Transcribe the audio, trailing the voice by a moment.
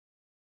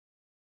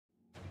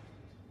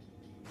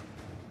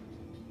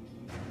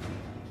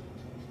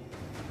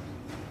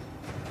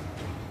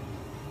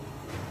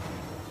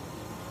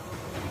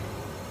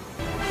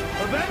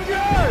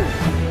Avengers!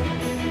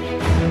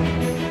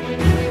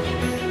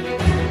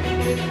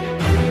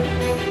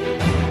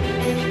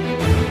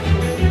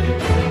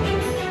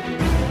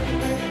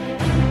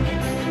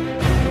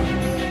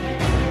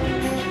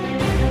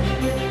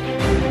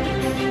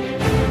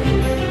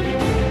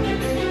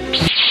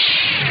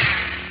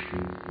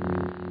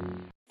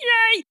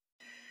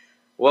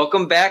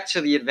 Welcome back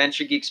to the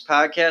Adventure Geeks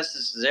podcast.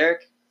 This is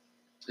Eric.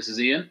 This is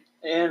Ian.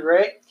 And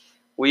Ray.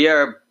 We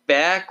are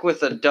back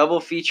with a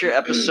double feature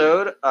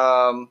episode.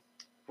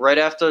 Right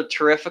after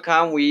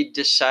Terrificon, we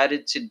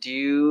decided to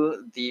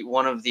do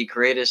one of the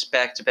greatest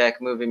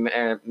back-to-back movie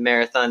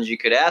marathons you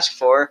could ask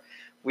for.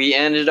 We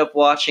ended up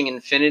watching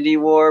Infinity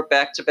War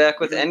back-to-back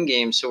with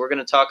Endgame, so we're going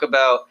to talk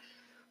about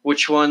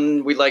which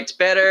one we liked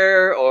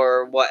better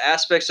or what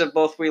aspects of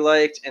both we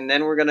liked, and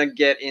then we're going to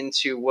get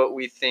into what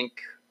we think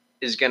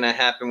is going to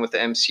happen with the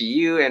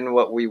MCU and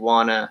what we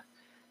want to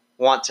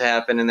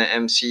happen in the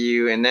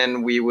MCU, and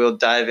then we will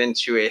dive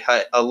into a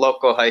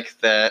local hike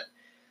that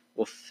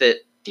will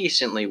fit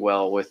decently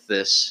well with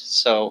this.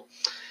 So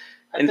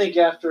I think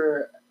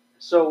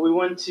we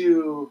went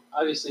to,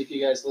 obviously if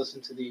you guys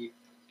listened to the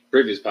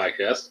previous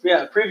podcast,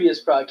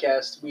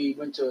 we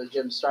went to a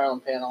Jim Starlin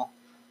panel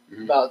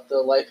about the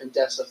life and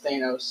deaths of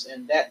Thanos,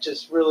 and that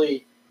just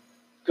really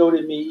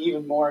goaded me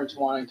even more into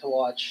wanting to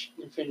watch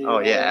Infinity War. Oh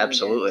yeah,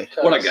 absolutely.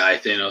 What a guy,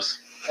 Thanos.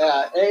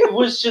 Yeah, it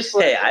was just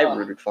like... Hey, I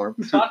rooted for him.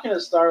 Talking to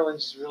Starlin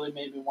just really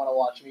made me want to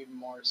watch him even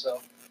more,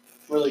 so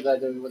really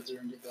glad that we went through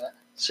and did that.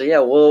 So yeah,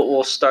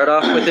 we'll start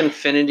off with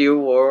Infinity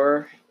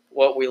War,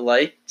 what we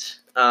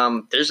liked.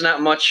 There's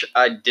not much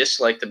I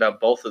disliked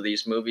about both of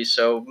these movies,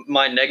 so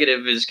my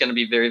negative is going to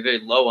be very, very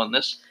low on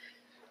this.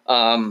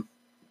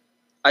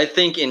 I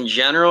think in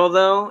general,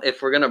 though,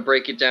 if we're going to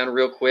break it down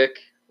real quick,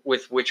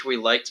 with which we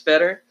liked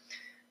better.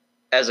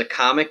 As a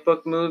comic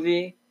book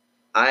movie,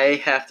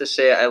 I have to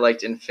say I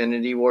liked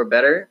Infinity War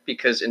better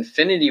because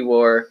Infinity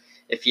War,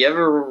 if you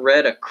ever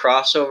read a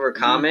crossover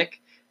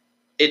comic,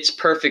 it's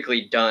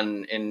perfectly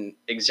done and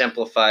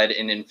exemplified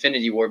in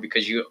Infinity War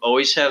because you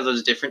always have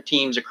those different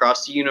teams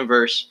across the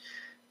universe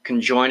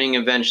conjoining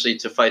eventually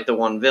to fight the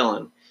one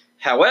villain.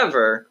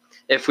 However,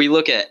 if we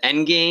look at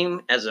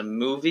Endgame as a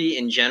movie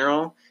in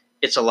general,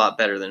 it's a lot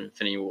better than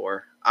Infinity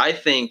War. I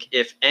think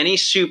if any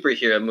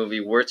superhero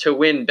movie were to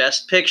win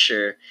Best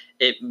Picture,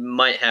 it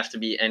might have to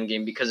be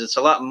Endgame because it's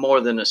a lot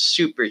more than a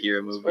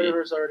superhero movie.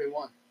 Spider-Verse already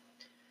won.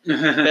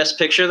 Best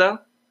Picture, though?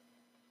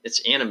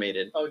 It's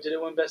animated. Oh, did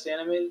it win Best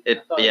Animated?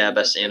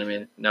 Best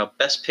Animated. No,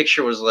 Best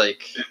Picture was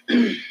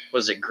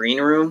was it Green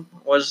Room?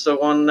 Was the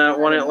one that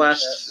won it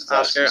last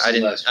Oscar? I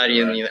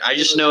didn't either. I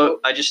just knew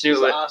it.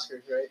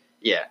 Oscars, right?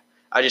 Yeah.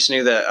 I just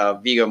knew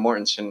that Viggo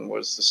Mortensen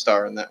was the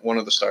star in that, one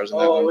of the stars in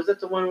that one. Oh, was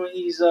that the one when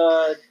he's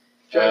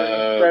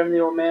driving the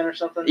old man or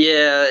something?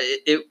 Yeah,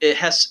 it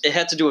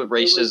had to do with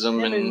racism. It was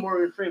him and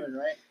Morgan Freeman,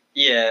 right?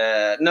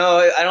 Yeah,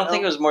 no, I don't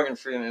think it was Morgan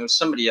Freeman. It was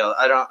somebody else.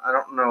 I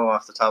don't know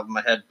off the top of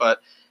my head,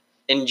 but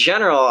in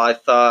general, I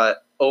thought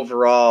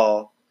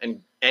overall,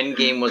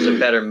 Endgame was a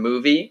better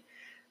movie.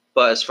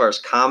 But as far as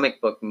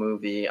comic book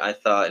movie, I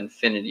thought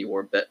Infinity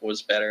War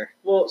was better.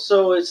 Well,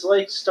 so it's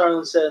like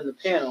Starlin said in the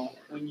panel,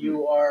 when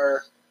you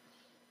are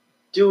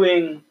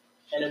doing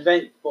an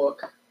event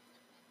book,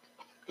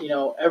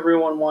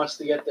 everyone wants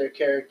to get their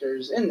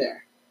characters in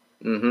there.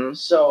 Mm-hmm.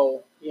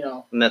 So,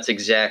 and that's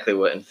exactly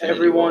what Infinity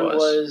everyone War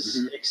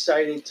was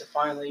excited to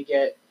finally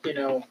get,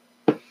 Iron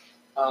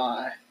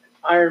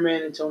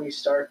Man and Tony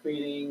Stark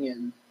meeting,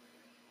 and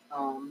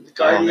the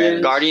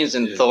Guardians. Guardians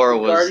and Thor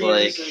was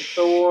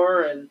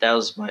Thor, and that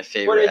was my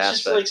favorite aspect. But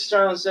it's just like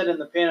Starlin said in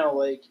the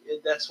panel,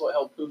 that's what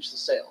helped boost the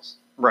sales.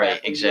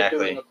 Right,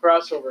 exactly. Doing a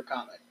crossover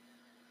comic.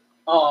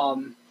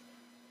 I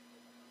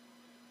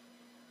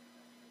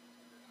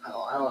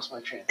lost my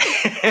train of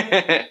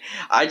thought.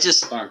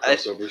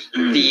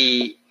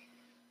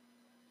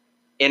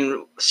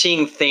 In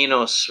seeing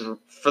Thanos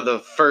for the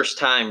first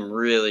time,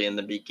 really in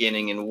the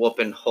beginning, and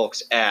whooping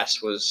Hulk's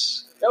ass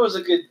was a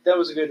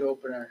good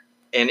opener.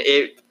 And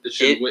it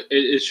should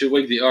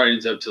wake the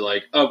audience up to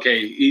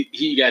okay,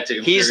 he got to take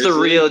him he's seriously. The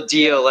real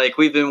deal.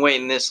 We've been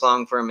waiting this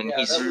long for him, and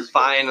he's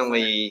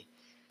finally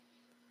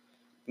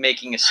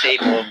making a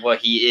staple of what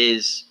he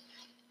is.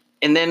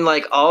 And then,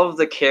 all of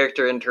the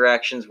character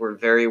interactions were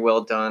very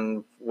well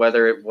done,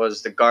 whether it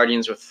was the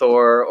Guardians with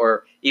Thor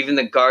or even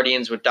the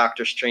Guardians with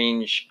Doctor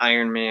Strange,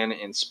 Iron Man,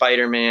 and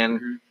Spider-Man.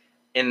 Mm-hmm.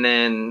 And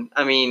then,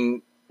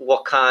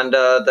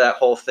 Wakanda, that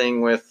whole thing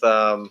with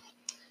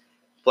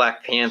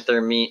Black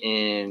Panther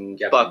meeting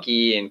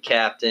Bucky and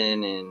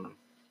Captain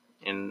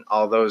and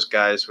all those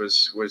guys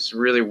was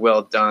really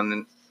well done.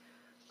 And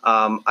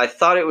I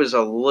thought it was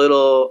a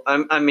little...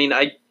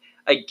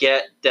 I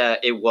get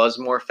that it was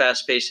more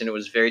fast-paced and it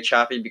was very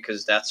choppy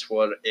because that's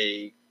what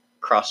a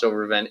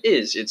crossover event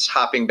is. It's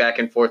hopping back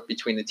and forth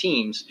between the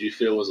teams. Did you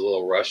feel it was a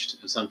little rushed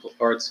in some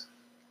parts?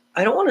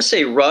 I don't want to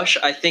say rush.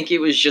 I think it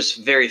was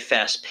just very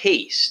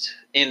fast-paced.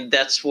 And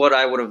that's what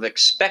I would have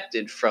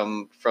expected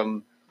from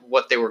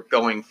what they were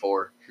going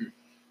for.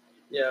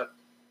 Yeah.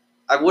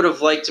 I would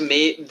have liked to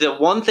make the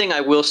one thing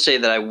I will say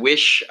that I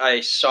wish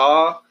I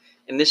saw,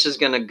 and this is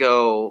going to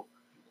go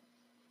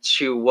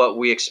to what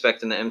we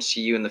expect in the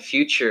MCU in the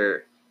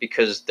future,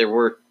 because there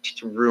were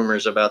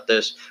rumors about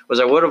this, was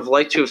I would have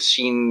liked to have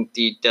seen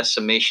the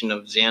decimation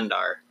of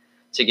Xandar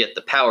to get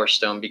the Power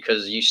Stone,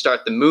 because you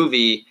start the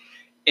movie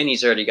and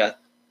he's already got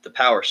the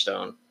Power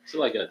Stone. So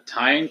like a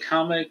tie-in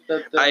comic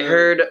that I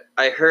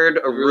heard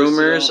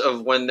rumors still?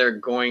 of when they're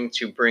going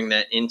to bring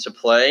that into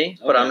play,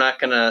 but Okay. I'm not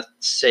gonna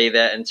say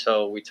that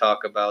until we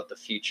talk about the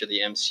future of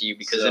the MCU,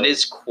 because So- it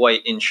is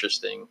quite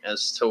interesting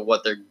as to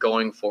what they're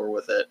going for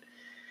with it.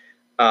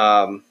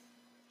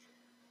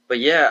 But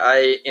yeah,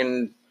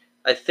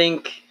 I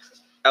think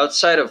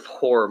outside of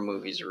horror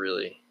movies,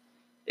 really,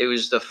 it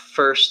was the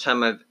first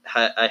time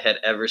I had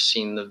ever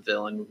seen the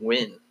villain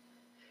win.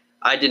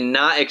 I did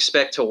not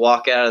expect to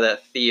walk out of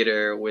that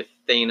theater with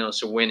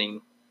Thanos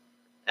winning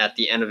at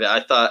the end of it.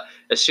 I thought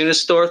as soon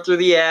as Thor threw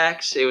the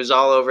axe, it was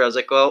all over. I was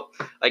like, well,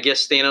 I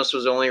guess Thanos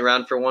was only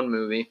around for one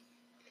movie.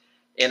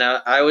 And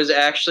I was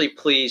actually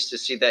pleased to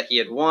see that he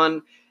had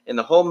won. And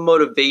the whole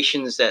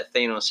motivations that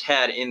Thanos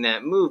had in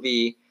that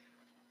movie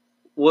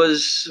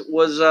was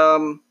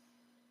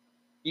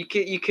you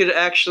could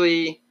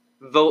actually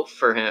root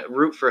for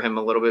him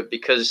a little bit,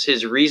 because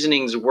his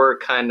reasonings were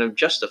kind of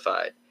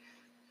justified.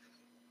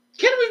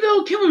 Can we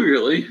though? Can we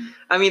really?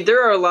 I mean,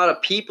 there are a lot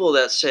of people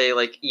that say,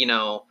 like,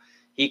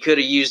 he could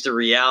have used the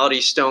Reality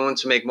Stone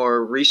to make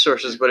more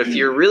resources, but if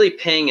you're really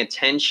paying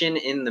attention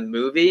in the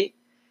movie,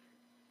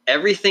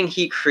 everything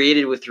he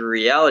created with the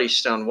Reality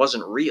Stone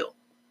wasn't real.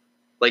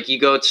 Like, you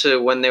go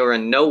to when they were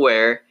in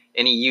Nowhere,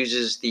 and he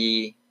uses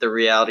the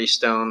Reality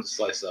Stone.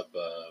 Slice up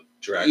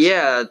Drax.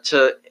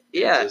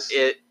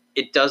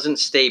 It doesn't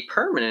stay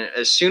permanent.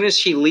 As soon as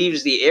he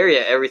leaves the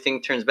area,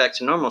 everything turns back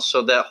to normal.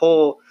 So that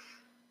whole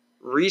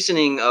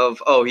reasoning of,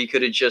 he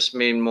could have just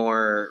made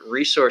more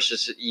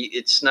resources,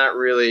 it's not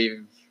really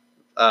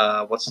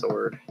what's the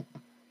word?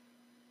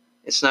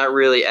 It's not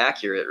really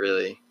accurate,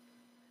 really.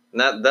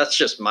 And that's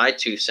just my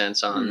 2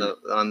 cents on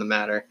the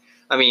matter.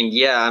 I mean,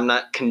 yeah, I'm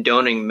not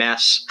condoning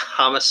mass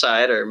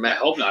homicide or I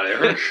hope not,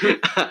 Eric.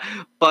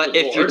 But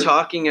Good if you're Lord.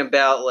 talking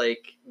about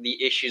like the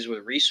issues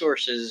with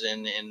resources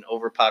and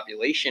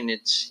overpopulation,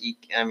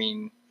 I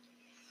mean,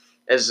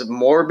 as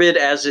morbid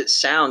as it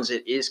sounds,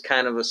 it is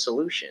kind of a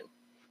solution.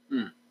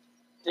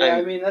 Yeah,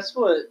 I mean that's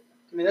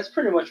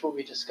pretty much what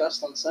we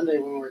discussed on Sunday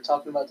when we were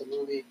talking about the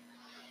movie.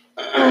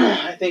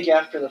 I think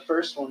after the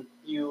first one,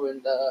 you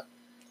and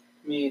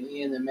me and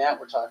Ian and Matt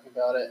were talking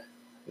about it.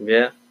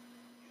 Yeah.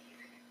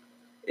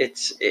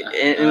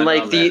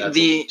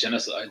 The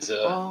genocide.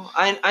 Well,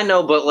 I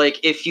know, but like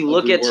if you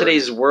look at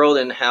today's world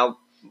and how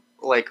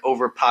like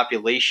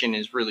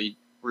overpopulation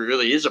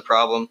really is a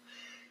problem,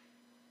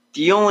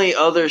 the only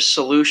other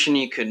solution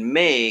you could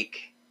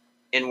make,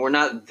 and we're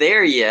not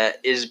there yet,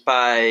 is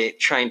by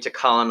trying to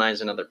colonize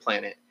another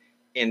planet.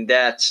 And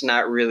that's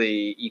not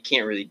really, you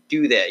can't really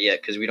do that yet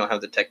because we don't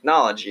have the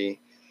technology,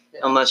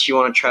 unless you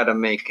want to try to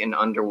make an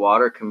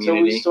underwater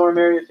community. So we storm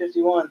Area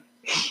 51.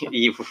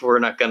 We're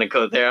not going to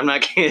go there.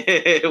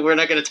 We're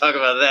not going to talk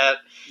about that.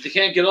 They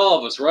can't get all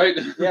of us, right?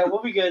 Yeah,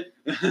 we'll be good.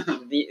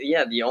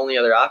 The only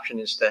other option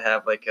is to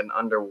have like an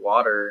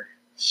underwater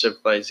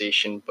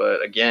civilization,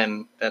 but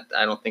again, that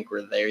I don't think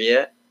we're there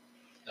yet.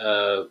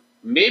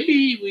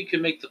 Maybe we could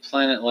make the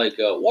planet like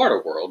a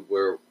water world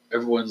where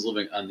everyone's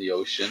living on the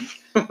ocean.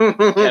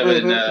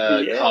 Kevin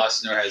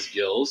Costner has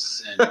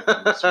gills and he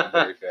can swim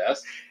very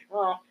fast.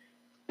 Well,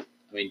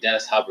 I mean,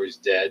 Dennis Hopper's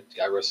dead.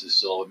 God rest his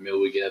soul. Maybe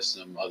we could have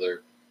some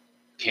other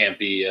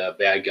campy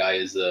bad guy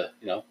as the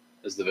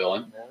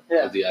villain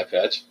of the eye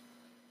patch.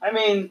 I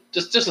mean,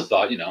 just a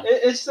thought,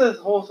 It's the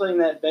whole thing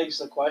that begs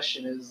the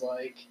question: is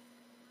like,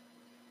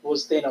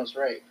 was Thanos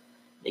right?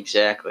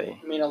 Exactly.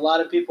 I mean, a lot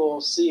of people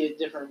see it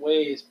different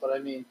ways, but I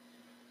mean,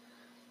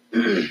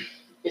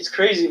 it's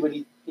crazy, but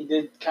he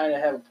did kind of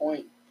have a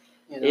point.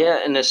 Yeah,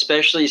 and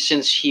especially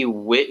since he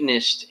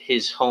witnessed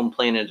his home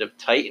planet of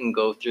Titan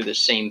go through the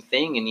same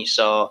thing, and he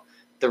saw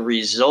the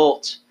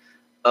result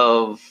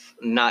of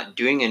not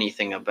doing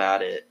anything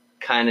about it,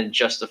 kind of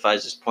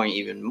justifies his point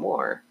even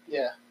more.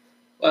 Yeah.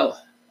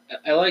 Well,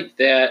 I like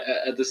that.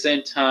 At the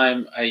same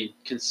time, I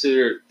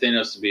consider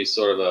Thanos to be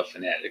sort of a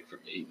fanatic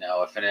for me.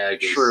 Now, a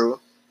fanatic is... True.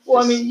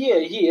 Well, I mean, yeah,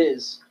 he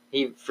is.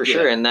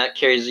 Sure, and that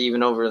carries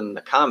even over in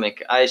the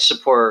comic. I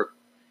support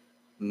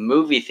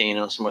movie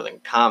Thanos more than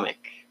comic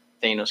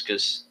Thanos,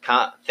 because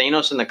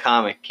Thanos in the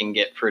comic can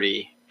get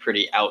pretty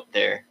out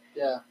there.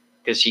 Yeah.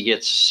 Because he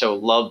gets so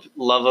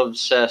love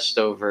obsessed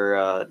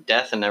over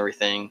death and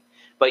everything.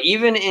 But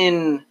even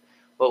in,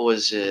 what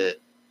was it,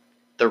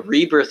 the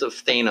Rebirth of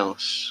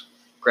Thanos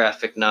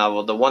graphic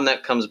novel, the one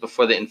that comes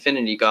before the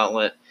Infinity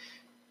Gauntlet,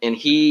 and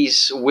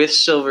he's with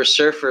Silver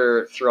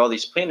Surfer through all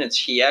these planets,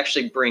 he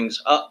actually brings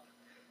up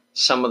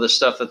some of the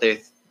stuff that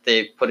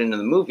they put into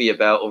the movie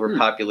about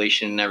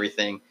overpopulation and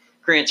everything.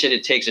 Granted,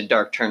 it takes a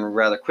dark turn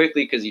rather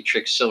quickly because he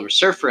tricks Silver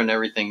Surfer and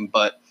everything,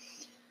 but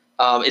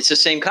it's the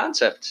same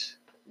concept.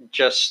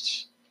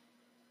 Just,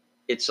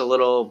 it's a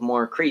little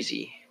more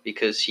crazy.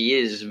 because he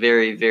is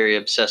very, very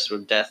obsessed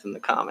with death in the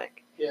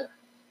comic. Yeah.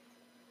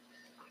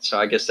 So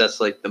I guess that's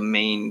like the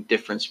main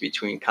difference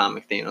between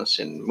comic Thanos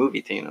and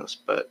movie Thanos.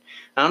 But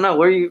I don't know.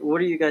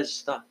 What are you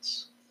guys'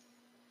 thoughts?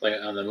 Like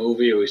on the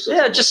movie, or we still?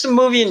 Yeah, just the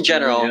movie in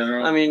general.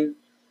 general? I mean,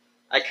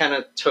 I kind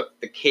of took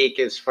the cake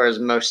as far as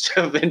most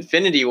of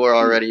Infinity War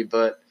already,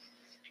 but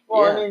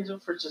Well, yeah. I mean,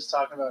 if we're just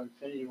talking about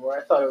Infinity War,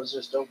 I thought it was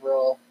just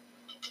overall,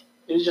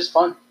 it was just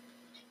fun.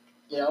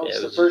 You know,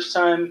 it's the first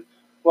time.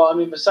 Well, I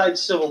mean,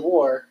 besides Civil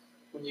War,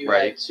 when you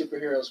had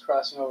superheroes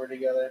crossing over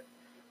together,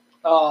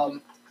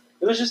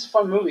 it was just a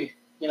fun movie.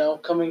 You know,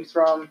 coming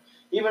from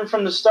even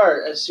from the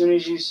start, as soon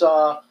as you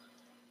saw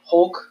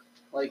Hulk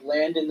like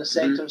land in the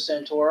Sanctum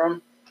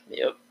Sanctorum,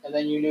 yep, and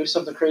then you knew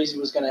something crazy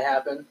was going to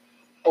happen.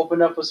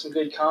 Opened up with some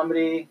good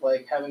comedy,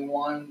 like having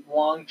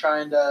Wong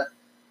trying to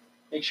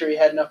make sure he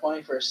had enough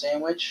money for a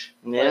sandwich.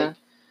 Yeah. Like,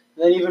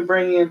 then even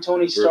bringing in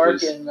Tony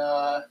Stark and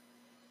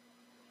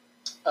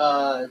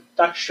Doctor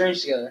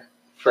Strange together.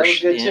 That was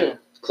good too.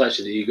 Clash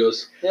of the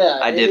Egos. Yeah,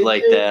 I did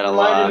like that a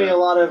lot. It reminded me a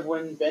lot of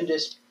when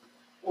Bendis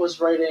was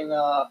writing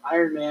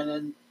Iron Man,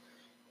 and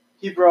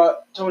he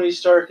brought Tony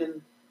Stark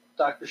and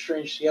Doctor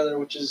Strange together,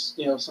 which is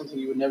something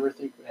you would never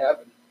think would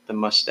happen. The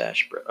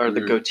mustache bro or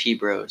the goatee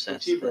bros.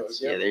 Goatee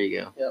bros. Yeah, there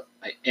you go. Yep.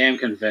 I am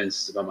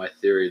convinced about my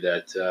theory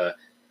that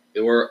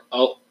there were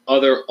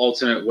other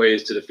alternate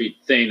ways to defeat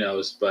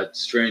Thanos, but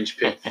Strange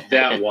picked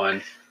that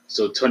one,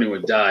 so Tony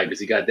would die because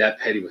he got that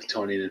petty with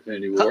Tony in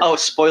Infinity War. Oh,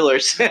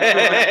 spoilers!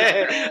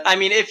 I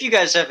mean, if you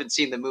guys haven't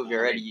seen the movie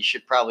already, you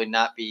should probably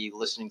not be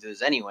listening to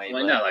this anyway.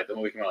 Well, not like the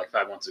movie came out like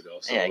 5 months ago.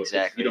 So yeah,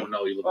 exactly. If you don't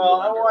know, you live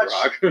under a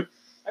rock.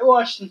 I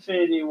watched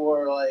Infinity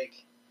War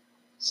like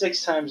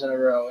 6 times in a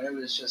row, and it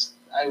was just.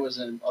 I was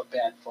in a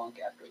bad funk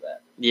after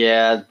that.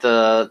 Yeah,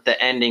 the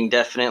ending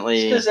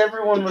definitely. Because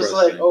everyone was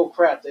like, "Oh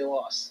crap, they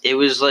lost." It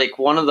was like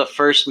one of the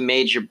first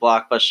major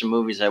blockbuster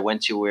movies I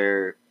went to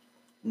where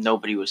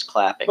nobody was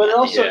clapping. But it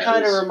also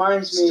kind of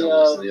reminds me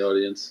of the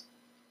audience,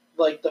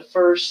 like the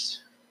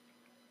first.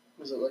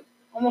 Was it like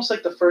almost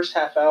like the first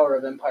half hour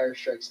of Empire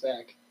Strikes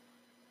Back?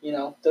 You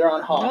know, they're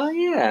on Hoth. Oh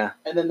yeah.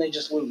 And then they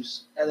just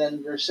lose, and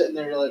then you're sitting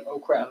there, you're like, "Oh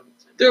crap."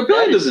 Their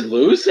ability doesn't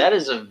lose. That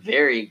is a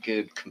very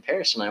good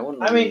comparison. I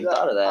wouldn't have even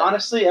thought of that.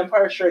 Honestly,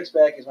 Empire Strikes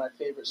Back is my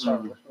favorite Star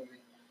Wars movie.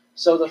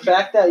 So the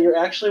fact that you're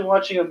actually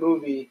watching a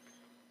movie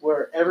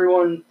where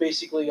everyone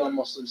basically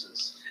almost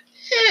loses.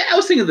 Yeah, I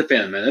was thinking of the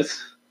Phantom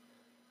Menace.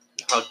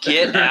 Oh,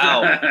 get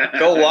out.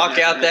 Go walk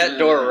out that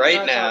door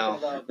right now.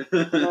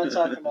 I'm not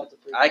talking about the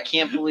prequel. I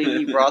can't believe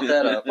you brought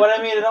that up. But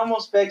I mean, it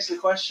almost begs the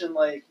question,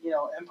 like,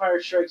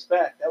 Empire Strikes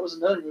Back, that was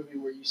another movie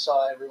where you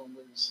saw everyone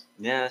lose.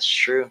 Yeah, that's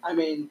true. I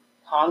mean,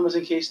 Han was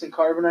encased in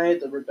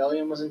carbonite. The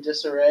rebellion was in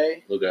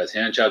disarray. Luke got his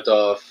hand chopped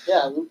off.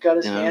 Yeah, Luke got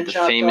his hand chopped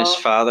off. The famous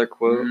father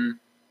quote.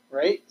 Mm-hmm.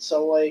 Right?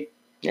 So, like...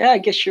 Yeah, I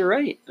guess you're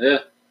right. Yeah.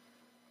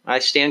 I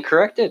stand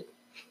corrected.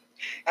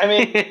 I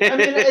mean,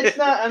 it's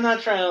not... I'm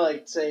not trying to,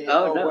 like, say,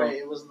 no. Wait,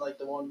 it wasn't, like,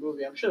 the one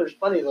movie. I'm sure there's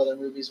plenty of other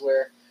movies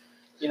where,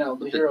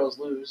 the heroes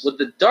lose. Would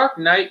the Dark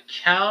Knight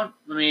count?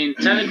 I mean,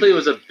 technically it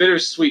was a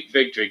bittersweet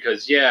victory,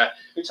 because, You're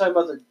talking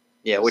about the...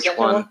 Yeah, which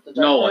one?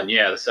 Nolan,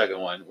 the second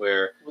one,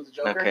 where... With the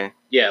Joker? Okay.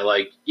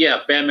 Yeah,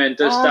 Batman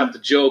does stop the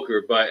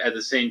Joker, but at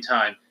the same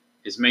time,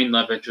 his main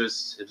love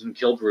interest has been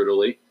killed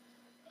brutally.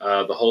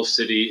 The whole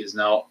city is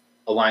now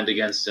aligned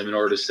against him in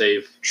order to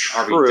save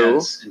Harvey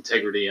Dent's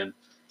integrity and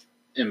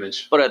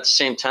image. But at the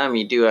same time,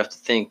 you do have to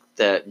think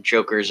that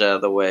Joker's out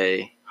of the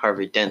way,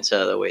 Harvey Dent's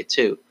out of the way,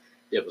 too.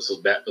 Yeah, but so's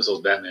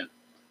Batman.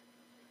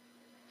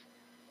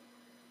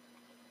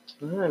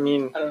 I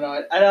mean, I don't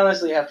know. I'd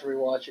honestly have to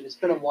rewatch it. It's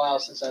been a while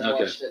since I've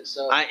watched it,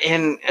 so I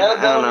don't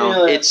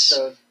know.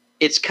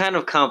 It's kind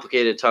of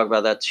complicated to talk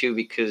about that too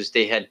because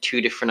they had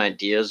 2 different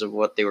ideas of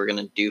what they were going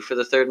to do for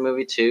the third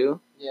movie too.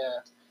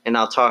 Yeah. And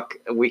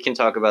we can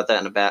talk about that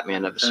in a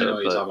Batman episode. I know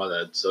you're talking about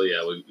that, so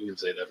yeah, we can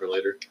say that for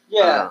later.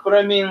 Yeah, but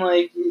I mean,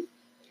 like,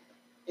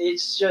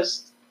 it's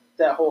just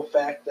that whole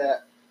fact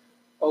that,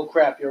 oh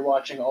crap, you're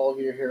watching all of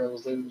your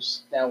heroes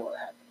lose. Now what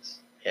happens?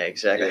 Yeah,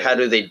 exactly. Yeah. How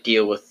do they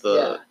deal with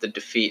the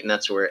defeat? And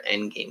that's where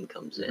Endgame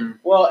comes in.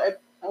 Well,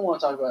 I want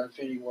to talk about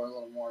Infinity War a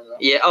little more, though.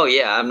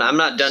 Yeah, I'm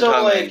not done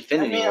talking about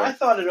Infinity War. I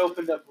thought it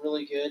opened up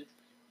really good,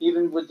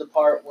 even with the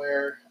part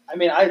where,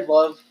 I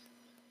love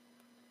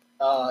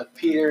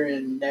Peter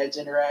and Ned's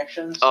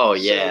interactions. Oh,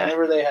 yeah. So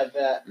whenever they have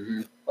that,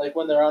 like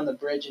when they're on the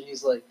bridge and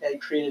he's like,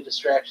 Ned created a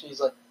distraction, he's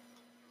like,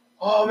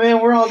 oh man,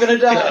 we're all gonna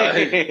die.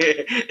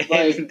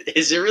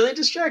 Is it really a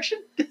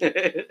distraction?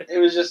 It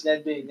was just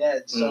Ned being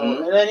Ned.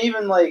 So, and then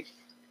even like,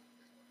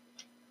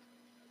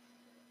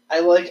 I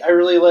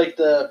really like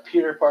the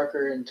Peter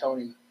Parker and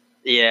Tony.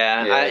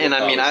 Yeah,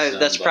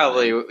 that's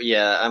probably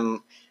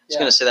I'm just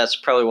gonna say that's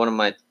probably one of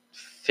my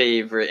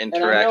favorite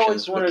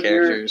interactions with characters. And I know it's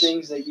one of your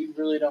things that you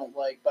really don't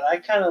like, but I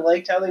kind of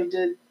liked how they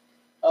did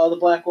the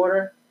Black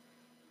Order.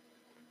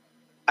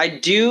 I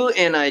do,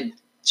 and I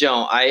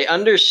don't. I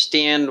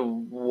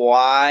understand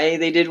why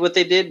they did what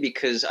they did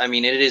because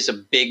it is a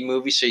big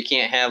movie, so you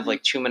can't have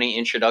like too many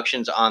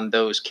introductions on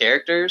those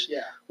characters.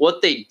 Yeah.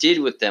 What they did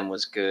with them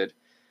was good,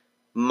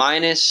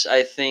 Minus,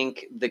 I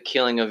think, the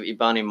killing of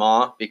Ebony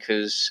Maw,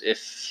 because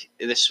if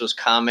this was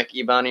comic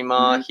Ebony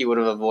Maw, he would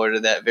have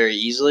avoided that very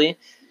easily.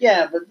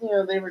 Yeah, but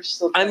they were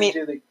still trying to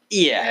do the.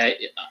 Yeah,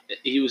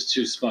 he was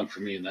too spunk for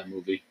me in that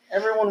movie.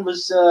 Everyone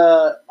was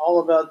all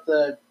about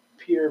the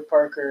Peter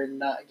Parker and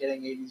not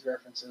getting 80s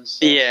references.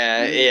 So.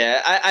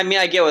 Yeah. I mean,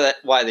 I get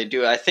why they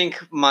do it. I think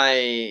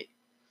my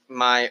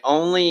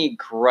only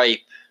gripe,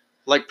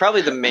 like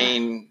probably the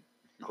main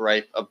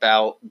gripe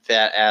about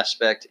that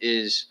aspect,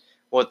 is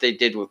what they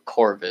did with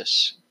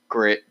Corvus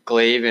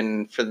Glaive.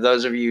 And for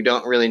those of you who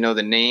don't really know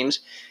the names,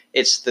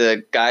 it's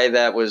the guy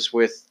that was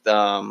with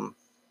the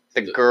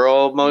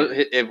girl.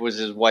 It was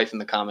his wife in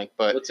the comic.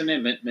 But what's her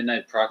name?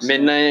 Midnight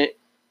Proxima.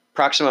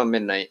 Proxima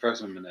Midnight.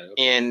 Okay.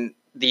 And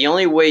the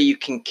only way you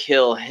can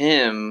kill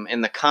him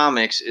in the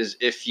comics is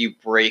if you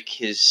break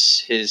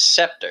his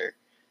scepter.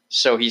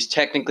 So he's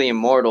technically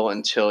immortal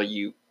until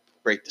you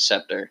break the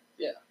scepter.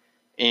 Yeah.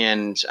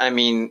 And, I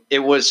mean, it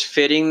was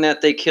fitting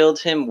that they killed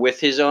him with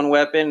his own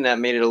weapon. That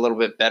made it a little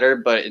bit better,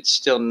 but it's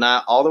still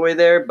not all the way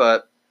there.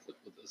 But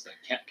does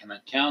that can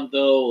that count,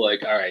 though?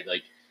 Like, all right,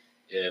 like,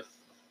 if,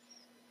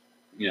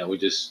 we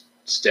just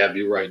stab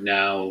you right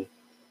now,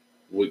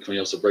 can we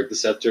also break the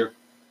scepter?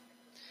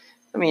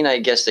 I mean, I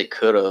guess they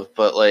could have,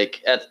 but,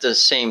 like, at the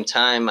same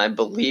time, I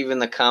believe in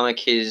the comic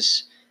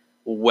his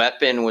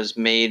weapon was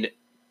made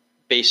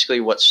basically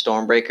what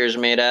Stormbreaker's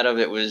made out of.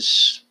 It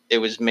was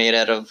made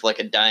out of like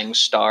a dying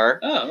star.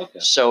 Oh, okay.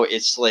 So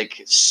it's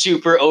like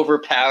super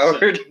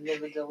overpowered.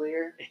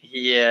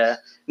 Yeah,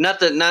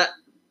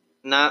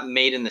 not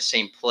made in the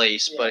same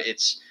place, but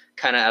it's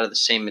kind of out of the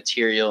same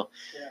material.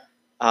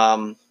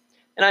 Yeah.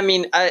 And I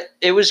mean,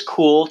 it was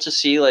cool to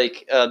see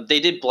like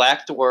they did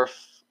Black Dwarf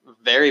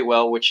very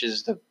well, which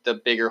is the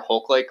bigger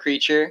Hulk-like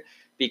creature,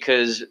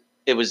 because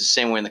it was the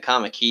same way in the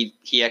comic.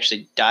 He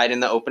actually died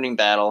in the opening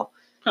battle.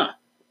 Huh.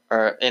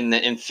 Or in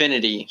the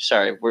Infinity,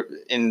 we're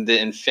in the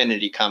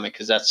Infinity comic,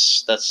 because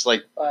that's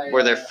like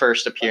where their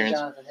first appearance.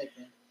 Jonathan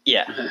Hickman.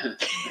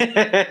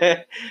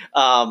 Yeah.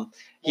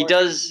 He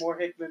does more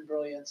Hickman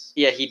brilliance.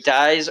 Yeah, he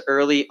dies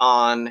early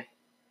on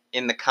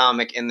in the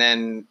comic, and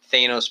then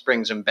Thanos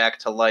brings him back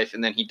to life,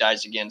 and then he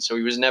dies again. So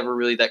he was never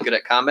really that good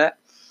at combat.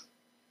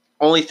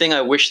 Only thing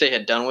I wish they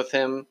had done with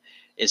him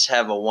is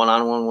have a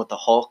one-on-one with the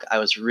Hulk. I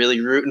was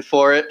really rooting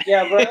for it.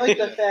 Yeah, but I like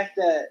the fact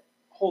that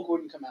Hulk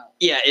wouldn't come out.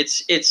 Yeah,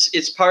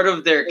 it's part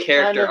of their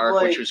character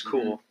arc, which was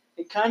cool.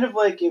 It kind of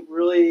like it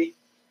really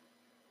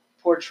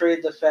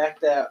portrayed the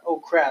fact that, oh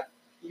crap,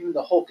 even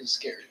the Hulk is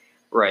scared.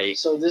 Right.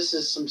 So this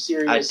is some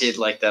serious. I did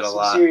like that a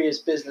lot. Serious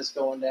business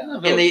going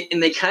down.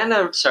 And they kind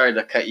of, sorry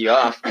to cut you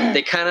off,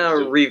 they kind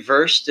of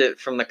reversed it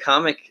from the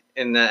comic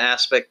in the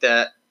aspect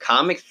that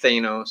comic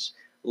Thanos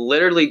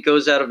literally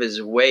goes out of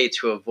his way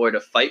to avoid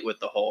a fight with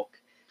the Hulk.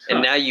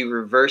 And now you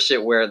reverse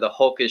it where the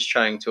Hulk is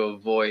trying to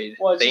avoid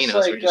Thanos,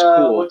 like, which is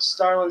cool. What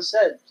Starlin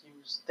said.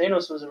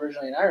 Thanos was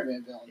originally an Iron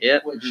Man villain.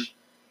 Yep. Which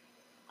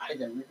I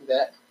never knew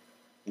that.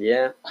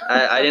 Yeah.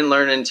 I didn't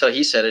learn it until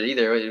he said it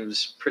either. It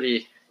was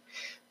pretty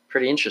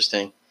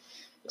interesting.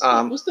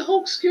 Was the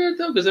Hulk scared,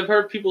 though? Because I've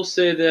heard people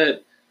say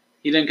that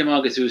he didn't come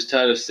out because he was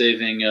tired of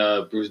saving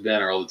Bruce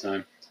Banner all the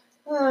time.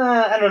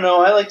 I don't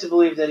know. I like to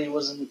believe that he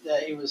wasn't.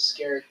 That he was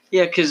scared.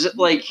 Yeah, because,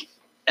 like,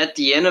 at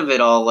the end of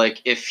it all,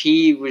 like, if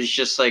he was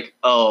just like,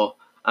 oh,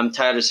 I'm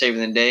tired of saving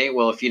the day,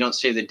 well, if you don't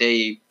save the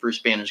day, Bruce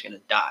Banner's going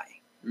to die.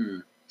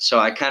 Mm. So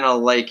I kind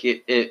of like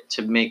it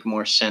to make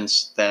more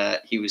sense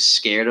that he was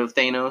scared of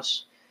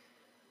Thanos,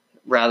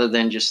 rather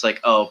than just like,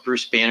 oh,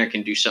 Bruce Banner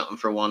can do something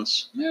for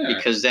once. Yeah.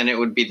 Because then it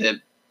would be the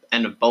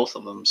end of both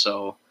of them.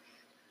 So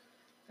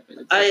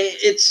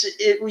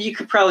you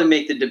could probably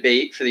make the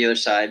debate for the other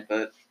side,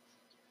 but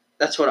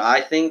that's what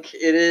I think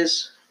it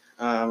is.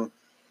 I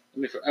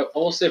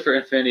will say for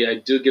Infinity, I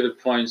do give it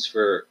points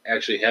for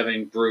actually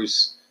having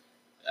Bruce,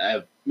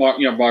 Mark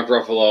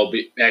Ruffalo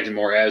be acting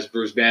more as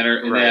Bruce Banner,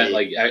 and that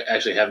like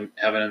actually having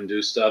him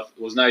do stuff.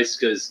 It was nice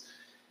because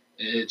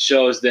it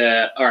shows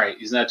that all right,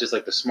 he's not just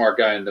like the smart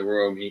guy in the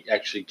room. He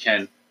actually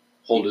can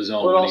hold his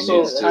own when he needs to. It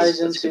also ties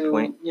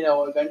into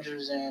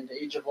Avengers and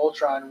Age of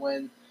Ultron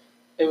when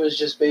it was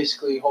just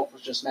basically Hulk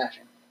was just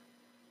smashing.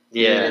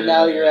 Yeah. And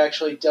now you're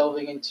actually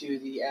delving into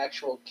the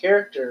actual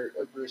character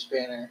of Bruce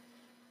Banner.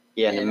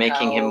 Yeah, and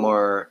making him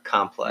more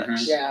complex.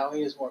 Mm-hmm. Yeah, how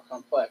he is more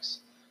complex.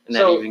 And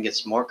that even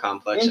gets more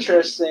complex.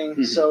 Interesting.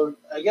 Mm-hmm. So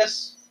I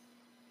guess,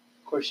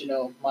 of course,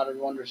 modern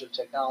wonders of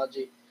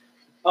technology.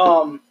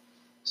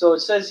 So it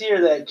says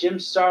here that Jim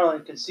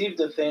Starlin conceived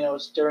of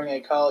Thanos during a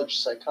college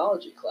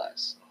psychology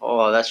class.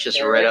 Oh, that's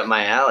just right up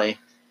my alley.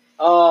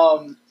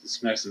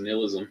 Smacks some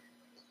nihilism.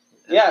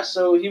 Yeah,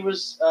 so he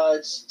was.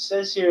 It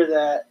says here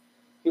that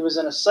he was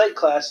in a psych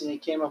class and he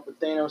came up with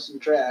Thanos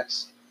and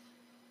Drax.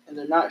 And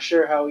they're not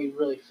sure how he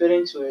really fit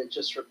into it,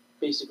 just for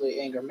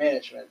basically anger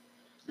management.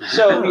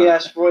 So he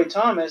asked Roy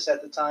Thomas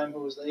at the time,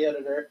 who was the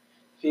editor,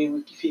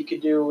 if he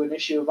could do an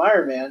issue of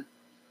Iron Man,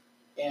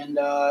 and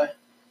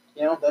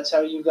that's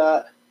how you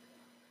got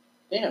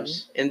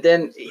Thanos. And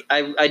then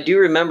I do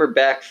remember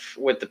back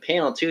with the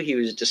panel too, he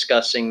was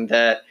discussing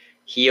that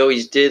he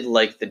always did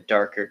like the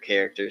darker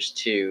characters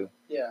too.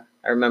 Yeah.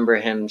 I remember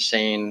him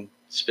saying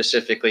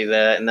specifically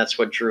that, and that's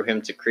what drew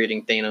him to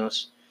creating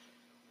Thanos.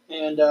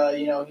 And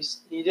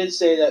he did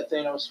say that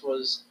Thanos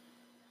was,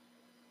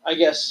 I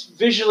guess,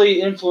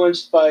 visually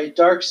influenced by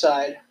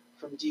Darkseid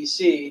from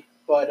DC,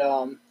 but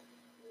and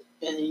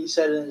he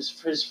said in his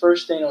first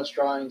Thanos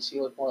drawings he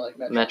looked more like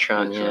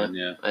Metron. Metron,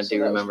 yeah. I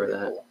do remember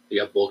that. Cool. He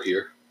got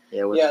bulkier.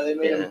 Yeah, they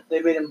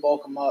made him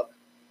bulk him up.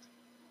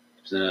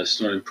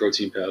 Snorting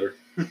protein powder.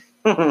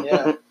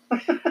 Yeah.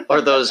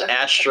 Or those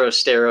Astro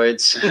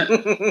steroids.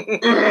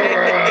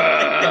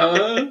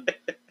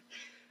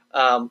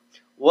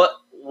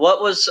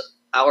 What was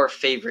our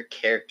favorite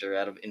character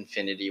out of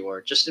Infinity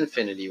War? Just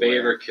Infinity War.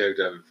 Favorite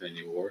character out of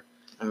Infinity War.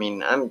 I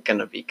mean, I'm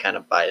gonna be kind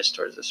of biased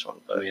towards this one,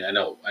 but I mean, I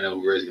know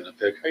who Ray's gonna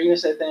pick. Are you gonna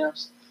say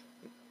Thanos?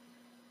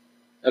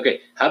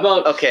 Okay, how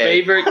about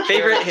favorite?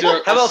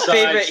 How about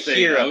favorite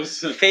hero?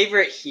 Thanos?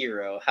 Favorite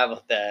hero. How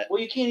about that?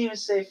 Well, you can't even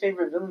say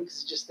favorite villain because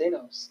it's just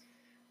Thanos.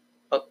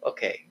 Oh,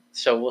 okay,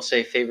 so we'll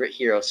say favorite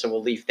hero. So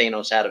we'll leave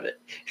Thanos out of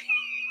it.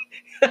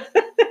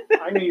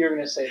 I knew you were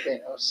gonna say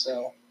Thanos,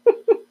 so.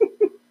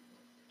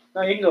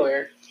 No, you can go,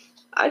 Eric.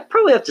 I'd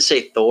probably have to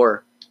say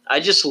Thor.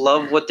 I just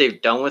love what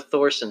they've done with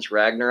Thor since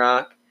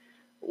Ragnarok.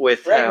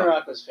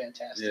 Ragnarok was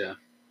fantastic. Yeah.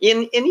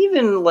 And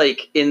even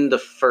like in the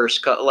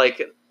first cut,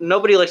 like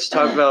nobody likes to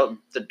talk about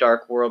the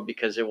Dark World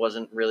because it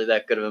wasn't really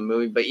that good of a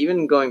movie. But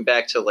even going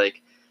back to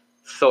like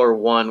Thor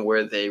 1,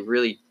 where they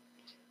really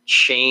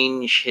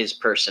change his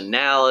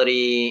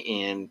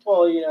personality and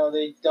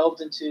they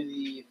delved into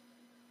the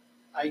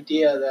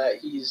idea that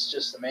he's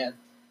just a man.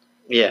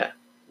 Yeah.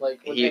 Like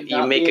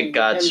you make a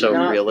god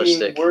so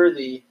realistic. Being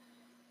worthy,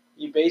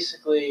 you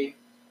basically,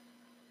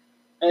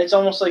 and it's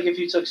almost like if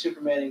you took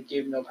Superman and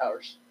gave him no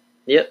powers.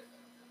 Yep.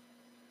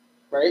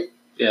 Right.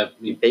 Yeah.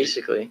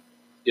 Basically.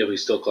 Yeah, but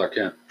he's still Clark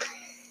Kent.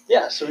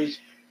 Yeah.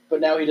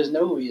 But now he doesn't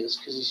know who he is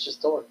because he's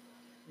just Thor.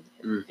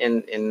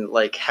 And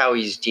like how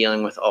he's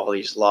dealing with all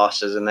these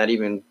losses, and that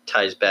even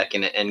ties back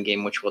into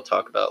Endgame, which we'll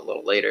talk about a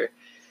little later.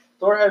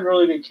 Thor had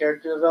really good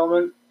character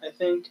development, I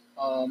think.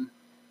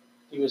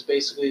 He was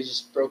basically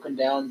just broken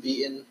down,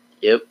 beaten.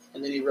 Yep.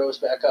 And then he rose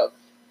back up.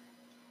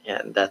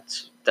 Yeah,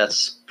 that's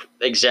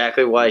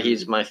exactly why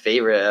he's my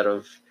favorite out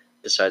of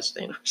besides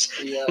Thanos.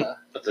 Yeah.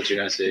 I thought you were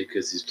gonna say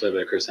because he's played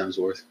by Chris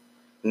Hemsworth.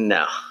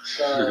 No.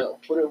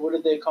 What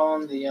did they call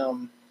him?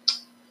 The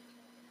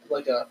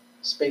like a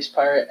space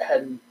pirate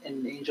had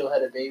an angel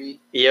had a baby.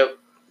 Yep.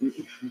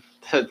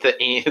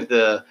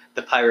 the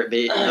pirate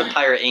angel.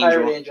 Pirate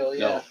angel,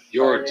 yeah.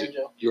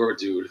 No, your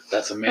dude.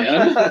 That's a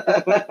man.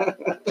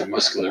 A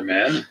muscular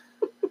man.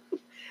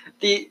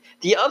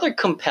 The other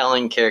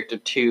compelling character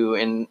too,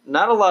 and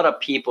not a lot of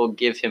people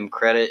give him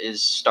credit,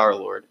 is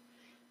Star-Lord,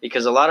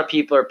 because a lot of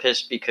people are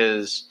pissed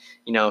because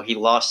he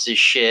lost his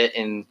shit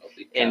and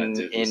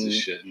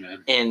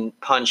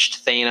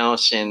punched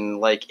Thanos, and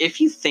like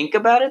if you think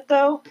about it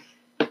though,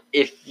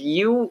 if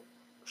you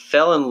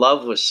fell in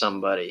love with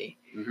somebody.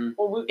 Mm-hmm.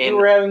 Well, we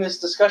were having this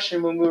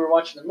discussion when we were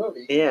watching the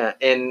movie. Yeah,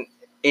 and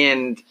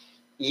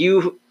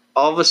you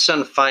all of a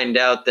sudden find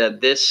out that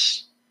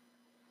this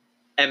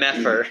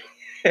MFer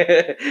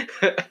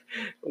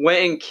went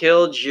and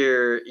killed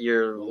your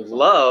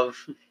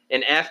love,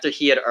 and after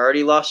he had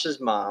already lost his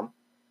mom,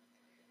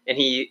 and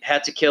he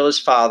had to kill his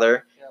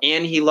father,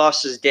 and he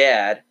lost his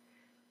dad,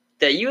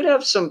 that you would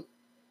have some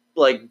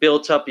like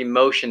built up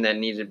emotion that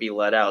needed to be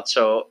let out.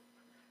 So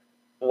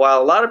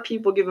while a lot of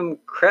people give him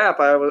crap,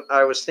 I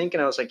was thinking,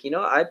 I was like,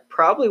 I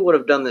probably would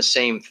have done the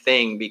same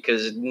thing,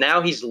 because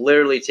now he's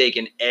literally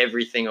taken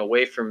everything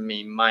away from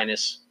me,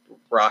 minus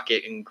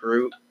Rocket and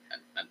Groot.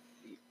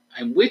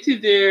 I'm with you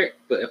there,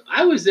 but if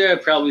I was there,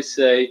 I'd probably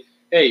say,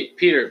 hey,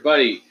 Peter,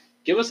 buddy,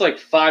 give us like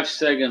 5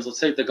 seconds. Let's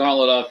take the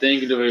gauntlet off. Then you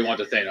can do whatever you want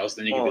to Thanos.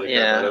 Then you can do the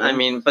crap out of him. I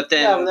mean, but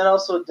then... Yeah, but that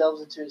also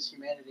delves into his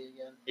humanity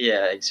again.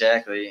 Yeah,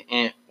 exactly.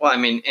 And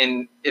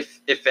and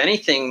if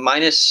anything,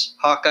 minus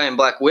Hawkeye and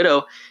Black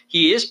Widow,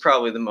 he is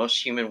probably the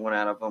most human one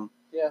out of them.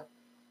 Yeah.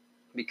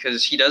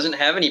 Because he doesn't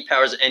have any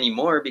powers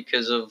anymore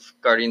because of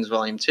Guardians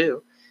Volume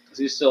 2. Is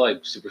he still like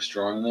super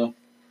strong though?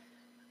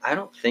 I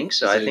don't think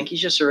so. I think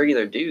he's just a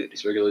regular dude.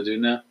 He's a regular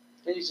dude now?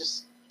 Yeah, he's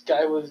just a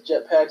guy with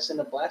jetpacks and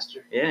a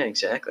blaster. Yeah,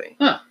 exactly.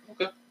 Huh,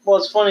 okay. Well,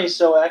 it's funny.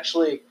 So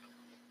actually,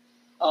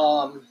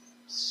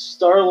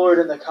 Star-Lord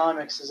in the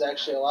comics is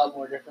actually a lot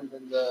more different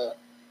than the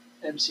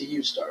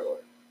MCU Star-Lord.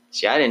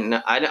 See, I didn't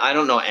know. I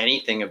don't know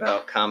anything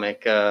about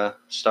comic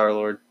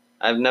Star-Lord.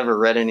 I've never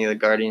read any of the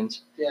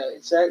Guardians. Yeah,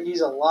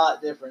 he's a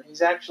lot different.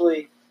 He's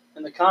actually,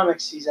 in the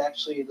comics, he's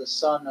actually the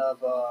son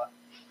of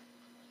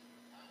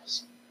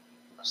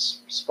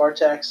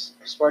Spartax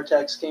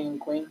King and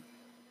Queen.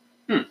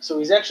 So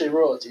he's actually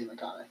royalty in the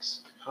comics.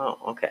 Oh,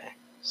 okay.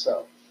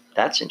 So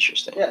that's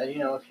interesting. Yeah,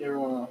 if you ever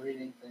want to read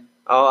anything.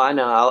 Oh, I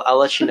know. I'll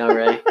let you know,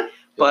 Ray.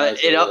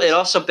 But it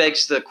also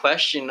begs the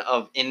question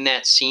of, in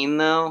that scene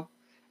though,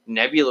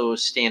 Nebula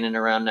was standing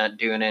around not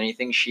doing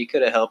anything. She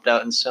could have helped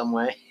out in some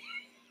way.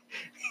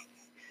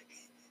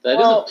 That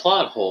is a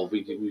plot hole.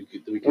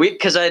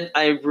 Because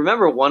I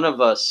remember one of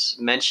us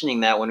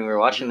mentioning that when we were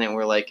watching that, and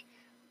we're like,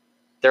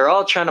 they're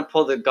all trying to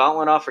pull the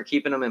gauntlet off for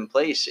keeping them in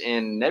place,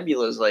 and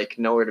Nebula's like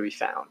nowhere to be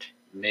found.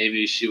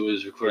 Maybe she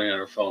was recording on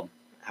her phone.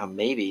 Oh,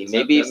 maybe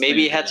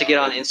you had to get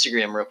on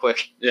Instagram real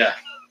quick. Yeah.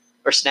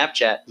 Or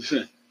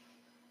Snapchat.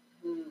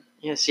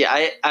 Yeah, see,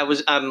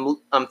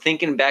 I'm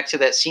thinking back to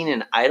that scene,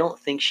 and I don't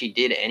think she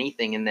did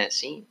anything in that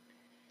scene.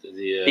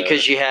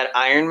 Because you had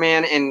Iron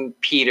Man and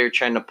Peter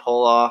trying to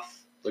pull off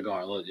the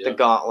gauntlet. Yeah. The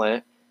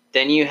gauntlet.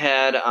 Then you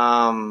had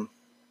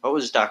what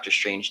was Doctor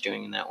Strange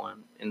doing in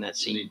that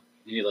scene?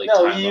 He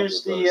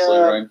used he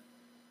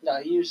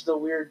used the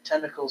weird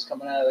tentacles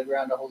coming out of the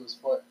ground to hold his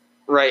foot.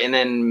 Right, and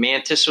then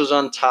Mantis was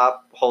on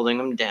top holding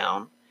him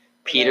down.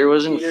 Peter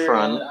was in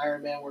front. And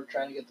Iron Man were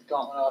trying to get the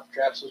gauntlet off.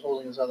 Drax was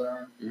holding his other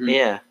arm. Mm-hmm.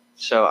 Yeah,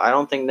 so I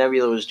don't think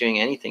Nebula was doing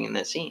anything in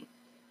that scene.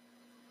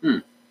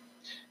 Did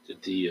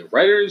the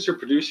writers or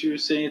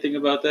producers say anything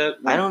about that?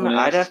 I don't know.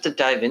 I'd have to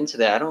dive into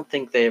that. I don't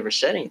think they ever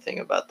said anything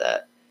about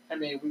that. I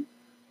mean,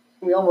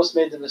 we almost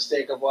made the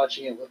mistake of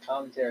watching it with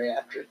commentary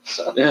after.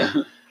 So.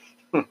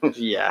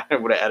 Yeah, I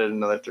would have added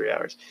another 3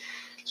 hours.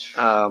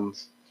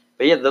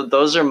 But yeah,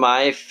 those are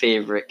my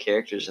favorite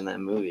characters in that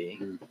movie.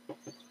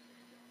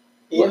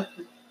 Ian,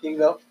 you can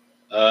go.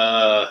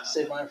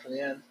 Save mine for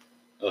the end.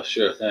 Oh,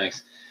 sure,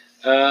 thanks.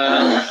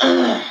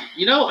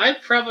 I'm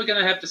probably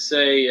going to have to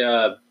say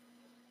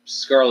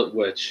Scarlet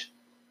Witch.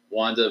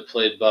 Wanda,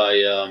 played by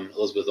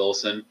Elizabeth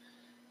Olsen.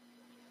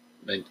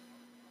 I mean,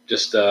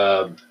 just...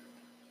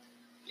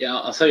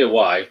 I'll tell you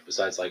why,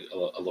 besides, I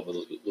love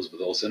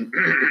Elizabeth Olsen.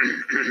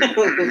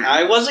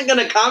 I wasn't going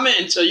to comment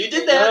until you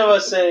did that. None of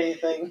us said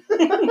anything.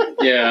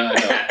 Yeah,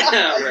 I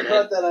know. You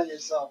brought that on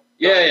yourself.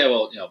 Yeah,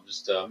 well,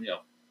 just,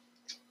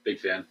 big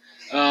fan.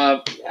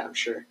 Yeah, I'm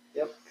sure.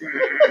 Yep.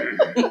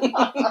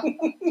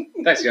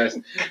 Thanks, guys.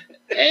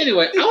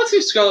 Anyway, I would say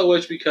Scarlet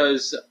Witch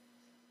because,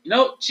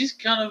 she's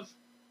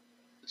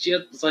she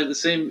has, the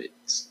same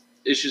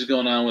issues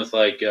going on with,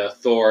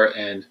 Thor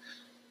and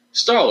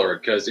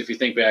Star-Lord, because if you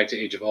think back to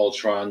Age of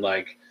Ultron,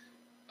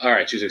 all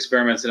right, she was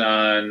experimented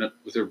on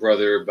with her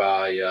brother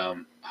by,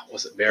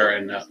 what's it,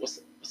 Baron? What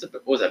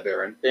was that,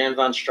 Baron? Baron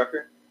von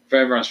Strucker?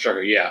 Baron von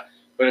Strucker, yeah.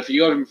 But if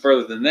you go even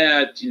further than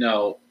that,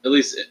 at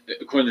least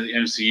according to the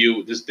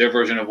MCU, their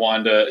version of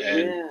Wanda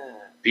and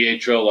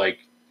Pietro,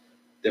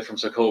 they're from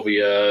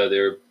Sokovia,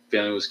 their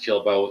family was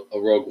killed by a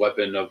rogue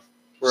weapon of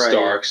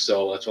Stark,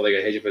 so that's why they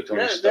got hated for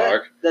Tony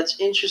Stark. That's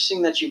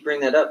interesting that you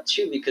bring that up,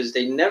 too, because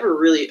they never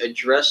really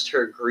addressed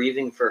her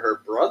grieving for her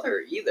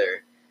brother,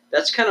 either.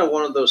 That's kind of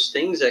one of those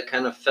things that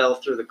kind of fell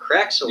through the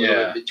cracks a little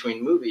bit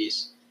between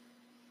movies.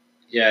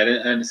 Yeah, I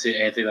didn't see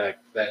anything like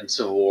that in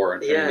Civil War.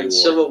 In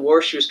Civil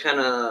War, she was kind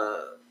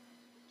of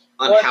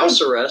on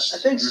house arrest. I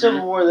think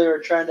Civil War, they were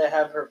trying to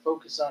have her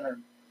focus on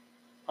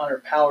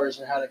her powers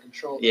and how to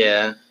control them.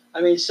 Yeah. I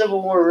mean,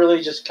 Civil War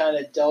really just kind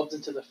of delved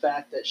into the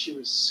fact that she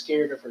was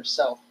scared of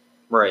herself.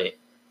 Right.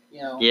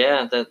 Yeah,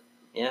 it's a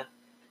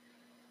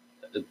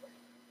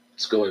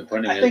good way of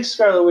putting it. I think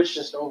Scarlet Witch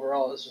just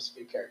overall is just a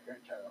good character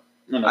in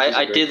general.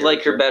 I did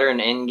like her better in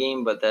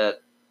Endgame, but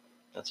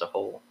that's a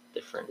whole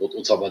different...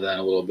 We'll talk about that in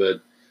a little bit.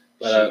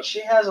 But,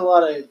 she has a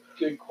lot of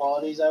good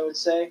qualities, I would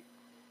say,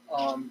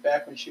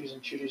 back when she was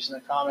introduced in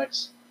the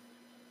comics.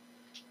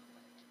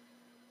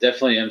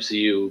 Definitely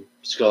MCU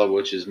Scarlet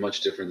Witch is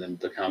much different than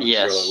the comic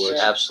Scarlet Witch.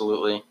 Yes,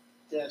 absolutely.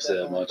 Yeah,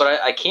 but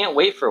I can't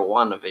wait for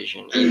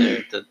WandaVision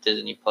either, the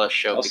Disney Plus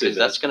show, because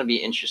that's going to be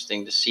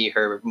interesting to see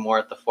her more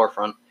at the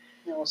forefront.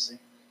 Yeah, we'll see.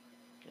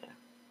 Yeah,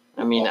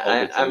 I mean,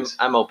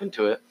 I'm open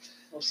to it.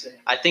 We'll see.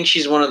 I think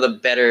she's one of the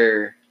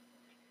better.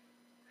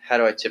 How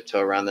do I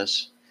tiptoe around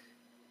this?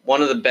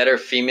 One of the better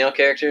female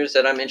characters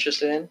that I'm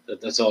interested in.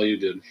 That's all you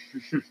did.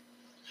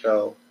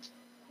 So.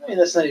 I mean,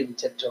 that's not even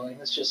tiptoeing.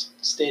 That's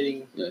just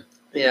stating.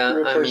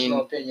 Your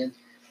personal opinion.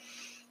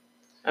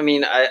 I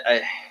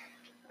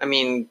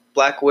mean,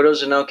 Black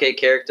Widow's an okay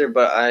character,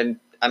 but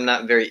I'm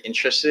not very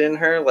interested in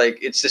her.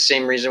 It's the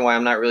same reason why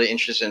I'm not really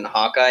interested in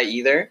Hawkeye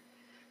either,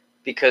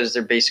 because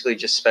they're basically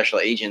just special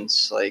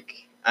agents.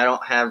 I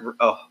don't have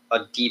a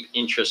deep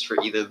interest for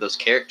either of those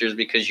characters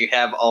because you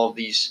have all of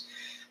these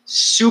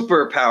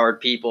super powered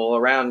people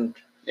around.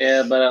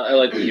 Yeah, but I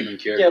like the human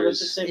characters. Yeah, but it's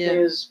the same thing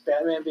as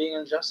Batman being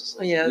in Justice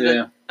League.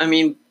 Yeah.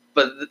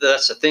 But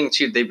that's the thing,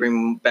 too. They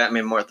bring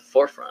Batman more at the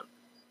forefront.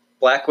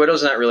 Black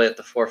Widow's not really at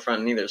the forefront,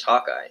 and neither is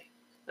Hawkeye.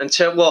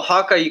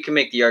 Hawkeye, you can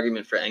make the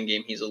argument for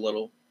Endgame. He's a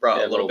little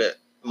bit.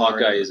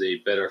 Hawkeye is a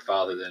better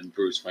father than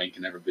Bruce Wayne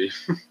can ever be.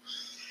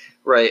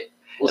 Right.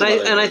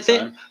 I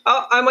think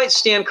I might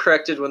stand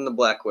corrected when the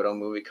Black Widow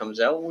movie comes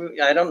out.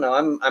 I don't know.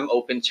 I'm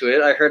open to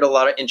it. I heard a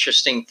lot of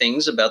interesting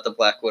things about the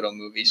Black Widow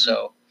movie. Mm-hmm.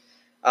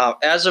 So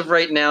as of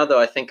right now,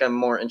 though, I think I'm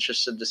more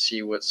interested to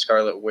see what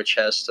Scarlet Witch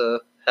has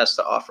to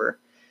offer.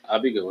 I'll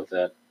be good with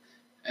that.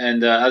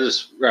 And I'll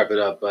just wrap it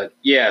up. But,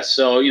 yeah,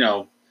 so,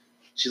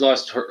 she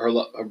lost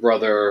her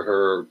brother,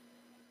 her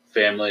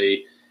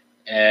family,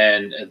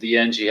 and at the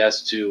end she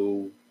has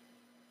to,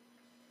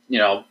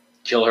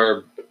 kill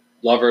her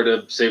lover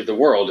to save the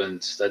world,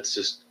 and that's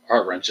just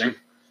heart-wrenching.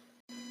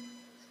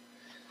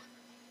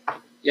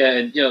 Yeah,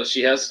 and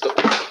she has.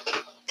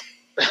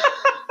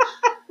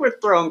 We're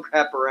throwing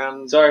crap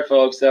around. Sorry,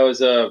 folks. That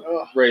was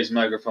Ray's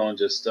microphone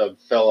just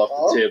fell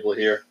off the table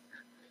here.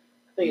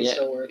 I think it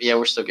still works. Yeah,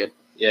 we're still good.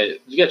 Yeah,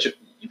 you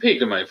paid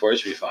good money for it. It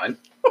should be fine.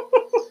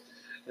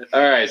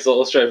 All right, so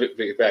let's try to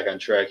get back on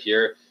track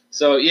here.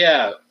 So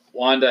yeah,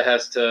 Wanda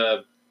has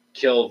to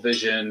kill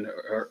Vision,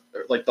 or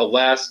like the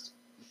last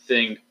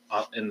thing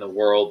in the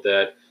world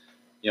that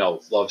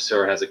loves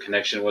her, has a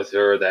connection with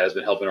her, that has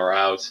been helping her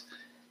out,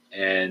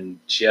 and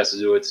she has to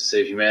do it to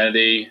save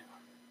humanity.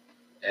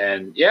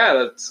 And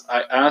yeah,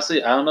 I honestly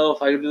don't know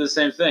if I could do the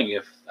same thing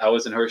if I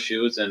was in her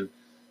shoes, and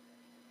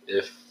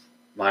if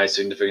my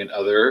significant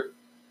other,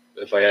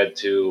 if I had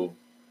to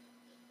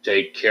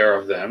take care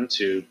of them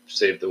to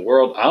save the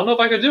world. I don't know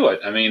if I could do it.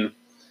 I mean,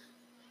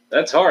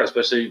 that's hard,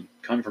 especially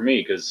coming from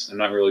me, because I'm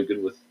not really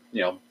good with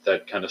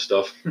that kind of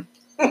stuff.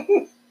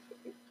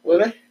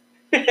 Women.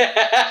 Thanks,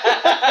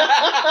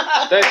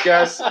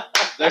 guys.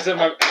 Thanks for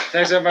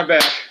my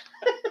back.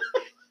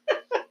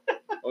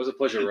 It was a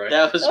pleasure, Ray.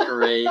 That was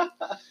great.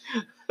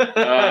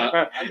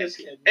 I'm just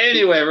kidding.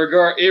 Anyway,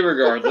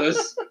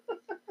 regardless.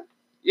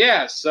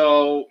 Yeah.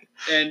 So,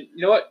 and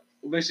you know what?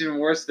 What makes it even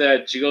worse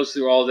that she goes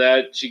through all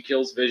that. She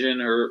kills Vision,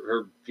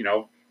 her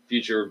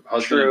future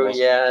husband. True.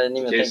 Yeah, I didn't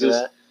even think of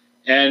that.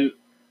 And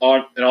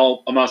it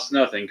all amounts to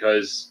nothing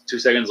because 2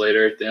 seconds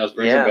later, Thanos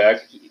brings him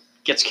back.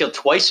 Gets killed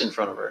twice in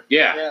front of her.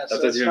 Yeah,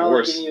 so that's even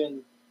worse.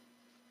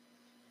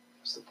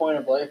 What's the point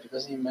of life? It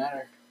doesn't even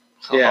matter.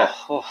 Yeah.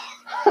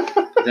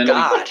 Then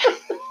God.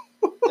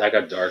 That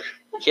got dark.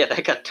 Yeah,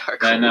 that got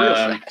dark real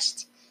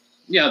fast.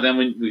 Yeah, then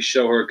when we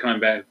show her coming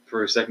back for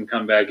her second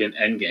comeback in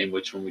Endgame,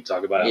 which when we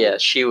talk about it. Yeah,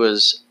 she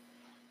was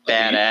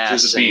badass. She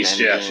was a beast,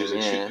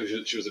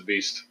 she was a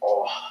beast.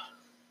 Oh.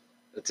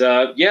 But,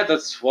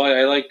 that's why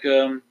I like,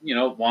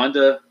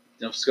 Wanda,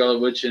 Scarlet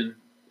Witch, and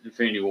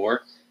Infinity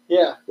War.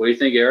 Yeah. What do you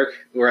think, Eric?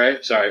 Ray?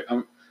 Sorry,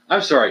 I'm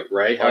sorry,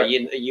 Ray. Oh,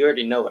 you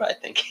already know what I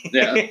think.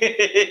 Yeah.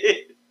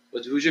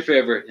 But who's your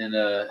favorite in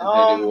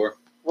Infinity War?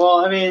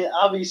 Well, I mean,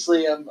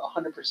 obviously, I'm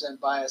 100%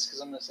 biased because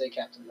I'm going to say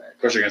Captain America.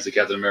 Of course, you're going to say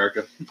Captain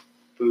America.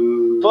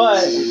 Boo.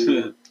 But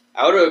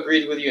I would have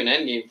agreed with you in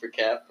Endgame for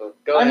Cap. But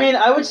go ahead. I mean,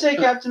 I would say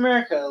Captain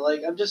America.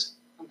 Like, I'm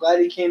glad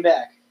he came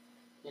back.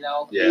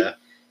 Yeah.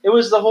 It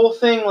was the whole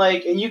thing.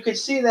 Like, and you could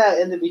see that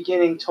in the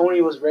beginning.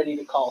 Tony was ready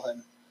to call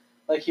him.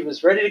 Like, he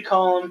was ready to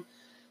call him.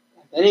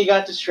 Then he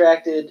got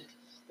distracted.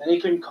 Then he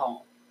couldn't call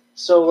him.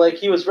 So, like,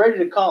 he was ready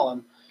to call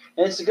him.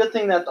 And it's a good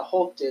thing that the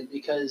Hulk did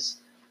because,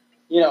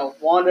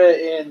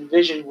 Wanda and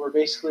Vision were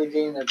basically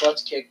getting their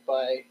butts kicked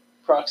by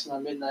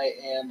Proxima Midnight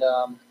and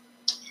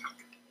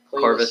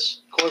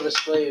Corvus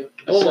Glaive.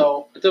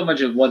 I don't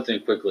mention one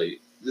thing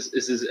quickly. This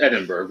is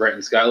Edinburgh, right,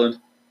 in Scotland.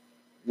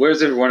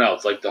 Where's everyone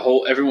else? Like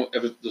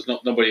there's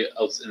nobody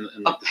else in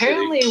the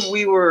Apparently, city.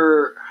 we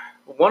were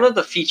one of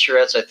the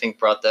featurettes. I think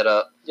brought that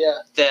up. Yeah.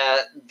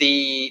 That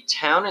the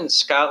town in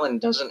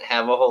Scotland doesn't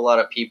have a whole lot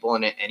of people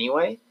in it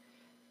anyway,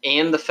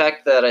 and the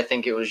fact that I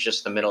think it was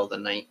just the middle of the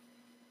night.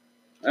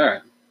 All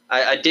right.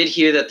 I did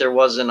hear that there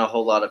wasn't a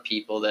whole lot of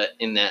people that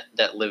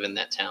live in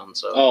that town.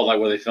 So. Oh, like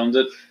where they filmed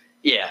it?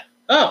 Yeah.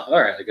 Oh, all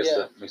right. I guess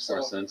that makes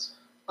more sense.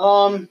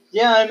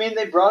 Yeah, I mean,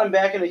 they brought him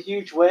back in a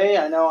huge way.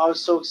 I know I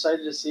was so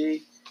excited to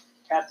see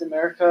Captain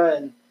America,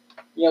 and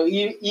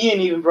Ian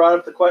even brought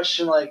up the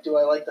question, like, do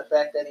I like the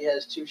fact that he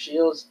has 2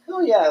 shields?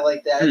 Oh yeah, I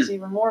like that. It's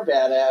even more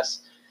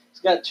badass.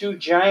 He's got 2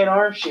 giant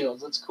arm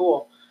shields. That's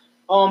cool.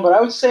 But I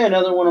would say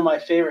another one of my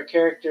favorite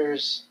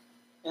characters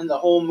in the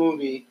whole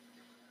movie.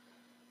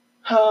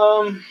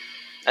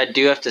 I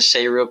do have to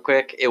say real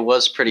quick, it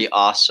was pretty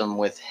awesome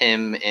with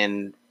him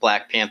and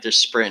Black Panther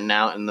sprinting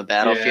out in the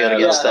battlefield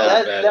against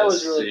that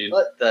was really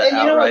the and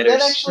Outriders.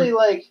 That actually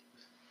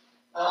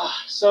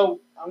so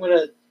I'm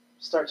gonna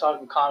start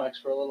talking comics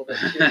for a little bit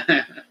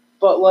too.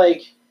 But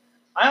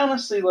I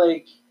honestly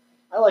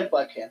I like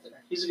Black Panther.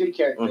 He's a good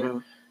character. Mm-hmm.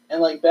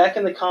 And back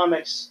in the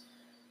comics,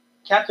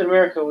 Captain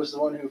America was the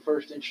one who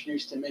first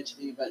introduced him into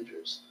the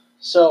Avengers.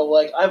 So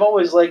I've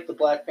always liked the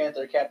Black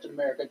Panther Captain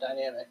America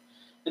dynamic.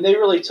 And they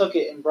really took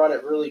it and brought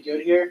it really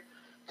good here,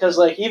 because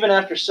even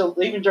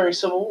during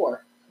Civil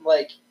War,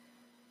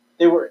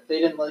 they were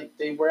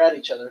at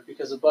each other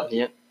because of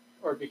Bucky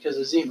or because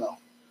of Zemo.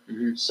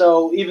 Mm-hmm.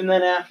 So even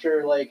then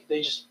after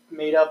they just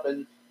made up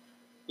and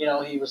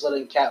he was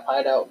letting Cap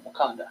hide out in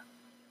Wakanda,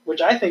 which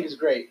I think is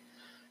great.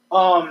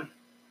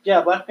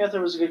 Black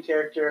Panther was a good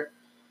character,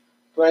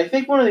 but I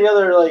think one of the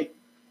other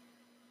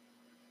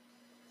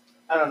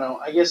I don't know,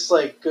 I guess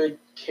good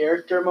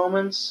character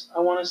moments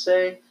I want to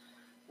say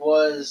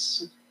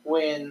was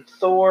when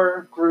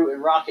Thor, Groot,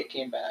 and Rocket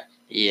came back.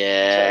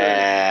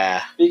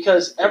 Yeah.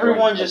 Because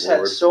everyone just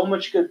had so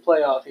much good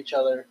play off each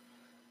other.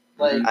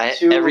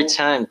 Every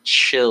time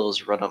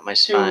chills run up my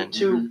spine.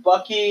 To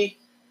Bucky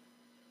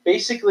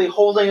basically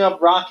holding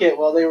up Rocket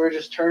while they were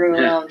just turning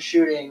around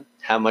shooting.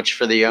 How much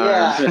for the arm?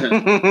 Yeah.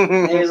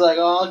 And he's like,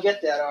 oh, I'll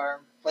get that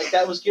arm.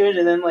 That was good.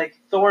 And then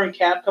Thor and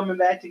Cap coming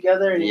back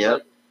together and he's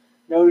like,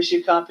 notice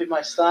you copied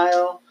my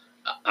style.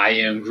 I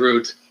am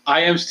Groot.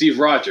 I am Steve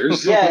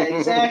Rogers. Yeah,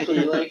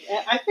 exactly.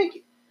 I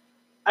think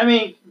I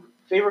mean,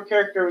 favorite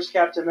character was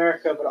Captain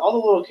America, but all the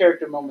little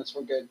character moments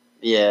were good.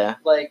 Yeah.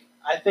 Like,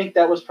 I think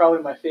that was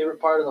probably my favorite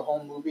part of the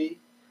whole movie.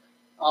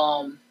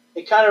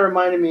 It kind of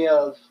reminded me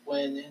of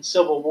when in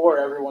Civil War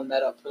everyone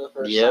met up for the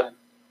first time.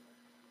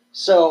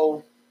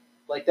 So,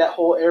 like that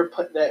whole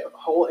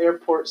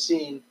airport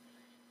scene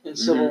in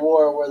Civil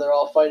War where they're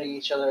all fighting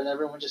each other and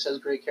everyone just has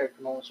great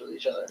character moments with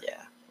each other.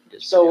 Yeah.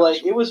 So like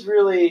awesome. It was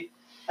really,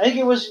 I think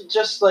it was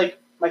just like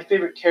my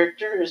favorite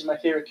character is my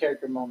favorite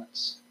character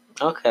moments.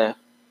 Okay,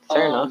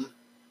 fair enough.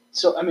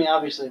 So I mean,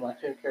 obviously my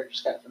favorite character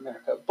is Captain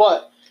America,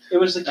 but it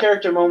was the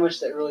character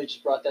moments that really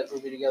just brought that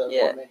movie together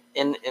for me.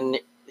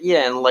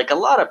 And like a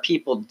lot of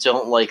people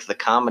don't like the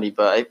comedy,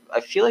 but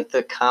I feel like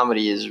the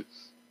comedy is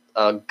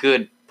a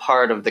good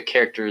part of the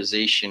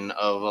characterization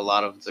of a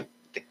lot of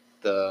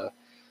the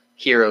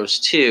heroes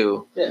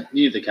too. Yeah,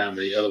 you need the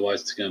comedy,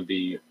 otherwise you're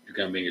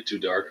gonna make it too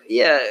dark.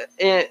 Yeah,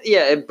 and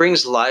it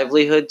brings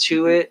livelihood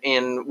to it,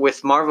 and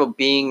with Marvel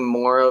being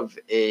more of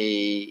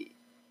a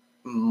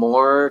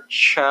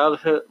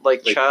childhood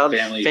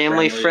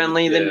family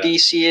friendly than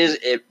DC is,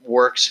 it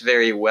works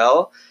very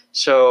well.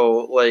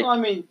 So like, well, I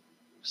mean,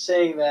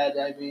 saying that,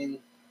 I mean,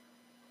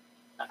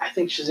 I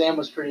think Shazam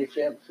was pretty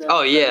family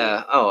Oh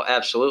yeah, oh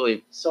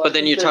absolutely. So but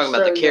then you're talking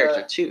about the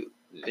character too.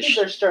 I think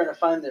they're starting to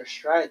find their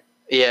stride.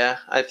 Yeah,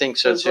 I think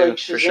so too. Like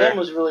Shazam for sure.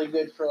 was really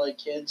good for like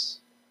kids.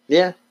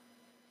 Yeah,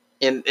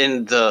 in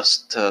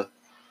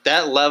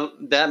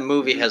that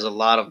movie has a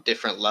lot of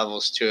different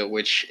levels to it,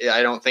 which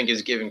I don't think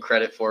is given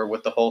credit for.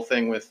 With the whole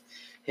thing with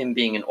him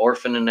being an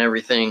orphan and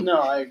everything. No,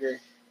 I agree.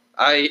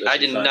 I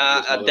did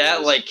not.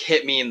 That like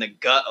hit me in the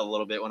gut a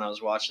little bit when I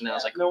was watching that. I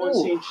was like, no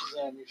one's seen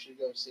Shazam. You should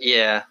go see it.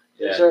 Yeah.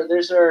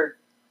 There's our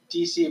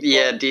DC.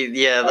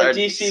 Plug. Our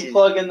DC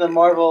plug in the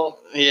Marvel.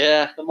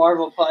 Yeah. The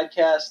Marvel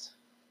podcast.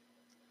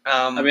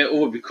 I mean, it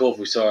would be cool if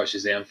we saw a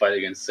Shazam fight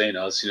against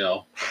Thanos, you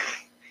know.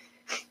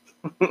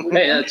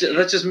 Hey,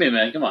 that's just me,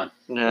 man. Come on.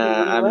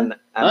 Nah,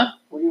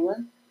 Will you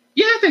win?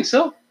 Yeah, I think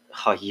so.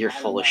 Oh, you're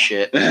full of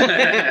shit.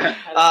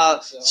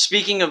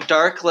 Speaking of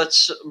dark,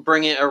 let's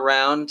bring it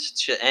around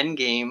to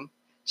Endgame,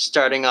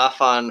 starting off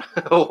on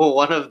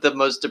one of the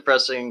most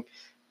depressing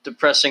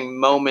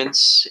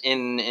moments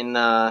in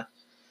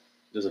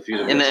There's a few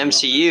in the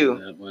MCU.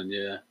 In that one,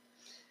 yeah.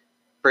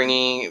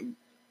 Bringing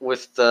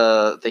with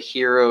the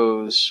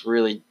heroes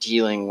really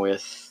dealing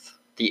with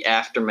the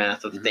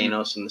aftermath of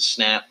Thanos and the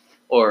snap.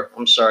 Or,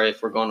 I'm sorry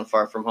if we're going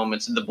far from home,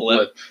 it's the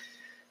blip.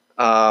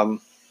 I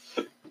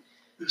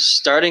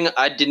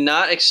did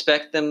not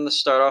expect them to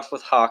start off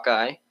with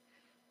Hawkeye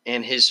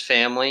and his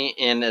family.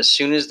 And as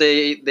soon as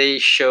they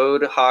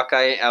showed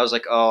Hawkeye, I was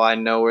like, oh, I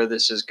know where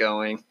this is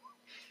going.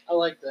 I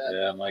like that.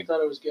 Yeah, I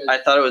thought it was good. I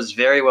thought it was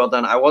very well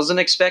done. I wasn't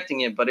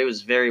expecting it, but it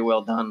was very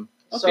well done.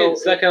 Okay, so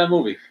it's that kind of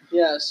movie.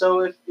 Yeah, so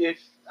if you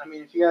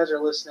guys are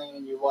listening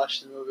and you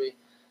watched the movie,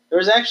 there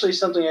was actually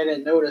something I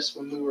didn't notice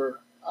when we were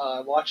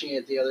watching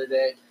it the other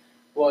day,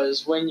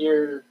 was when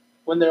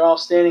they're all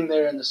standing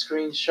there and the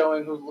screen's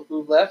showing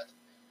who left,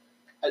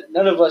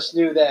 none of us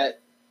knew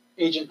that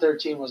Agent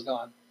 13 was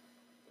gone.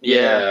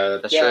 Yeah,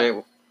 that's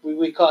right.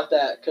 We caught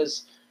that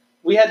because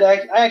we had to.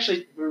 I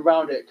actually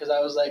rewound it because I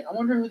was like, I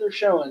wonder who they're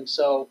showing.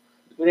 So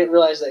we didn't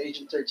realize that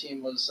Agent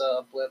 13 was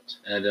blipped.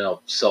 And I didn't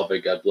know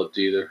Selvig got blipped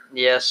either.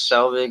 Yes,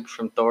 Selvig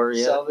from Thor.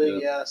 Yeah,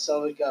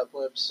 Selvig got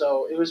blipped.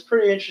 So it was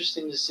pretty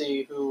interesting to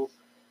see who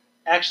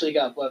actually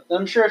got blipped.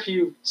 I'm sure if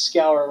you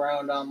scour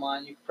around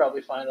online, you could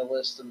probably find a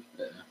list of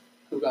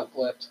who got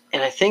blipped.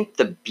 And I think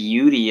the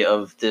beauty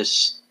of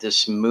this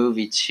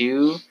movie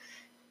too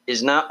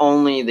is not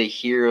only the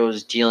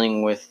heroes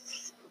dealing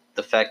with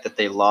the fact that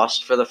they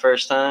lost for the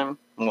first time.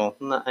 Well,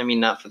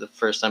 not for the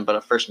first time, but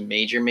a first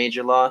major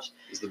loss.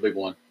 Is the big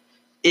one.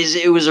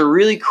 It was a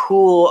really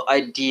cool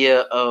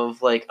idea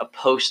of like a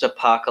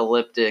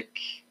post-apocalyptic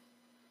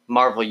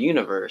Marvel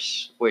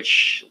universe,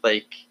 which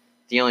like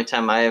the only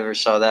time I ever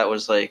saw that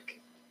was like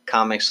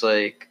comics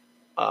like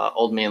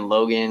Old Man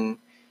Logan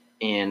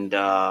and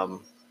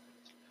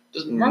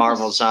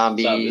Marvel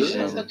Zombies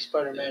and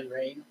Spider-Man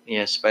Reign.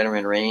 Yeah,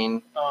 Spider-Man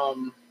Reign.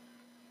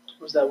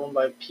 Was that one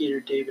by Peter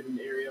David and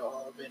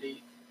Ariel Olivetti?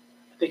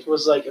 I think it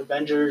was like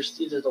Avengers,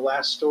 either The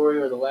Last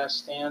Story or The Last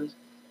Stand.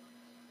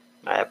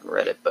 I haven't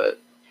read it, but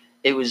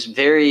it was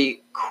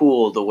very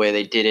cool the way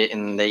they did it,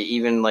 and they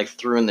even like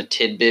threw in the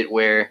tidbit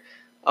where,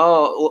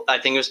 I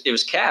think it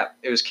was Cap.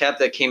 It was Cap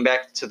that came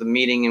back to the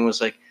meeting and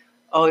was like,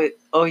 oh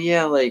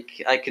yeah,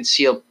 like I could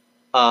see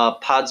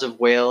pods of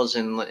whales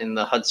in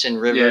the Hudson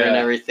River and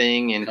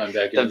everything, and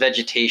the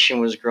vegetation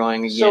was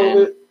growing again.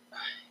 So,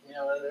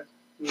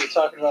 we were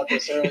talking about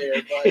this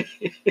earlier, but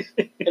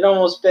it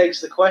almost begs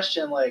the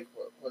question, like,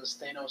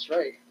 was Thanos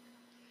right?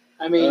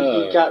 I mean,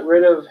 he got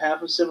rid of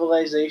half of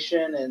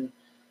civilization, and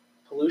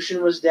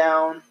pollution was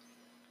down.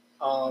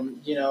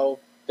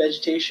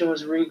 Vegetation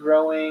was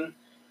regrowing.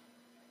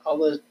 All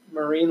the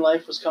marine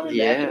life was coming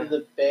back into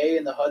the bay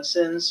and the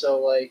Hudson. So,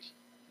 like,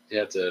 you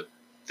have to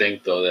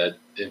think though that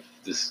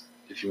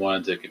if you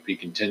wanted to be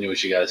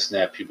continuous, you got to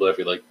snap people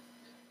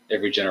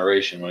every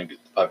generation when the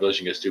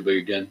population gets too big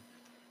again.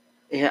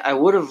 Yeah, I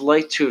would have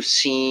liked to have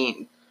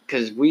seen,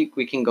 because we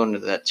can go into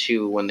that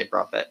too when they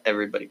brought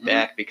everybody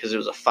back, because it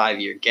was a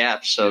 5-year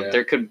gap, so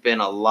there could have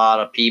been a lot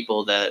of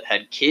people that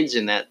had kids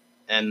in that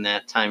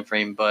time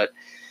frame. But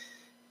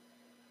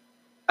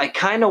I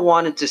kind of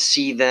wanted to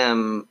see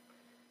them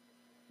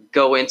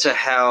go into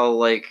how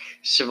like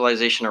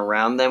civilization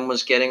around them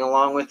was getting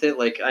along with it.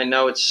 Like, I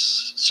know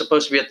it's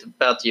supposed to be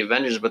about the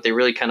Avengers, but they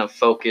really kind of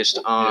focused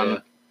on. Yeah.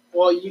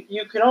 Well,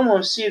 you can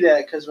almost see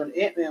that because when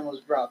Ant-Man was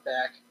brought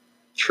back,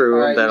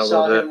 true, you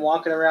saw him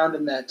walking around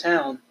in that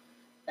town,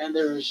 and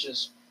there was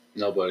just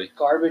nobody,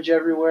 garbage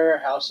everywhere.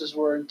 Houses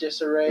were in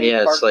disarray.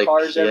 Yeah, parked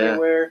cars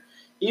everywhere.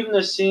 Even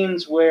the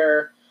scenes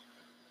where,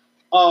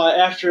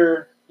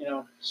 after,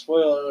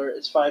 spoiler alert,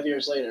 it's 5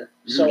 years later.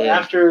 So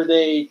after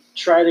they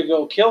try to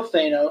go kill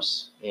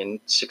Thanos, and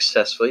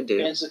successfully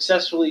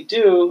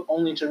do,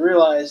 only to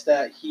realize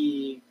that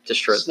he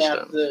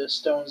snapped the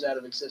stones out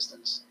of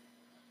existence.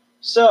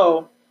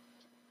 So,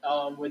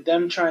 with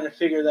them trying to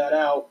figure that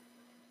out,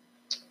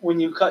 when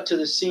you cut to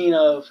the scene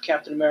of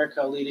Captain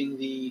America leading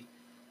the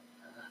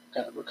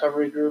kind of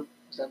recovery group,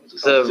 is that what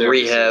it's called? The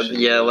rehab,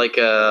 session, like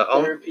a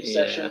therapy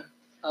session.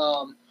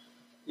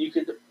 You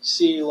could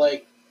see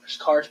like there's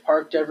cars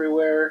parked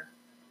everywhere.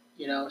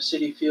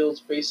 City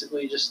Field's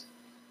basically just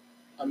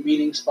a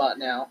meeting spot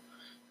now,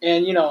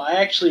 and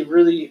I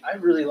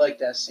really liked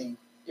that scene.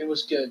 It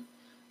was good,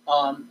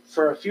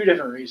 for a few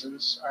different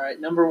reasons. All right,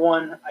 number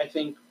one, I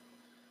think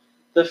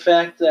the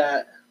fact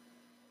that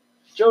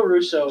Joe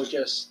Russo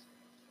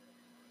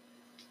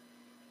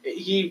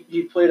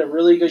he played a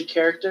really good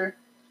character,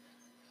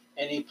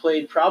 and he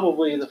played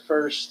probably the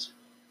first,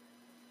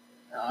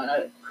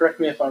 correct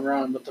me if I'm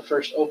wrong, but the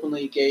first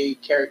openly gay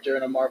character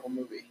in a Marvel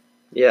movie.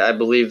 Yeah, I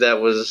believe that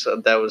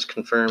was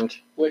confirmed.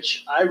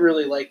 Which I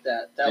really liked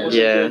that. That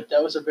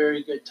was a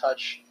very good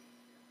touch.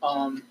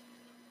 And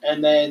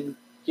then,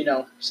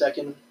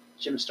 second,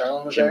 Jim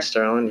Starlin was there. Jim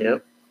Starlin,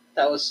 yep.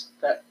 That was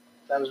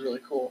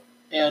really cool.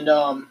 And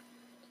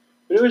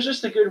but it was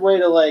just a good way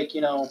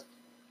to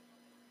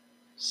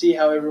see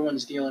how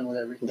everyone's dealing with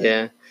everything.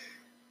 Yeah.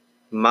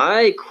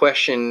 My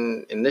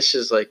question, and this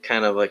is like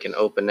kind of like an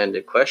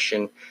open-ended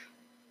question,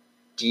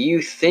 do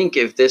you think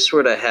if this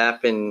were to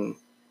happen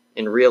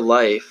in real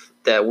life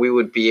that we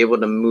would be able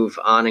to move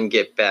on and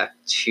get back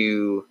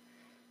to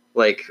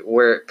like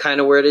where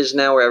it is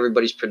now, where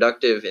everybody's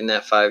productive in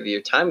that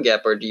 5-year time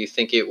gap, or do you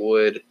think it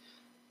would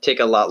take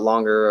a lot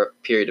longer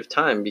period of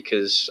time?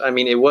 Because I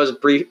mean, it was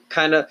brief,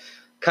 kind of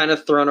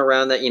thrown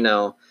around that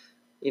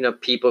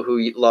people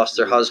who lost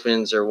their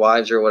husbands or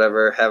wives or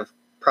whatever have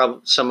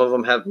some of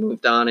them have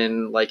moved on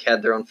and like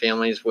had their own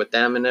families with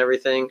them and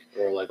everything.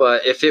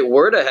 But if it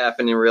were to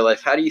happen in real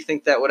life, how do you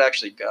think that would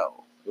actually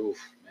go? Oof,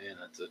 man,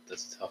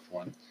 that's a tough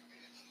one.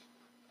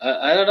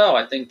 I don't know.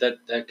 I think that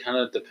kind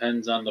of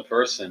depends on the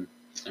person.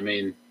 I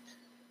mean,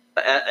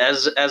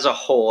 as a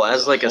whole,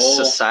 as like a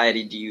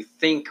society, do you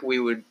think we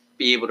would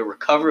be able to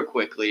recover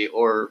quickly,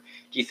 or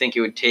do you think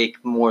it would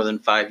take more than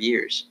 5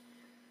 years?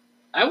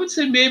 I would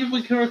say maybe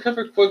we can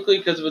recover quickly,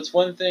 because if it's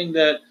one thing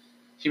that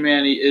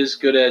humanity is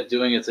good at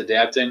doing, it's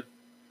adapting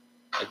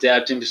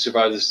to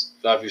survive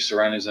your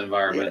surroundings and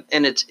environment. Yeah.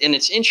 And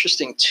it's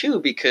interesting too,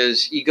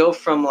 because you go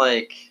from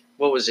like,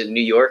 what was it,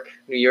 New York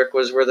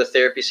was where the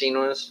therapy scene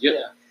was. Yep.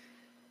 Yeah.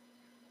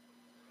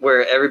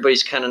 Where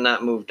everybody's kind of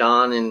not moved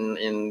on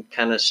and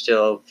kind of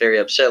still very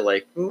upset.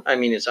 Like, I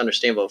mean, it's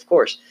understandable, of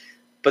course,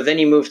 but then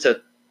you move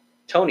to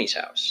Tony's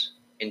house,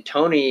 and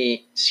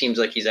Tony seems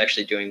like he's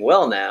actually doing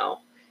well now,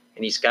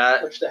 and he's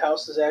got, which the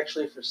house is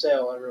actually for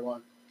sale,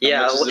 everyone.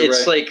 Yeah,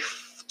 it's like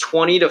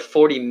 $20 to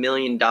 $40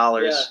 million. Yeah, all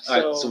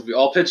right, so we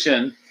all pitch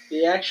in.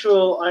 The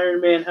actual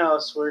Iron Man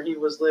house where he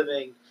was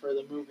living for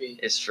the movie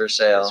is for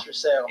sale.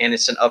 And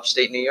it's in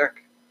upstate New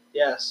York.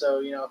 Yeah,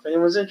 so if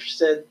anyone's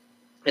interested,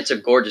 it's a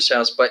gorgeous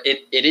house. But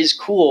it is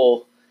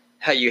cool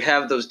how you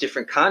have those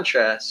different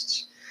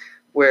contrasts,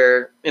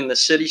 where in the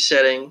city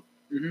setting,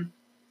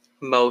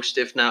 most,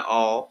 if not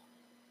all,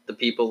 the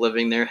people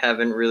living there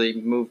haven't really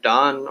moved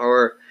on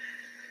or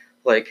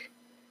like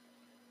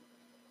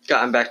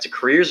gotten back to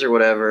careers or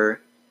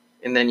whatever.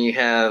 And then you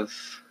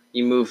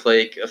move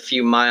like a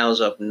few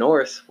miles up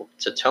north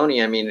to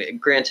Tony. I mean,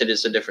 granted,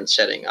 it's a different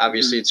setting.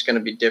 Obviously, it's going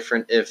to be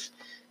different if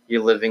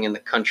you're living in the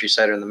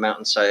countryside or in the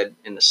mountainside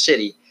in the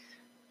city.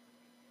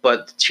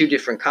 But the two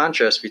different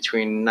contrasts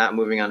between not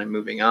moving on and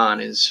moving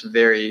on is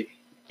very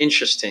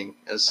interesting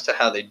as to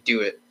how they do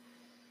it.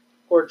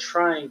 Or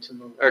trying to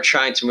move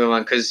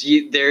on. Because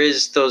there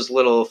is those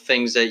little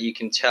things that you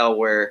can tell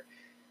where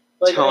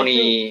like,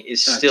 Tony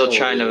is still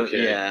trying to...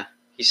 Okay. Yeah.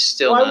 He's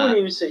still I wouldn't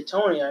even say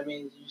Tony. I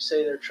mean, you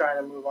say they're trying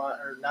to move on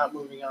or not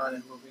moving on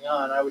and moving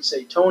on. I would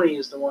say Tony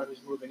is the one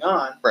who's moving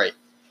on. Right.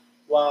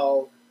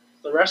 While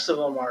the rest of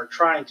them are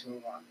trying to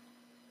move on.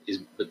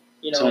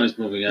 Tony's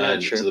moving on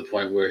to the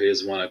point where he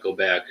doesn't want to go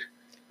back.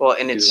 Well,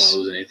 and he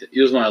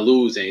doesn't want to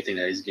lose anything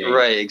that he's gained.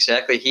 Right,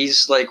 exactly.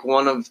 He's like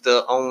one of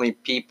the only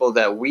people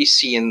that we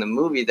see in the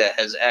movie that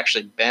has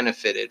actually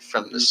benefited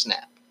from the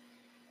snap.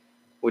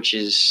 Which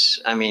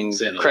is, I mean,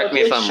 correct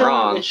me if I'm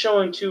wrong. It's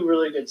showing two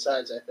really good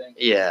sides, I think.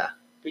 Yeah.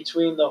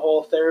 between the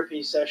whole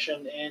therapy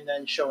session and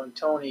then showing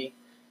Tony,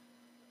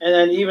 and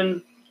then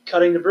even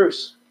cutting to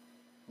Bruce.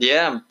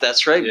 Yeah,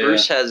 that's right. Yeah.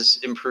 Bruce has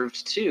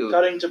improved too.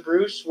 Cutting to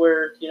Bruce,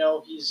 where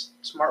he's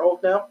smart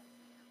Hulk now,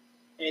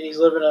 and he's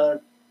living a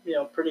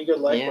pretty good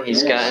life. Yeah, where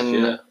he's he is.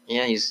 gotten.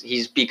 Yeah,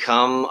 he's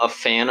become a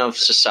fan of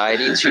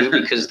society too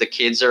because the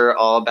kids are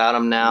all about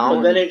him now.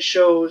 But then it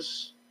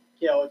shows,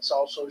 it's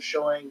also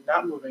showing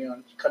not moving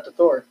on. Cut to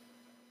Thor.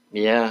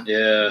 Yeah.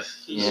 Yeah.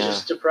 He's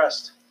just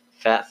depressed.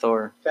 Fat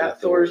Thor.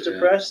 Fat Thor's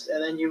depressed,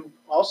 and then you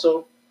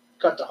also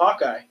cut to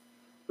Hawkeye,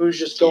 who's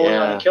just going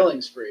on a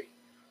killing spree.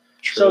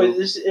 True. So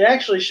it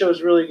actually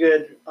shows really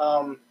good,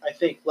 I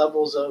think,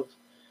 levels of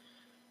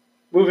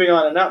moving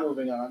on and not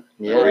moving on.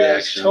 Yeah. Whereas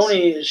Reactions.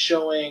 Tony is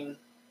showing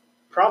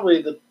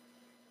probably the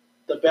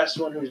best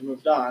one who's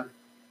moved on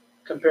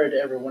compared to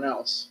everyone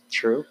else.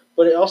 True.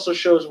 But it also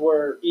shows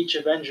where each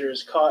Avenger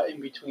is caught in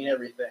between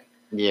everything.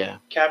 Yeah.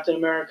 Captain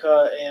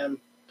America and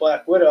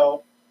Black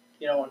Widow,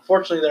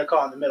 unfortunately they're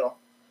caught in the middle.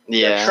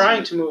 Yeah. They're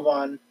trying to move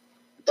on.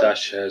 but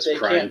Tasha has they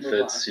crying can't move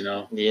fits,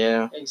 on.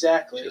 Yeah.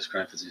 Exactly. She has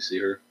crying fits. You see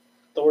her.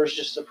 Thor's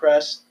just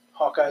depressed.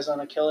 Hawkeye's on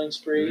a killing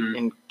spree. Mhm.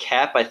 And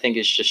Cap, I think,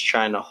 is just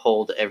trying to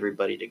hold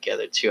everybody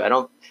together too.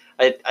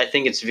 I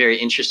think it's very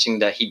interesting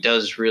that he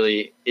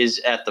is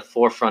at the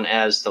forefront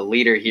as the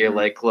leader here. Mhm.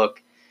 Like,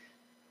 look,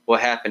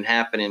 what happened,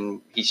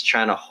 and he's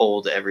trying to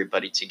hold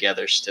everybody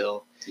together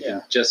still. You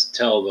can just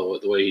tell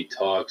the way he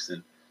talks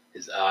and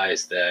his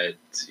eyes that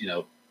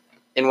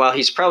And while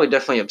he's probably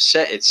definitely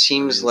upset, it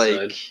seems On the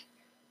inside. like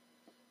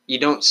you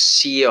don't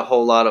see a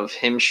whole lot of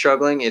him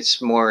struggling.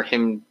 It's more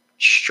him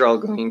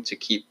struggling to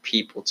keep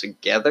people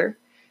together.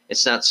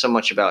 It's not so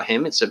much about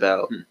him. It's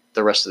about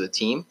the rest of the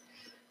team.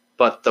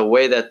 But the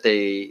way that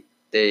they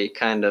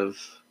kind of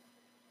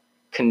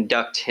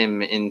conduct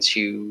him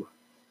into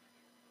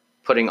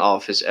putting all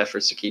of his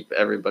efforts to keep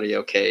everybody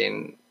okay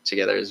and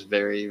together is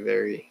very,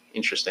 very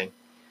interesting.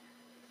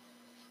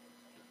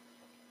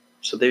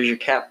 So there's your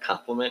Cap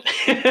compliment.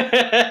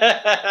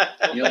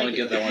 you only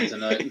get that one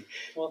tonight.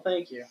 Well,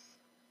 thank you.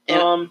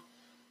 Yeah.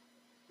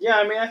 Yeah,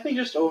 I mean, I think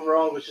just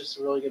overall it was just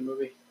a really good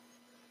movie.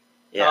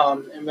 Yeah.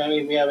 And I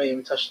mean, we haven't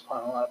even touched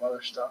upon a lot of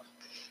other stuff.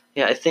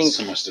 Yeah, I think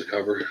So much to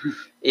cover.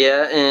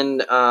 Yeah,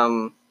 and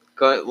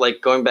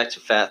going back to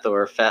Fat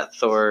Thor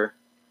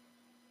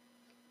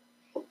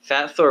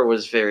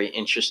was very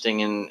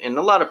interesting, and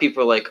a lot of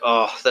people are like,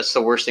 "Oh, that's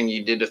the worst thing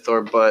you did to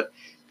Thor," but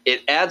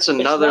it adds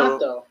another. It's not,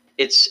 though.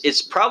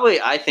 It's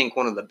probably, I think,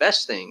 one of the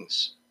best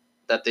things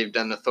that they've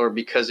done to Thor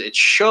because it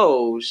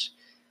shows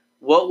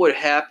what would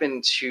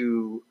happen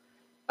to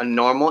a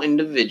normal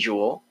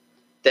individual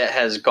that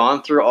has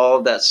gone through all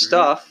of that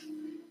stuff,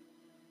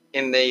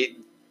 and the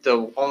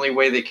only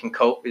way they can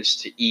cope is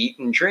to eat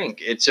and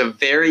drink. It's a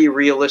very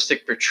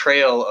realistic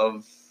portrayal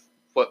of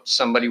what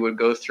somebody would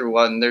go through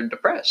when they're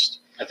depressed.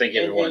 I think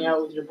And everyone. hang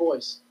out with your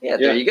boys. Yeah,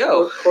 there you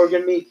go.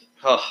 Corgan Meek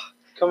Oh,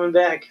 coming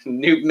back.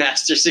 Noob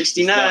Master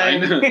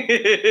 69.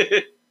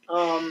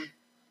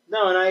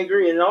 No, and I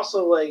agree. And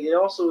also, it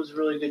also was a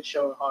really good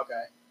show in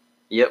Hawkeye.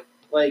 Yep.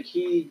 Like,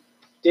 he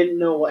didn't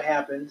know what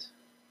happened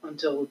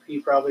until he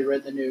probably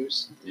read the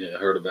news. Yeah, I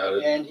heard about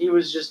it. And he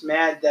was just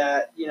mad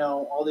that,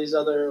 all these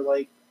other,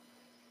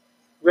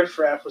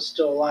 riffraff was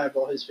still alive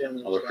while his family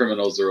was All the gone.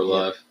 criminals are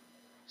alive.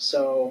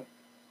 So,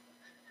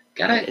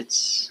 It'd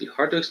be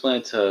hard to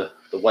explain to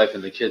the wife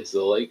and the kids,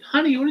 though. Like,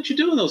 honey, what did you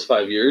do in those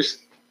 5 years?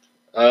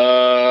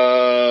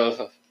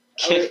 I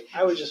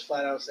would just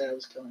flat out say I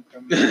was killing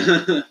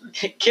criminals.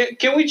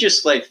 Can we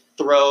just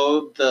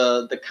throw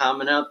the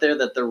comment out there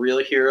that the real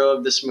hero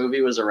of this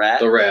movie was a rat?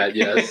 The rat,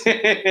 yes.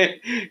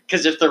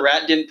 Because if the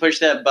rat didn't push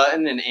that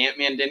button and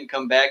Ant-Man didn't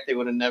come back, they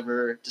would have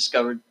never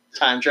discovered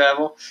time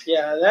travel.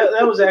 Yeah,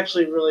 that was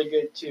actually really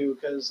good too,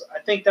 because I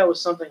think that was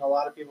something a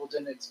lot of people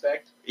didn't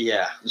expect.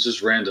 Yeah. It's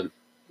just random.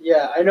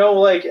 Yeah, I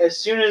know. As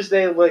soon as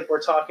they were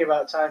talking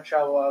about time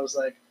travel, I was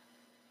like,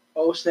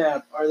 "Oh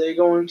snap! Are they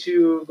going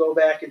to go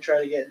back and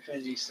try to get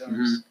Infinity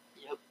Stones?"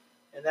 Yep.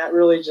 And that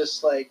really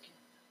just I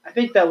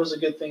think that was a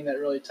good thing that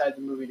really tied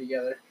the movie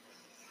together.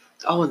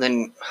 Oh, and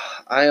then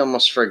I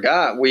almost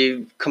forgot.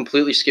 We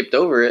completely skipped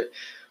over it.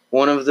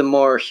 One of the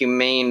more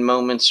humane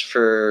moments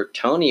for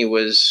Tony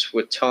was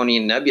with Tony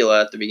and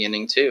Nebula at the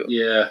beginning too.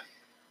 Yeah.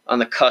 On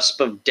the cusp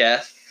of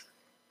death,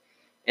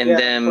 and Yeah,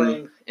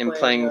 them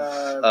playing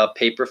paper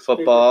Paper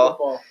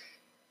football.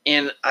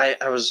 And I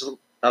was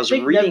I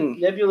think reading.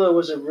 Nebula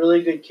was a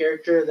really good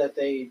character that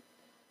they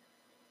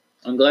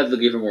I'm glad they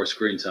gave her more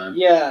screen time.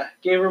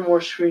 gave her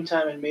more screen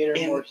time and made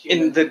her more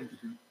human. And the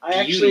I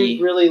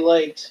actually really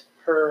liked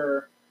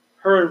her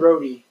and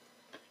Rhodey.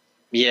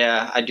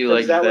 Yeah, I do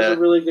like that that. was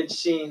a really good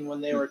scene when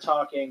they were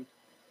talking,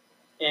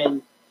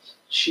 and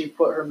she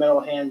put her metal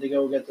hand to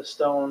go get the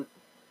stone.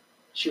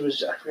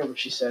 I forget what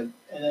she said,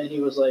 and then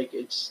he was like,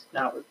 "It's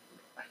not."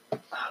 It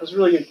was a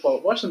really good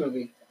quote. Watch the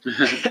movie. I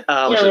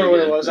can't remember what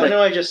it was. I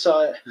know I just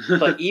saw it.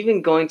 But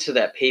even going to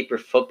that paper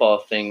football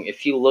thing,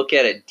 if you look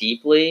at it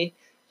deeply,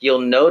 you'll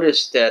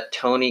notice that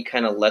Tony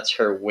kind of lets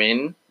her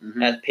win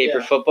at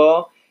paper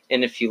football.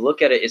 And if you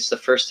look at it, it's the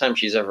first time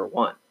she's ever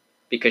won.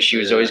 because she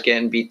was always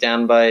getting beat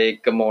down by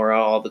Gamora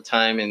all the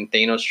time, and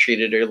Thanos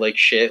treated her like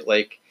shit,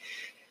 like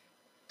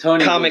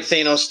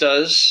Thanos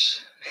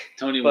does.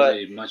 Tony was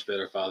a much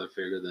better father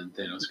figure than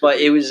Thanos. But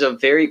it was a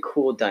very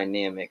cool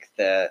dynamic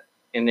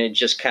and it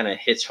just kind of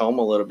hits home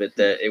a little bit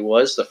that it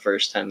was the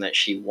first time that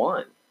she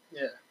won.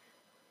 Yeah.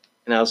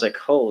 And I was like,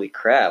 holy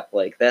crap,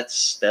 like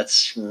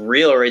that's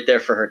real right there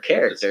for her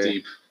character. That's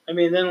deep. I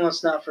mean, then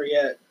let's not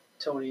forget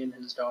Tony and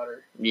his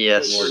daughter.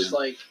 Yes. Which is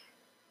like,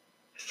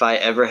 if I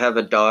ever have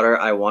a daughter,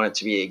 I want it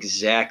to be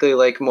exactly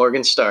like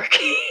Morgan Stark.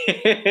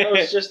 that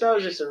was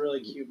just a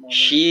really cute moment.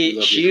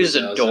 She was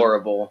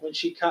adorable. When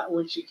she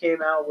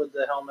came out with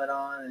the helmet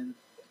on, and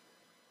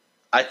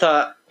I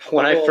thought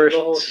the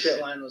whole shit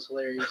line was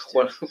hilarious.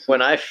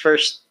 When I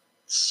first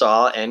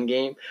saw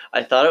Endgame,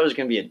 I thought it was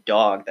gonna be a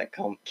dog that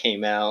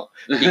came out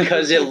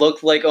because it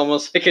looked like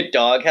almost like a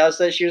doghouse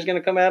that she was gonna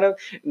come out of.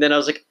 And then I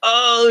was like,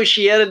 oh,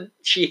 he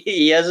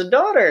has a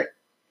daughter.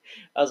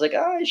 I was like,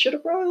 oh, I should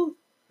have probably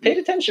paid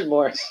attention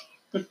more.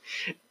 And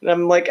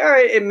I'm like, all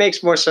right, it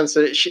makes more sense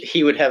that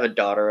he would have a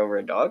daughter over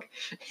a dog.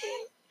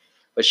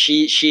 But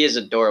she is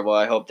adorable.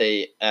 I hope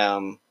they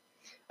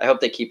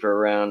keep her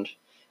around.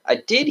 I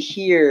did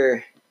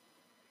hear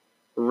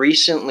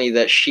recently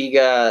that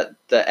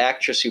the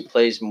actress who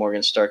plays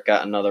Morgan Stark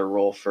got another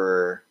role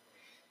for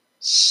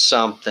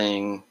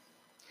something.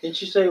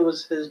 Didn't you say it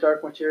was His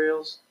Dark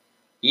Materials?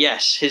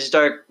 Yes,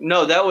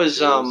 No, that was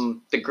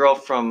the girl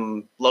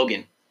from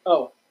Logan.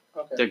 Oh,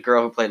 okay. The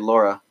girl who played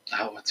Laura.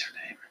 Oh, what's her name?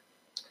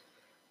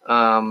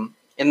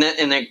 And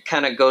that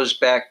kind of goes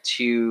back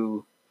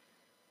to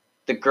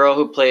the girl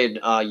who played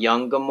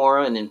young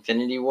Gamora in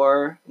Infinity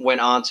War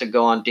went on to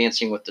go on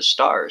Dancing with the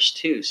Stars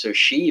too. So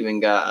she even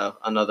got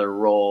another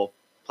role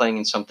playing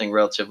in something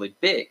relatively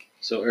big.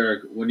 So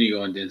Eric, when do you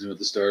go on Dancing with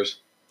the Stars?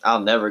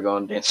 I'll never go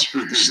on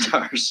Dancing with the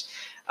Stars.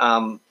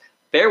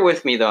 Bear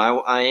with me though.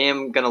 I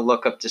am gonna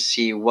look up to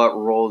see what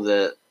role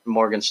that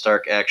Morgan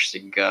Stark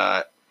actually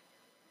got.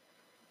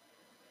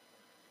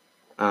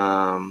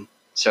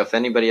 So if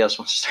anybody else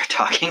wants to start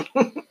talking,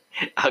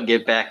 I'll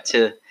get back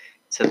to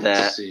that.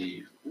 Let's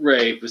see.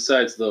 Ray,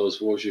 besides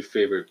those, what was your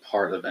favorite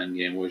part of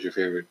Endgame? What was your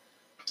favorite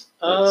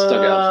that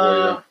stuck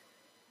out for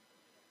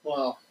you?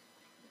 Well,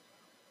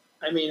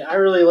 I mean, I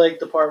really liked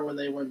the part when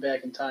they went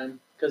back in time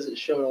because it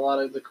showed a lot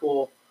of the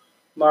cool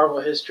Marvel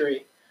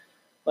history.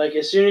 Like,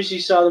 as soon as you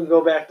saw them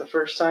go back the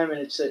first time and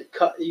it said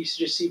cut, you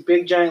just see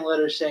big giant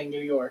letters saying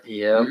New York.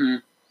 Yeah. Mm-hmm.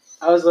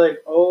 I was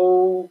like,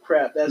 oh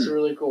crap, that's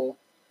really cool.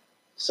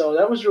 So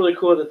that was really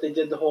cool that they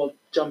did the whole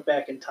jump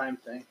back in time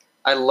thing.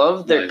 I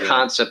love their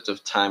concept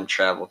of time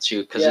travel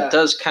too, because it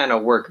does kind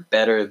of work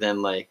better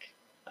than, like,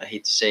 I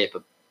hate to say it,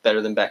 but better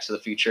than Back to the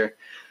Future.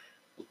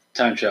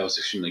 Time travel is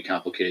extremely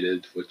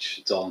complicated, which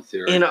it's all in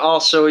theory. And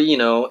also,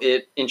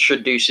 it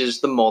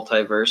introduces the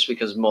multiverse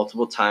because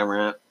multiple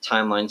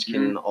timelines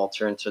can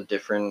alter into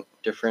different.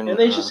 And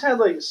they just had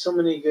like so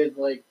many good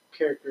like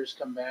characters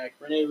come back.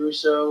 Rene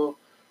Russo,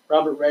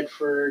 Robert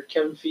Redford,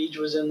 Kevin Feige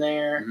was in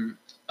there. Mm-hmm.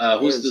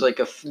 It's like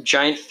a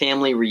giant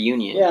family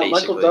reunion. Yeah,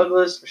 basically. Michael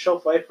Douglas, Michelle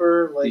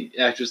Pfeiffer, like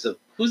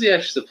who's the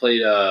actress that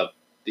played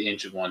the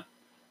ancient one?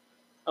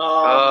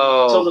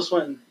 Tilda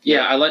Swinton.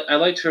 Yeah, I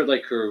liked her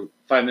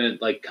 5-minute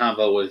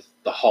convo with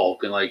the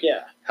Hulk and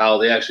how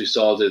they actually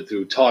solved it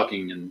through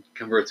talking and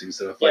conversing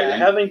instead of fighting. Yeah,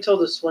 having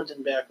Tilda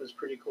Swinton back was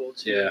pretty cool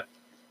too. Yeah.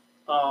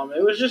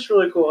 It was just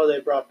really cool how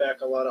they brought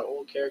back a lot of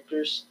old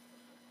characters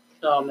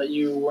that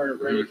you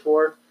weren't ready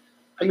for.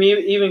 I mean,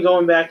 even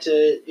going back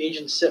to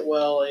Agent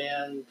Sitwell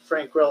and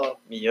Frank Grillo.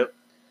 Yep.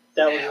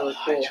 That was really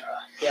cool.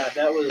 Yeah,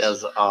 that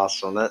was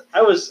awesome.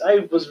 I was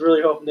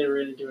really hoping they were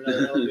going to do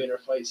another elevator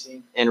fight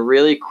scene. And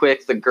really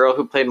quick, the girl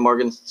who played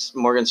Morgan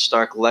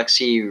Stark,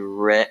 Lexi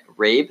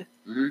Rabe,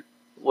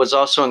 was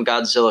also in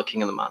Godzilla: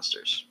 King of the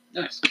Monsters.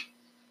 Nice.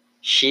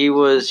 She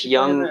was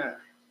young.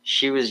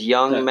 She was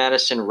young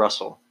Madison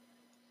Russell.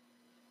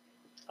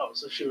 Oh,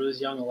 so she was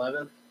young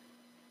 11.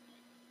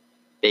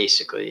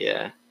 Basically,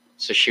 yeah.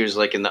 So she was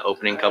in the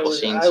opening couple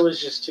scenes. I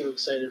was just too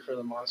excited for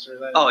the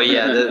monsters.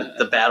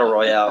 The battle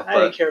royale. I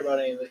didn't care about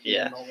any of the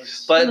human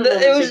moments. But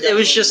it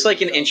was just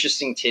an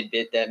interesting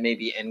tidbit that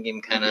maybe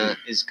Endgame kind of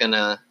is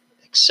gonna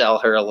excel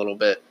her a little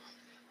bit.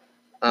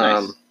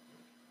 Nice.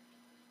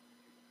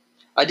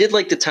 I did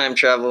like the time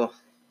travel.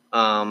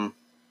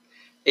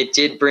 It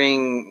did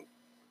bring.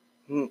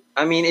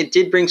 I mean, it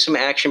did bring some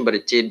action, but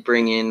it did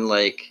bring in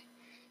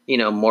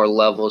more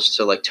levels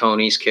to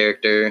Tony's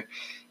character.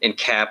 And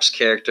Cap's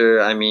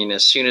character, I mean,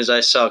 as soon as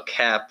I saw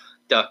Cap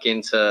duck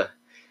into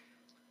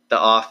the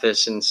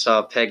office and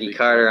saw Peggy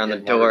Carter on the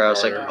door, I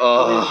was like,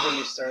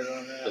 oh.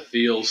 The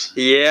feels.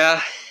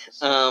 Yeah.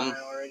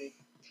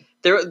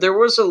 There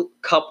was a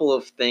couple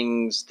of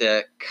things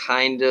that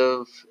kind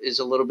of is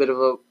a little bit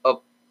of a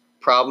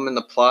problem in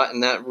the plot,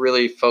 and that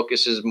really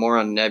focuses more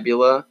on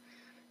Nebula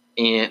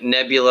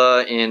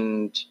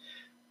and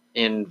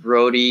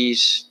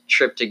Rhodey's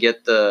trip to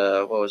get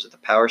the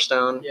Power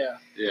Stone? Yeah.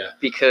 Yeah.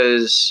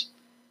 Because,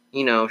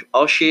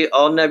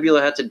 all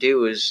Nebula had to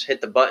do was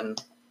hit the button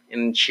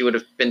and she would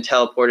have been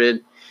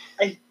teleported.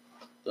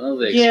 don't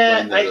know if they Yeah,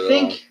 explained that I at all.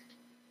 think.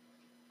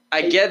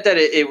 I get that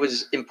it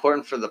was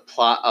important for the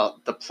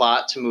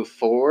plot to move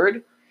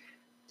forward.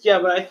 Yeah,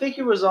 but I think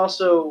it was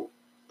also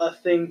a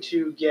thing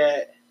to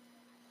get.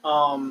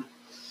 It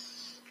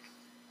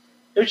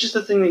was just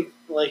a thing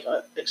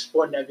to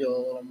explore Nebula a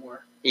little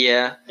more.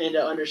 Yeah. And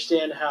to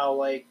understand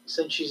how,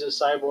 since she's a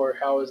cyborg,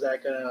 how is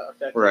that going to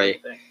affect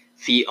everything?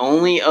 The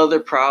only other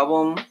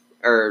problem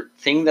or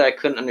thing that I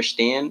couldn't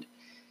understand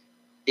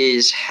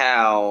is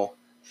how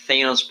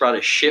Thanos brought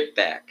his ship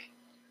back.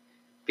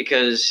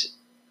 Because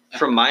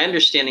from my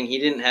understanding, he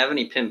didn't have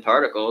any pin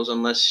particles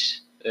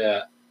unless...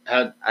 Yeah.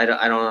 I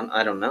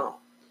don't know.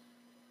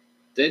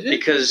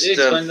 Because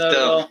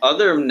the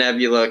other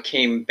Nebula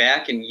came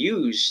back and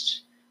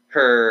used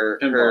her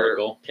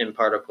pin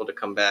particle to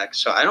come back.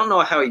 So I don't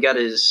know how he got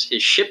his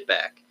ship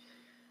back.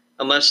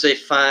 Unless they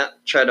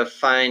try to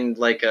find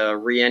a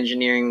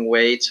re-engineering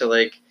way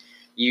to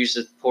use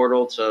the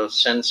portal to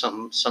send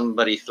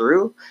somebody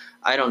through.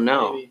 I don't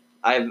know. Maybe.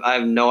 I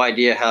have no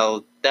idea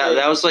how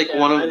that was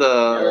one of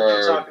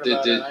the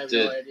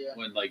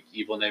when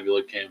Evil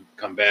Nebula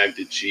come back,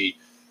 did she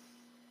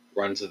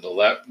run to the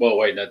left? Well,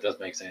 wait, that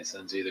doesn't make any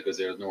sense either because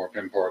there's no more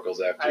pin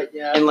particles after.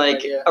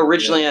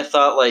 Originally I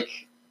thought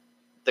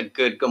the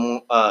good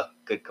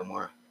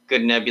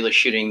Nebula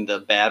shooting the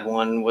bad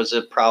one was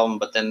a problem,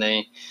 but then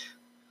the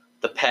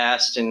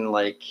past and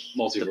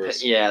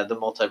multiverse. The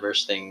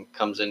multiverse thing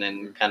comes in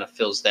and kind of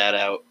fills that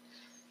out.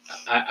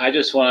 I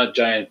just want a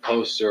giant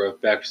poster of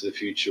Back to the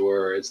Future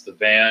where it's the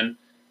van,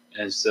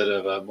 and instead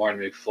of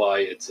Marty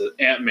McFly, it's an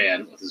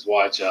Ant-Man with his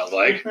watch out,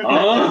 that'd be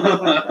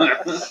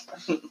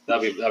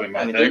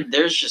my thing.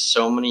 There's just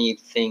so many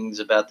things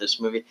about this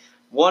movie.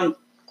 One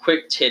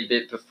quick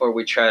tidbit before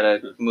we try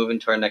to move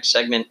into our next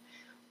segment: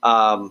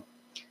 the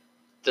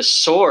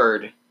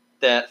sword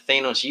that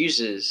Thanos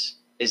uses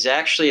is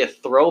actually a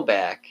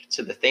throwback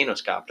to the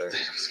Thanos copter.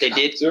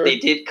 They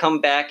did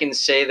come back and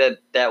say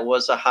that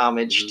was a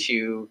homage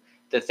to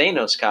the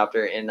Thanos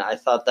copter, and I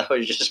thought that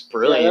was just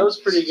brilliant. Yeah, that was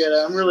pretty good.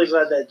 I'm really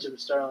glad that Jim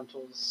Starlin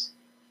told us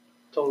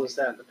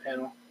that in the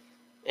panel.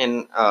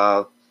 And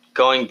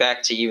going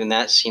back to even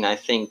that scene, I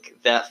think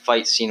that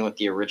fight scene with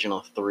the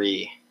original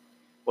three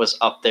was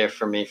up there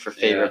for me for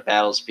favorite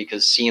battles,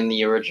 because seeing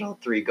the original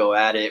three go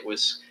at it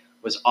was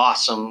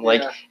awesome.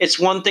 It's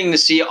one thing to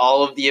see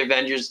all of the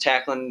Avengers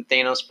tackling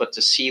Thanos, but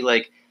to see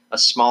a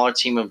smaller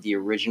team of the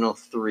original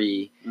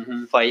three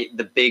fight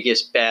the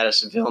biggest,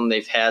 baddest villain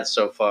they've had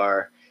so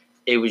far,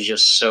 it was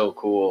just so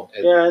cool.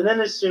 Yeah, and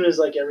then as soon as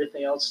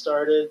everything else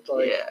started,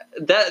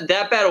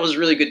 that battle was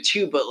really good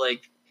too. But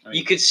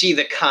you could see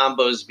the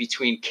combos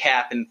between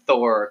Cap and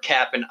Thor, or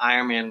Cap and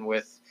Iron Man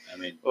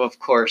of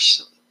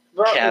course.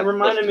 It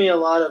reminded me a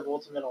lot of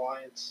Ultimate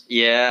Alliance.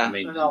 Yeah,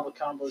 and all the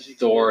combos you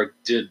Thor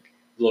did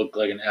look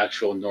like an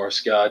actual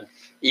Norse god.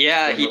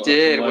 Yeah, he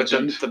did with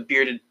the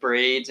bearded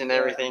braids and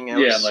everything.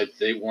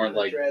 They weren't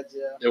dreads,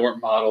 they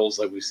weren't models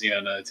like we see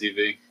on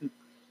TV.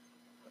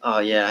 Oh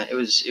yeah, it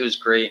was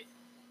great.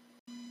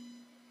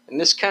 And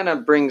this kind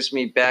of brings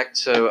me back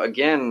to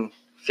again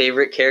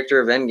favorite character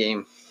of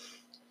Endgame.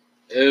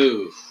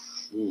 Ooh,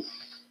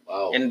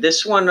 wow. And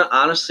this one,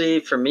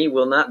 honestly, for me,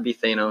 will not be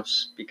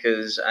Thanos,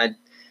 because I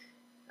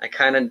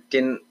kind of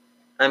didn't.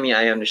 I mean,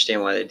 I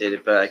understand why they did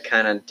it, but I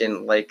kind of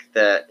didn't like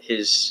that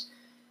his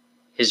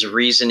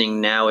reasoning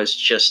now is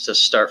just to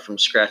start from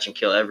scratch and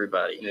kill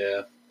everybody.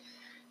 Yeah.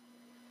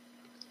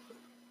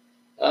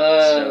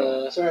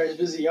 Sorry, I was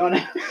busy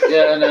yawning.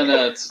 Yeah,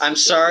 no. I'm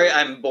sorry,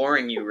 I'm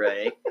boring you,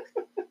 Ray.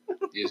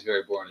 He's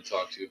very boring to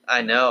talk to.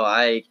 I know,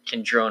 I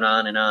can drone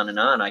on and on and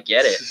on. I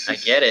get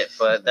it,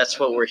 but that's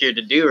what we're here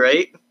to do,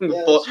 right?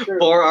 Yeah,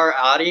 bore our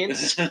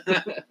audience. I'm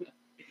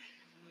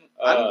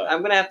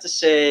gonna have to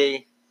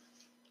say,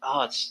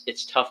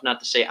 it's tough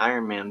not to say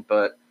Iron Man,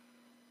 but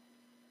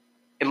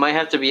it might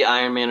have to be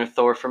Iron Man or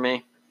Thor for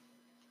me.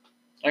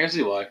 I can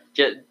see why.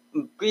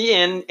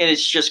 And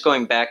it's just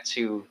going back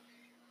to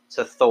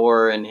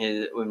Thor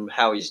and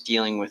how he's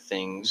dealing with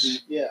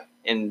things,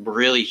 and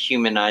really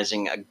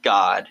humanizing a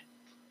god.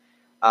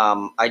 I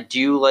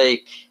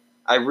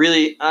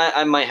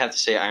might have to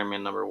say Iron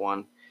Man number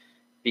one,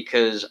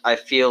 because I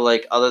feel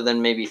like other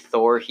than maybe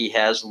Thor, he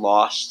has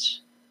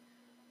lost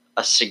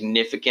a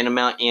significant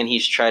amount, and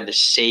he's tried to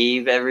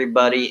save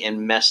everybody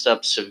and messed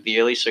up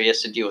severely, so he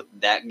has to deal with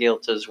that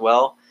guilt as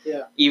well.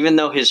 Yeah. Even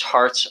though his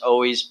heart's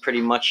always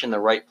pretty much in the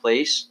right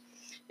place,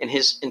 and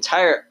his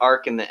entire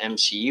arc in the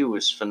MCU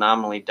was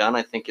phenomenally done.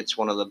 I think it's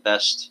one of the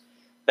best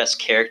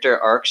character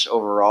arcs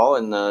overall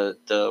in the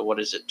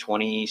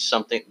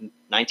 20-something,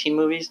 19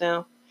 movies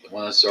now?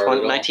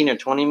 19 or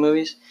 20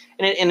 movies.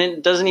 And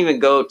it doesn't even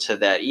go to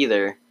that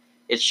either.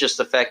 It's just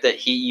the fact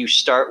that you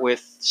start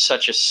with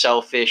such a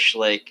selfish,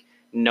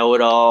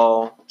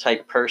 know-it-all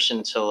type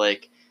person to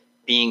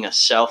being a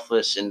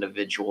selfless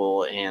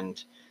individual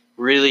and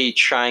really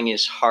trying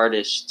his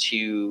hardest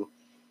to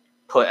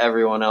put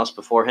everyone else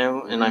before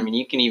him. Mm-hmm. And I mean,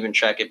 you can even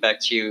track it back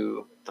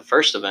to the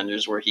first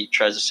Avengers, where he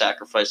tries to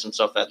sacrifice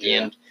himself at the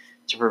end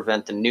to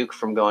prevent the nuke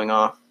from going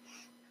off.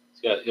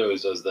 Yeah, he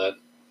always does that.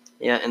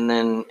 Yeah, and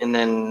then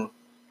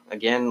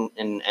again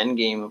in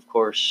Endgame, of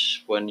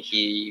course, when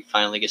he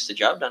finally gets the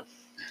job done.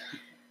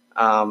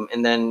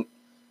 And then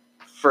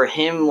for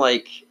him,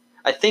 like,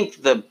 I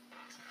think the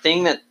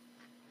thing that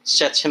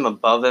sets him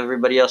above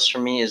everybody else for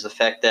me is the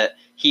fact that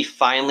he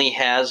finally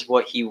has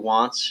what he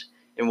wants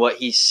and what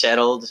he's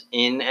settled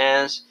in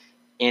as.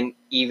 And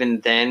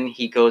even then,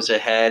 he goes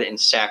ahead and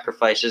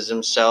sacrifices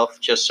himself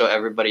just so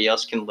everybody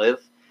else can live.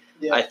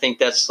 Yeah. I think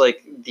that's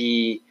like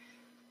the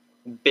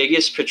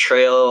biggest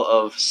portrayal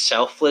of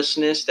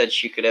selflessness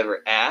that you could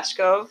ever ask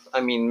of.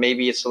 I mean,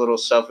 maybe it's a little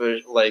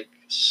selfish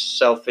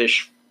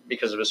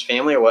because of his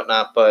family or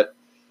whatnot, but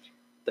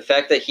the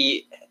fact that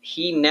he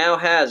now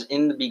has,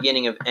 in the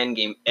beginning of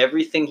Endgame,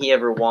 everything he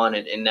ever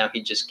wanted, and now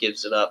he just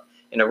gives it up.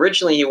 And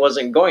originally he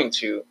wasn't going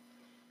to,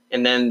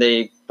 and then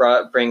they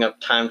bring up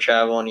time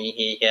travel, and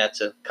he had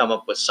to come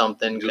up with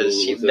something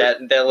because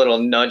that little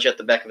nudge at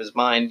the back of his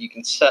mind, you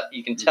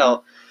can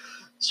tell.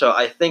 So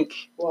I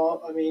think.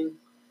 Well, I mean,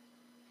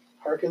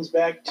 harkens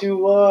back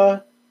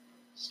to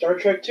Star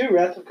Trek II,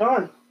 Wrath of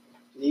Khan.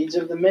 Needs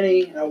of the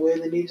many outweigh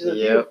the needs of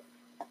the few.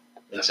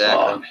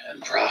 Exactly. Long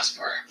and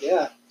prosper.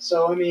 Yeah.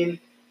 So I mean,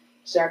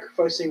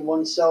 sacrificing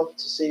oneself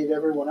to save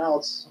everyone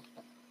else,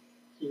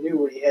 he knew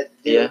what he had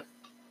to do. Yeah.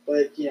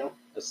 But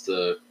that's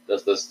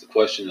the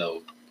question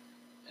though.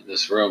 In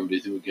this room, do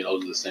you think we can all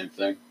do the same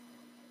thing?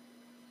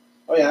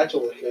 Oh yeah, I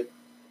totally could.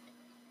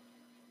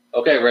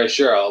 Okay, right,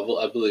 sure,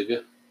 I believe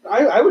you.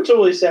 I would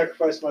totally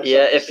sacrifice myself.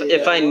 Yeah,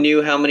 if I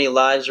knew how many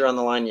lives are on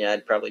the line, yeah,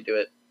 I'd probably do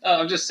it.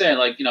 I'm just saying,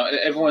 like,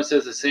 everyone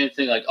says the same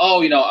thing, like,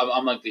 oh,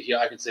 I'm like the hero,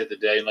 I can save the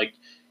day. Like,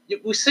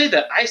 we say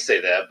that, I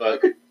say that,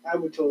 but I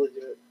would totally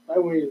do it. I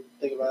wouldn't even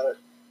think about it.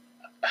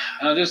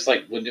 I'm just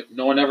like,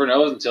 no one ever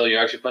knows until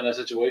you're actually put in that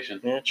situation.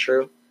 Yeah,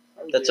 true.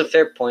 That's a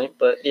fair point,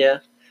 but yeah,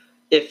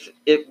 if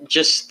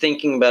just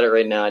thinking about it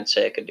right now, I'd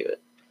say I could do it.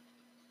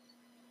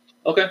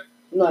 Okay.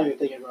 I'm not even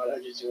thinking about it.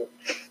 I just do it.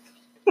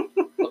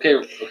 Okay.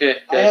 Guys.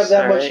 I have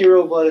that much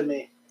hero blood in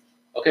me.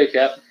 Okay,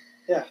 Cap.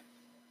 Yeah.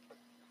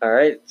 All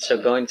right. So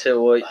going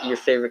to what your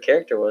favorite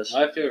character was.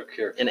 My favorite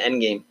character. In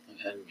Endgame.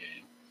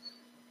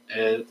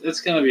 And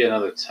it's going to be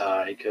another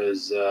tie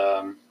because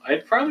I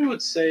probably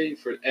would say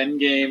for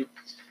Endgame,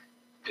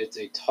 it's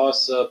a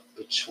toss-up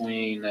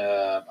between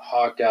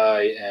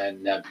Hawkeye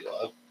and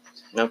Nebula.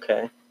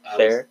 Okay.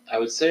 Fair. I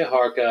would say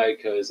Hawkeye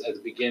because at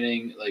the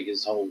beginning, like,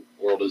 his whole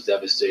world is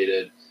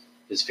devastated.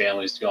 His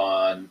family's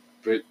gone.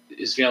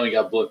 His family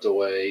got blipped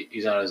away.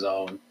 He's on his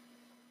own.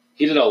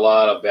 He did a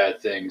lot of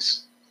bad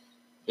things.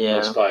 Yeah,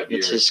 those 5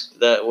 years.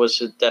 That was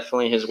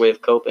definitely his way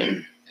of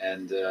coping.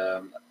 And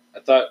I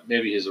thought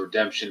maybe his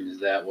redemption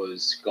that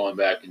was going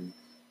back and,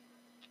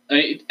 I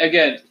mean,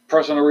 again,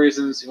 personal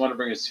reasons. He wanted to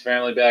bring his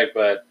family back,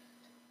 but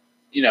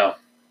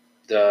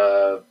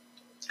the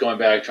going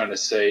back trying to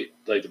say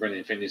like to bring the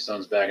Infinity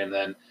Stones back, and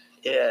then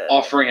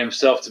offering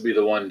himself to be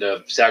the one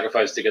to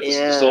sacrifice to get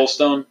the Soul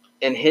Stone.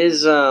 And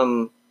his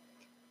the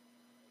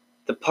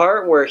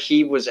part where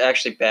he was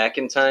actually back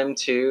in time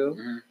too.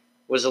 Mm-hmm.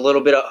 Was a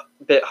little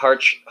bit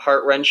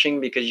heart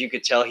wrenching because you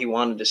could tell he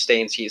wanted to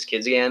stay and see his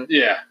kids again.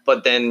 Yeah.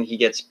 But then he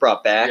gets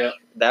brought back. Yeah.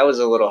 That was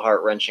a little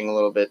heart wrenching a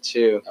little bit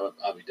too.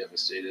 I'll be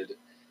devastated.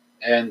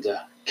 And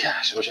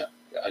gosh,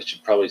 I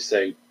should probably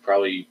say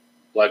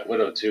Black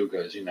Widow too,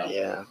 because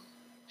Yeah.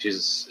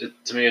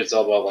 To me it's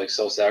all about like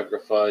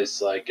self-sacrifice.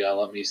 Like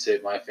let me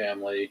save my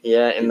family.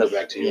 Yeah, and go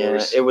back to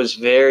yours. It was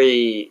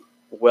very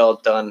well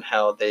done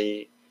how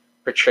they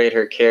portrayed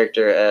her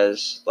character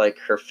as like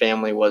her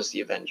family was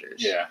the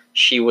Avengers. Yeah.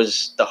 She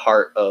was the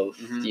heart of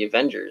the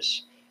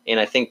Avengers. And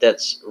I think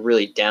that's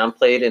really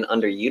downplayed and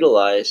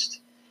underutilized.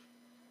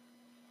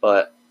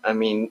 But I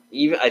mean,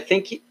 I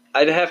think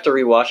I'd have to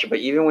rewatch it, but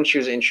even when she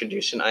was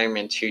introduced in Iron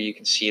Man 2, you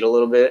can see it a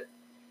little bit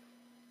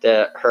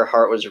that her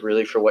heart was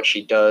really for what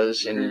she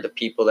does and the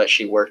people that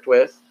she worked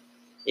with.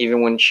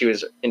 Even when she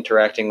was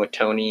interacting with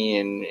Tony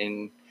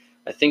and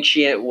I think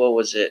she had, what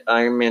was it,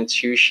 Iron Man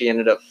 2, she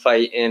ended up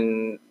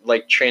fighting,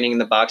 like, training in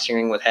the boxing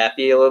ring with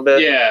Happy a little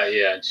bit.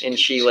 Yeah. And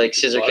she like,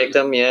 scissor kicked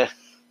him, yeah.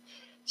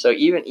 So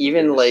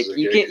even like,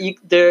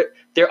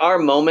 there are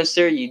moments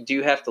there, you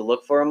do have to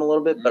look for them a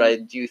little bit, but I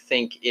do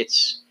think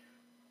it's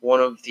one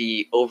of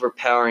the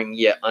overpowering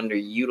yet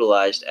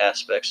underutilized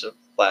aspects of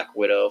Black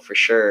Widow, for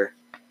sure.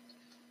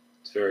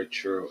 It's very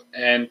true.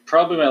 And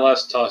probably my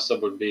last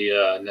toss-up would be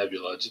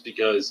Nebula, just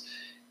because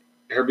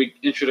her big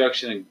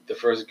introduction in the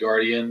first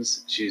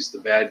Guardians, she's the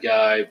bad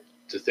guy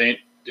to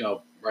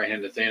right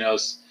hand to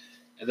Thanos,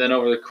 and then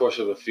over the course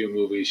of a few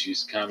movies,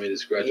 she's kind of made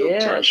this gradual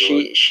turn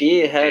to she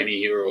had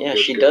anti-hero. Yeah,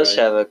 she does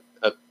have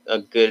a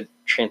good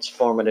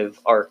transformative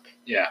arc.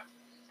 Yeah.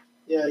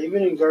 Yeah,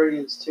 even in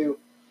Guardians too.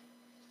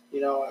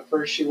 At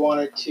first she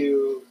wanted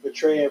to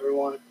betray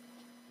everyone,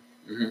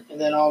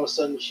 and then all of a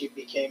sudden she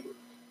became,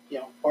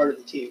 part of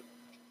the team.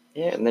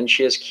 Yeah, and then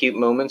she has cute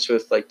moments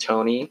with like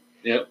Tony.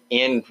 Yep.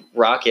 And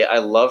Rocket. I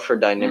love her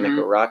dynamic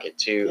with Rocket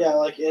too. Yeah,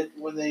 like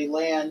when they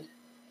land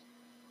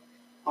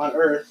on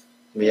Earth.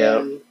 Yeah.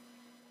 And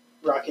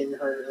Rocket and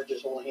her are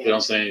just holding hands. They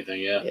don't say anything,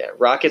 yeah. Yeah,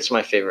 Rocket's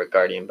my favorite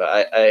Guardian, but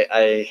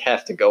I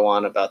have to go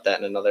on about that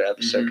in another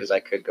episode because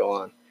I could go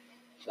on.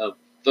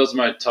 Those are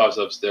my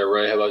toss-ups there,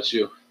 Ray. How about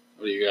you?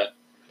 What do you got?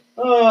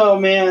 Oh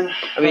man.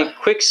 I mean,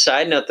 quick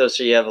side note though,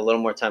 so you have a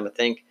little more time to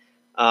think.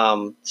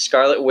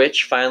 Scarlet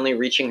Witch finally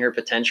reaching her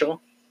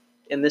potential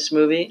in this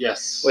movie.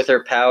 Yes. With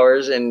her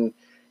powers, and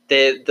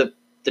the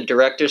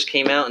directors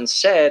came out and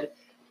said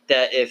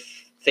that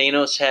if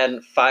Thanos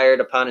hadn't fired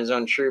upon his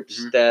own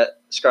troops, that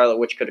Scarlet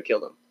Witch could have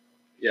killed him.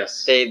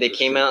 Yes. They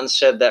came out and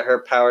said that her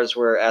powers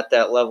were at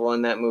that level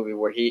in that movie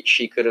where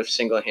she could have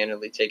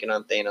single-handedly taken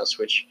on Thanos,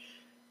 which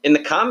in the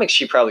comics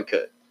she probably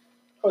could.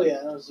 Oh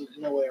yeah, there's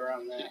no way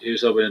around that. He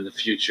was hoping in the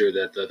future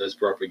that that's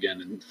brought up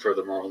again in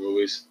further Marvel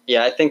movies.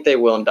 Yeah, I think they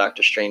will in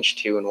Doctor Strange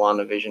 2 and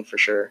WandaVision for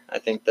sure. I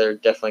think they're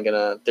definitely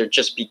they're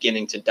just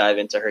beginning to dive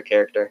into her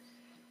character.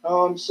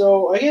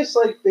 So I guess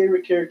like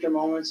favorite character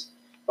moments.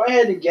 If I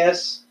had to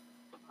guess,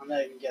 I'm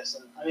not even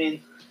guessing. I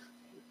mean,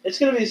 it's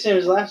gonna be the same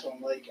as the last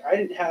one. Like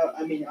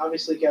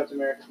obviously Captain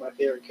America's my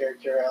favorite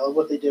character. I love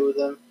what they did with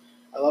him.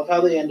 I love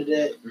how they ended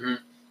it. Mm-hmm.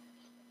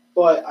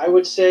 But I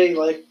would say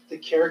like the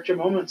character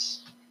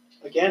moments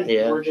again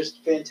were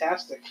just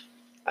fantastic.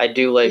 I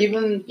do like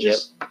even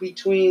just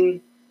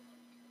between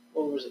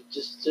what was it?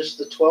 Just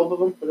the 12 of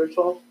them? Were there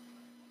 12?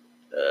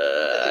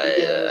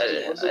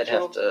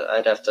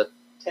 I'd have to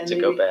 10 to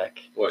maybe? go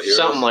back. What, Heroes?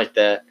 Something like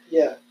that.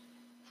 Yeah.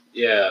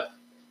 Yeah,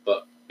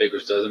 but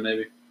Baker's dozen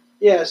maybe.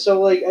 Yeah,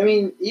 so like I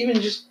mean, even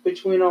just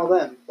between all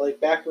them, like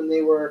back when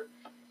they were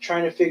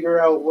trying to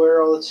figure out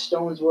where all the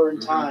stones were in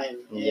time,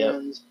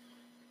 and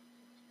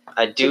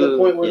I do to the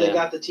point where they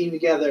got the team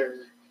together,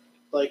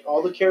 like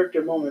all the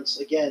character moments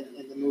again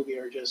in the movie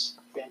are just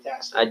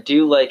fantastic. I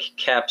do like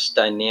Cap's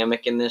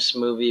dynamic in this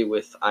movie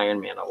with Iron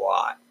Man a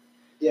lot.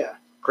 Yeah.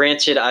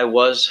 Granted, I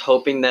was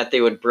hoping that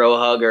they would bro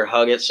hug or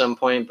hug at some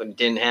point, but it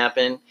didn't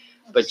happen.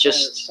 But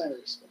sign of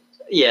respect.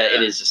 Yeah,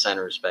 it is a sign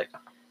of respect.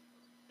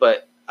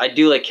 But I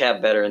do like Cap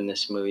better in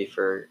this movie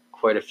for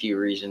quite a few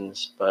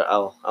reasons. But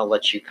I'll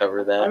let you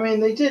cover that. I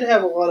mean, they did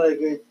have a lot of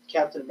good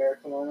Captain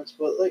America moments,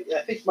 but like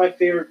I think my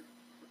favorite,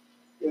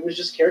 it was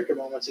just character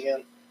moments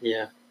again.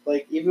 Yeah.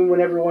 Like even when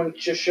everyone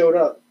just showed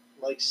up,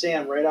 like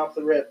Sam right off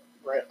the rip,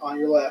 right on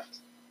your left,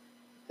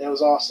 that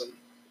was awesome.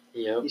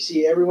 Yep. You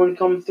see everyone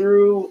come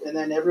through, and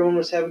then everyone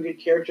was having good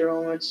character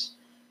moments.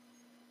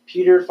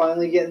 Peter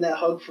finally getting that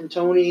hug from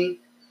Tony.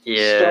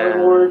 Yeah.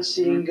 Star-Lord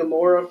seeing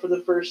Gamora for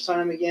the first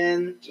time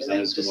again, Just and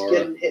then just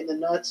getting hit in the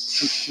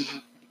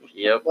nuts.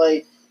 Yep.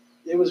 Like,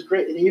 it was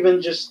great. And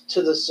even just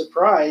to the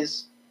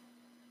surprise,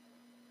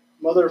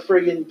 Mother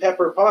friggin'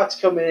 Pepper Potts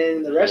coming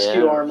in the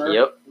rescue armor.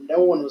 Yep. No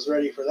one was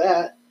ready for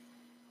that.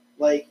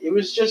 Like, it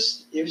was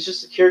just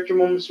the character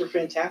moments were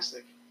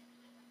fantastic.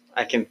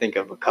 I can think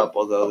of a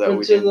couple though up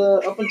until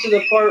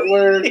the part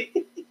where I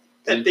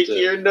think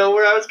you know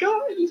where I was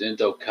going. Didn't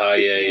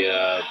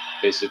Okoye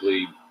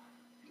basically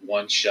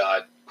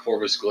one-shot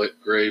Corvus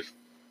Glaive?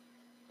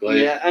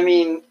 Yeah, I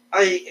mean,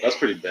 that's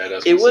pretty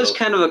badass. It was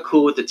kind of a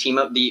cool with the team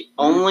up. The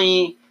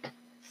only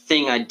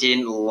thing I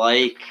didn't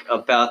like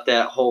about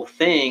that whole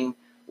thing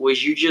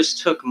was you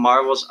just took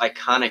Marvel's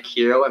iconic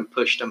hero and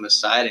pushed him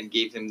aside and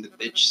gave him the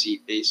bitch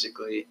seat,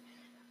 basically.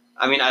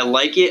 I mean, I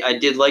like it. I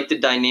did like the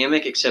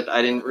dynamic, except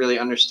I didn't really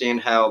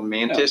understand how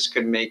Mantis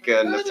could make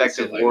an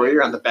effective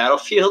warrior on the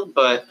battlefield.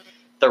 But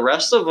the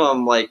rest of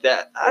them, like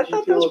that, I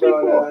thought that was pretty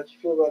cool. How'd you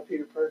feel about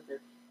Peter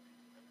Parker?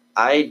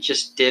 I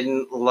just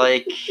didn't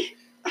like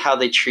how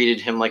they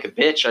treated him like a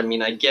bitch. I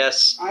mean, I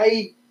guess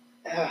I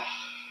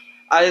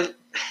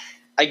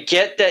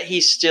get that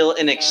he's still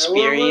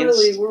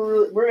inexperienced.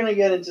 We're gonna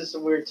get into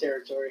some weird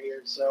territory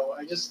here. So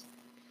I just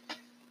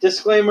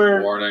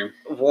disclaimer. Warning.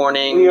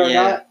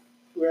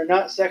 We are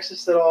not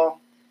sexist at all.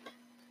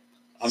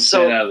 I'm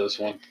staying out of this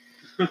one.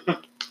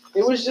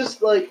 It was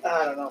just like,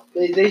 I don't know.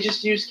 They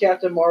just used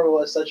Captain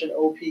Marvel as such an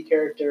OP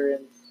character,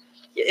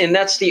 and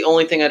that's the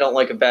only thing I don't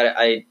like about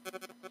it.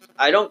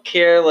 I don't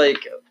care.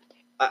 Like,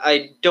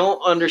 I don't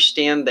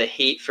understand the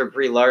hate for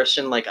Brie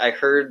Larson. Like, I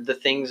heard the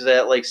things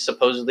that like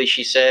supposedly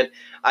she said.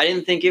 I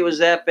didn't think it was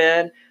that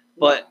bad,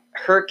 but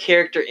her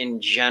character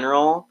in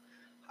general,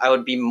 I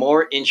would be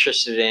more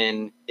interested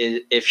in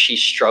if she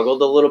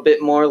struggled a little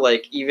bit more.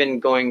 Like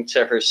even going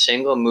to her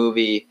single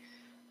movie,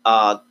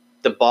 the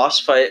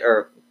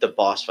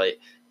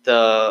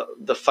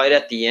fight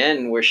at the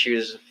end where she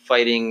was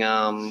fighting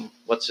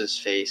what's his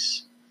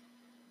face,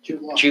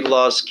 Jude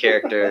Law's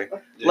character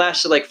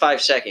lasted like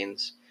 5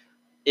 seconds.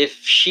 If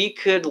she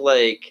could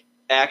like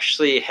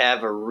actually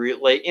have a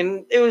real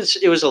and it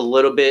was a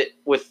little bit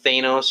with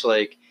Thanos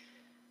like.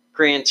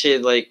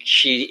 Granted, like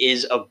she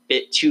is a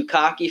bit too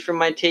cocky for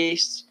my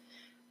tastes.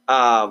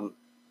 I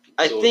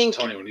think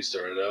Tony when he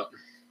started out.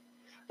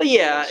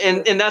 Yeah,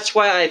 and that's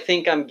why I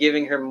think I'm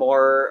giving her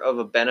more of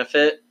a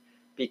benefit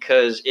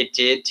because it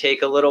did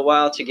take a little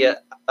while to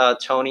get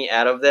Tony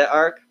out of that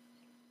arc.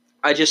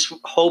 I just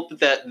hope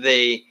that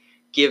they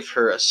give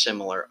her a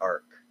similar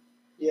arc.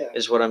 Yeah,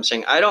 is what I'm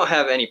saying. I don't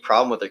have any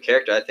problem with her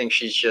character. I think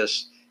she's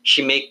just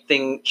she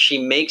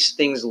makes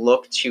things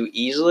look too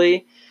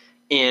easily,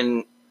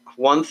 and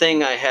one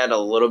thing I had a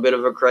little bit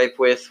of a gripe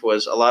with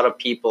was a lot of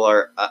people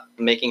are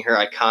making her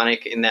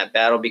iconic in that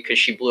battle because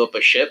she blew up a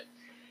ship.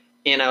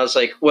 And I was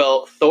like,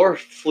 well, Thor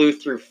flew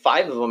through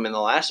 5 of them in the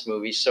last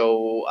movie,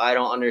 so I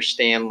don't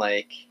understand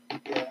like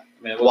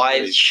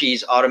why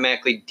she's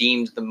automatically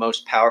deemed the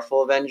most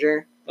powerful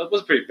Avenger. That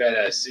was a pretty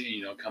badass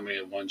scene, coming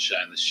in one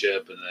shot in the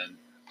ship and then.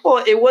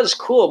 Well, it was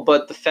cool,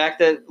 but the fact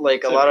that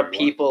like a lot of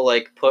people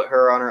like put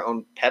her on her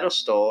own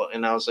pedestal,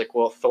 and I was like,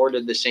 well, Thor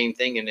did the same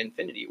thing in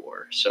Infinity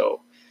War.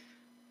 So,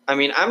 I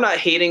mean, I'm not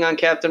hating on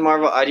Captain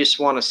Marvel. I just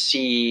want to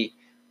see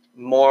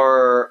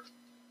more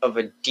of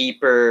a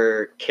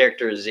deeper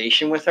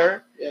characterization with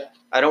her. Yeah.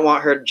 I don't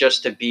want her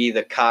just to be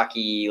the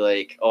cocky,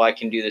 like, oh, I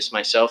can do this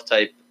myself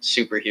type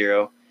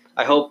superhero.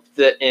 I hope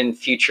that in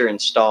future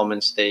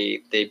installments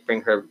they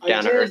bring her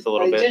down to earth a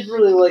little bit. I did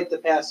really like the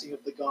passing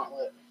of the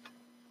gauntlet.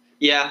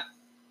 Yeah,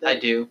 I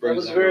do. That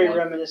was very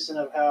reminiscent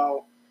of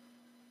how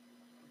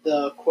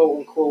the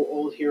quote-unquote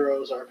old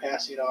heroes are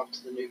passing off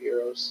to the new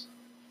heroes.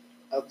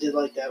 I did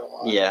like that a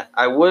lot. Yeah,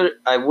 I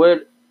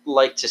would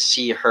like to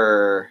see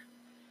her,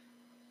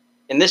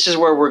 and this is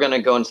where we're going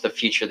to go into the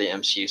future of the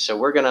MCU. So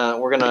we're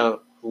gonna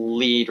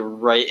lead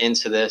right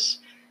into this.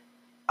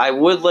 I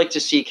would like to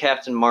see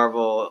Captain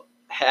Marvel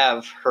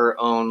have her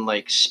own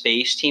like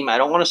space team. I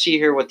don't want to see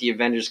her with the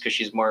Avengers because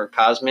she's more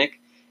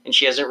cosmic, and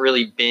she hasn't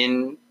really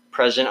been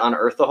present on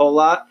Earth a whole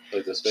lot.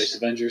 Like the Space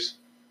Avengers?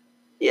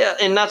 Yeah,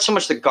 and not so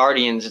much the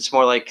Guardians. It's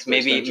more like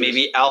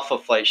maybe Alpha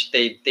Flight.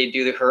 They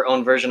do her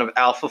own version of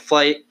Alpha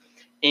Flight.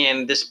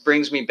 And this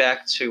brings me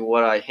back to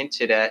what I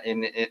hinted at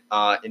in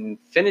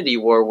Infinity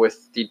War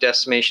with the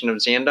decimation of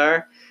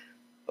Xandar.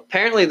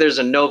 Apparently there's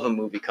a Nova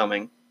movie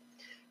coming.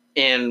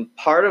 And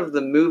part of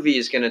the movie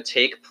is going to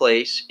take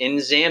place in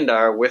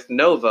Xandar with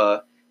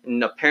Nova.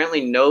 And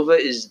apparently Nova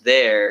is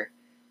there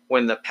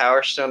when the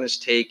Power Stone is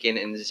taken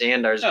and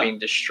Xandar is being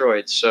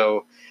destroyed.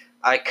 So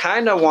I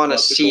kind of want to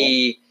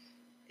see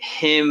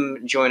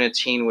him join a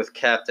team with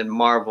Captain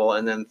Marvel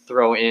and then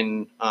throw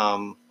in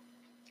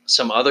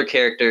some other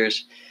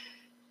characters.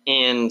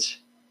 And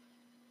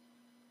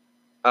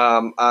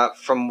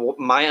from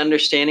my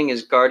understanding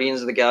is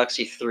Guardians of the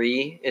Galaxy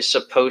 3 is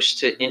supposed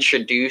to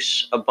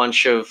introduce a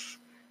bunch of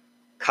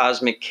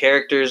cosmic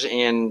characters,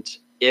 and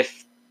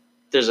if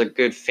there's a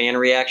good fan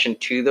reaction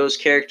to those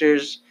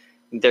characters,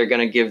 they're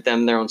going to give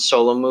them their own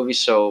solo movie.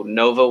 So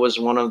Nova was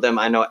one of them.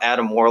 I know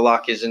Adam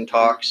Warlock is in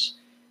talks,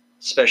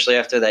 especially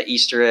after that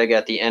Easter egg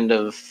at the end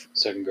of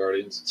Second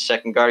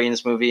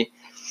Guardians movie.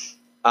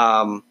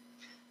 But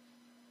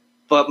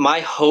my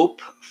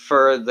hope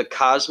for the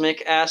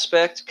cosmic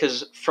aspect,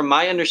 because from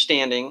my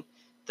understanding,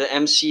 the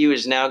MCU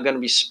is now going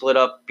to be split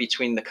up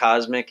between the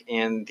cosmic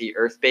and the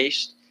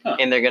Earth-based,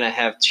 and they're going to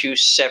have 2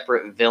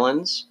 separate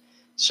villains.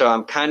 So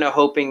I'm kind of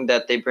hoping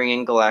that they bring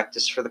in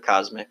Galactus for the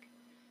cosmic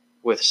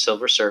with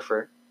Silver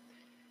Surfer.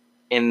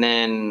 And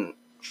then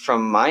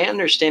from my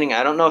understanding,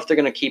 I don't know if they're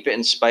going to keep it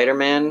in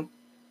Spider-Man,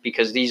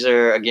 because these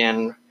are,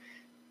 again,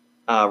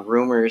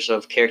 rumors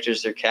of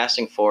characters they're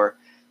casting for.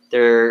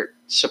 They're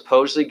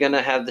supposedly going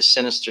to have the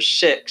Sinister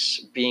Six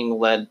being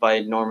led by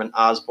Norman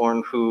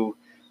Osborn, who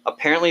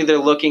apparently they're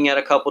looking at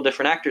a couple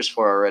different actors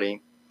for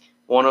already.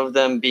 One of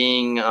them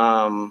being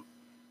Denzel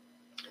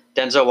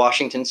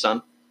Washington's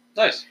son.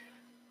 Nice.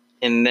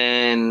 And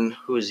then,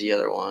 who was the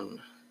other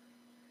one?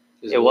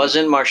 It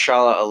wasn't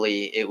Mahershala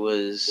Ali. It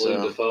was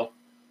William Dafoe?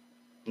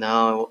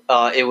 No,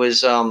 it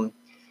was the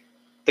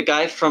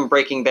guy from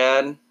Breaking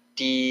Bad.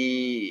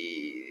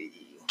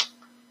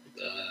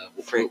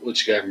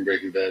 Which guy from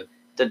Breaking Bad?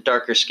 The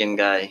darker skinned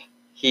guy.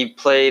 He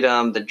played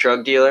the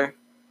drug dealer.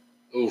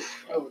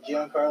 Oof. Oh,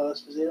 Giancarlo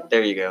Esposito?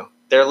 There you go.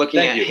 They're looking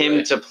at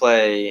him to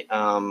play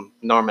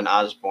Norman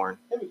Osborn.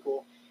 That'd be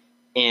cool.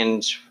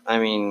 And, I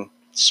mean,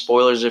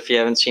 spoilers if you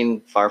haven't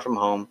seen Far From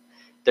Home.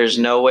 There's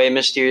no way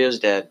Mysterio's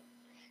dead.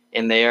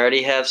 And they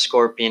already have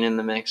Scorpion in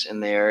the mix,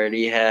 and they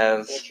already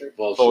have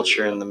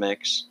Vulture in the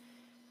mix.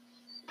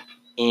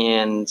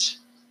 And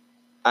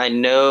I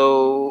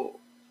know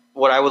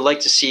what I would like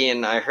to see,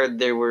 and I heard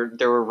there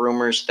were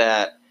rumors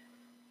that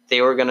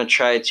they were going to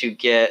try to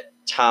get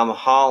Tom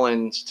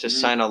Holland to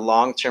sign a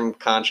long-term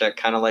contract,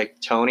 kind of like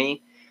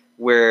Tony,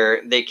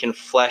 where they can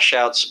flesh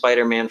out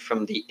Spider-Man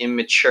from the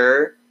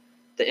immature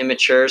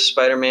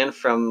Spider-Man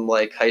from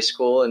like high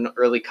school and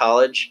early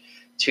college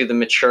to the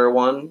mature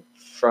one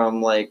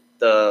from like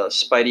the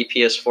Spidey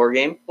PS4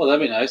 game. Well,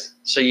 that'd be nice.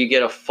 So you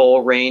get a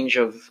full range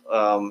of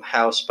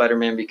how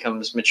Spider-Man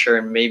becomes mature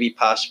and maybe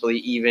possibly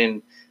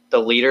even the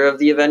leader of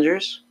the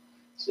Avengers.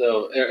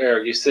 So,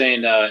 Eric, you're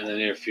saying in the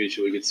near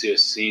future we could see a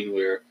scene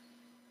where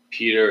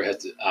Peter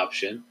has the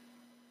option: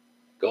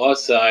 go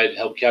outside,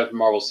 help Captain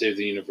Marvel save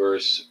the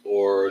universe,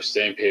 or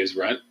stay and pay his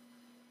rent.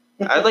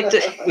 I'd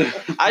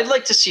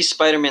like to see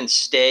Spider-Man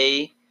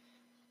stay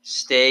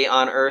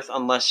on Earth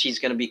unless he's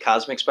going to be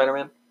Cosmic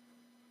Spider-Man.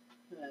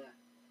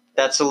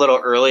 That's a little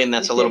early, and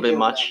that's a little bit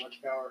much.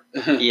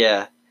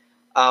 Yeah.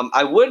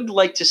 I would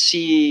like to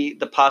see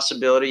the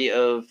possibility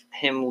of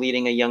him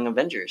leading a Young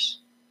Avengers,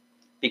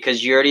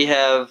 because you already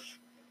have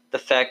the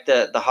fact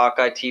that the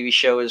Hawkeye TV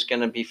show is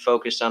going to be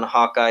focused on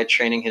Hawkeye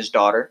training his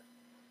daughter.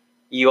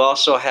 You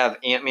also have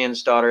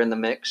Ant-Man's daughter in the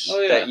mix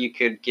that you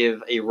could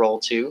give a role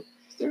to.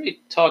 there any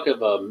talk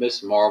of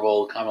Miss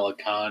Marvel, Kamala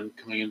Khan,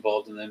 coming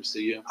involved in the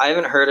MCU? I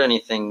haven't heard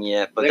anything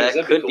yet, but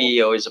that could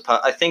be always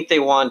I think they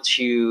want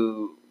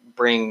to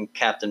bring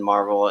Captain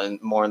Marvel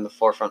and more in the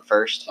forefront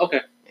first.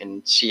 Okay.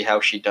 And see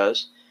how she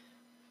does.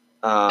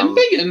 I'm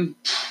thinking.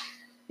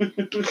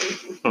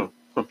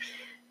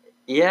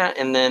 Yeah,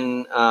 and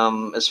then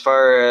as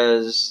far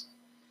as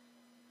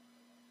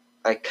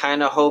I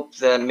kind of hope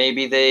that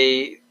maybe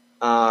they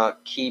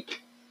keep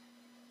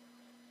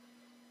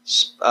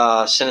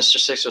Sinister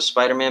Six with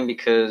Spider-Man,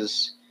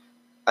 because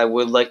I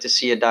would like to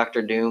see a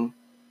Doctor Doom.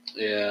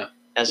 Yeah.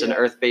 As an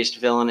Earth-based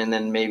villain, and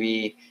then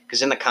maybe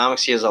because in the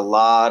comics he has a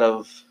lot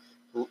of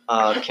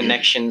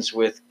connections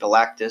with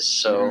Galactus.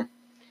 So,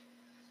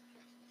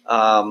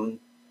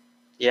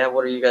 yeah.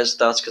 What are you guys'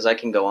 thoughts? Because I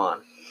can go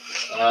on.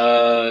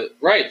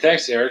 Right.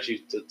 Thanks, Eric.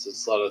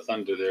 It's a lot of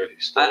thunder there.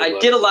 I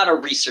did a lot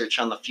of research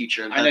on the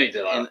future. I know you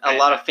did a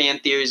lot of fan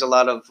theories, a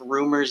lot of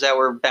rumors that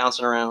were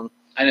bouncing around.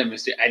 I know,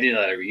 Mister. I did a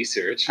lot of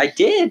research. I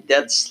did.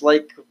 That's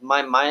like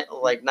my mind,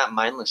 like not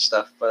mindless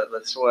stuff, but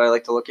that's what I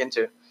like to look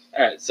into.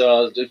 All right.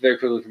 So just very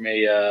quickly for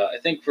me, I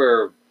think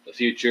for the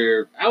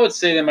future, I would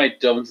say they might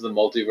delve into the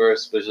multiverse,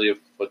 especially if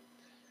what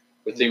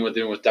thing we're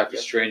doing with Doctor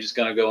Strange is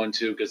going to go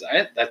into, because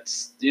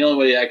that's the only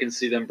way I can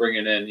see them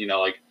bringing in,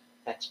 like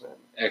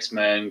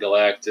X-Men,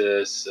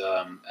 Galactus,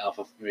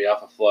 Alpha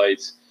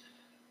Flight,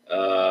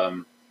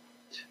 the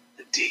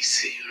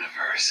DC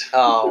universe.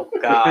 Oh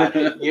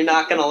God, you're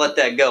not going to let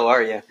that go,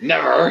 are you?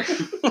 Never.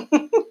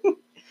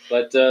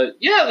 But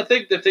yeah, I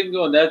think if they can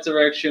go in that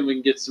direction, we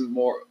can get some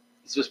more,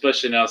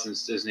 especially now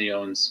since Disney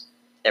owns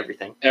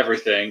everything.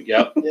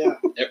 Yep. Yeah.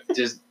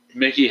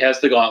 Mickey has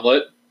the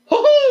gauntlet.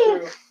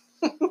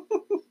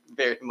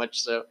 Very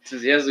much so.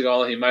 Since he has the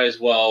gauntlet, he might as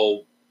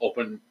well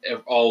open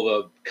all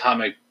the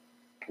comic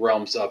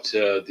realms up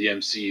to the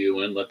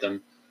MCU and let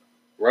them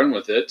run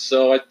with it.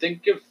 So I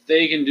think if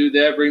they can do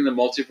that, bring the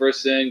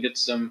multiverse in, get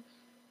some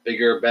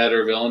bigger,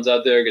 better villains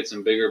out there, get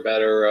some bigger,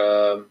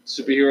 better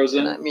superheroes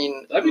in. And I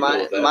mean,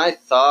 cool my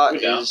thought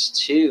is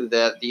too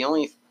that the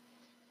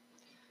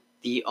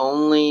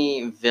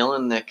only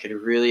villain that could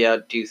really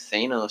outdo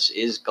Thanos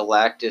is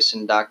Galactus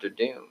and Doctor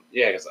Doom.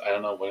 Yeah, because I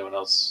don't know if anyone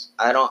else.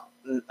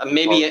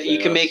 Maybe you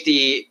can make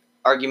the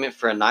argument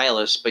for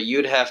Annihilus, but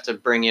you'd have to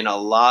bring in a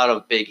lot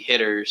of big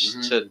hitters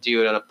to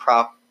do a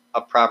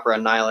proper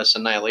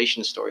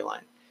Annihilation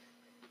storyline.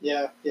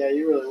 Yeah,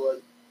 you really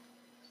would.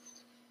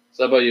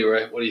 So how about you,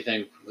 Ray? What do you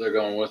think they're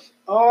going with?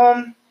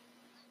 Well,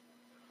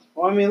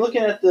 I mean,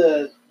 looking at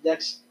the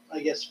next,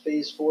 I guess,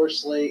 Phase 4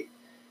 slate,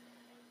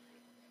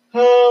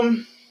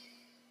 I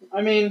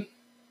mean,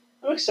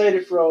 I'm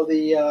excited for all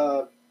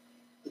the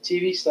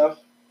TV stuff.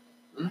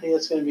 I think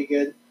that's going to be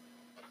good.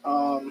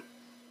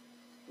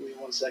 Give me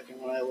 1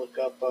 second when I look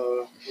up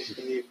what's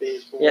going to be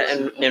Phase 4.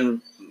 Yeah,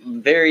 and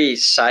very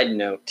side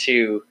note,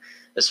 too,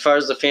 as far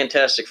as the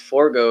Fantastic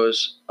Four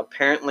goes,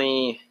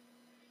 apparently,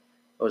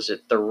 what was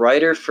it, the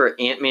writer for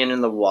Ant-Man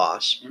and the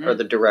Wasp, or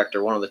the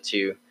director, one of the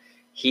two,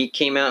 he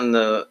came out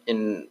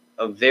in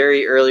a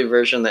very early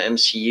version of the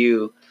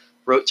MCU,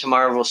 wrote to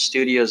Marvel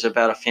Studios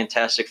about a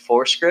Fantastic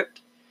Four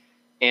script,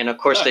 and of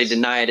course they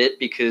denied it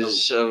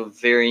because of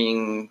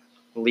varying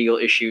legal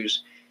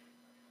issues.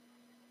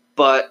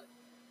 But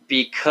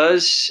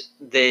because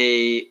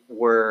they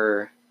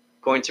were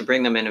going to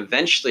bring them in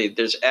eventually,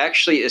 there's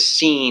actually a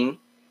scene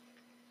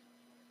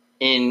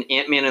in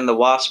Ant-Man and the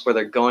Wasp where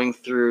they're going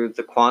through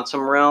the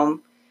quantum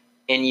realm,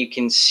 and you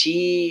can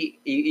see,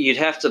 you'd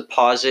have to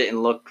pause it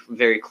and look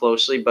very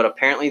closely, but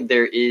apparently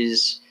there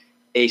is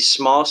a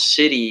small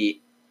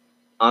city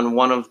on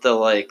one of the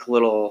like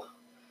little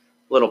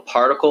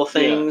particle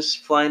things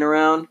flying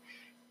around,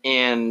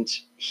 and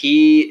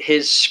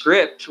his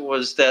script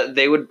was that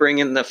they would bring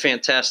in the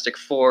Fantastic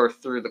Four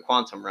through the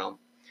quantum realm.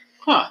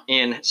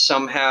 And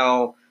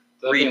somehow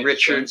Reed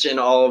Richards and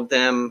all of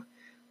them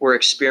were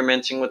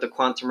experimenting with the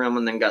quantum realm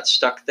and then got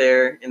stuck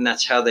there, and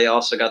that's how they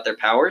also got their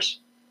powers.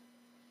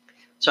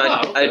 So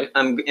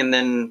and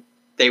then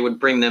they would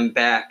bring them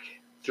back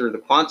through the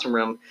quantum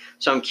realm.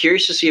 So I'm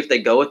curious to see if they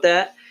go with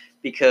that,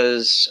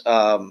 because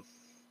I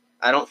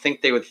don't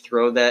think they would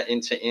throw that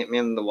into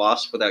Ant-Man and the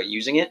Wasp without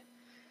using it.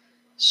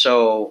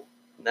 So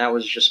that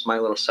was just my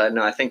little side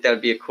note. I think that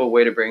would be a cool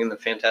way to bring in the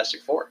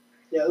Fantastic Four.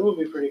 Yeah, that would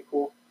be pretty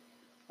cool.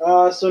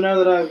 So now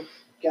that I've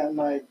got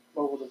my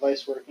mobile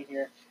device working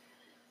here,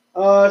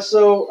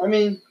 so I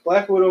mean,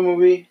 Black Widow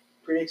movie,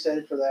 pretty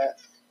excited for that.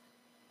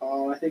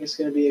 I think it's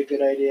going to be a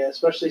good idea,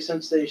 especially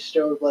since they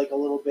showed like a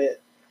little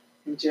bit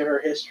into her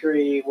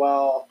history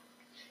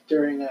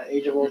during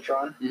Age of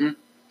Ultron.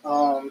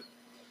 Going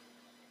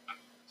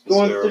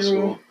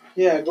through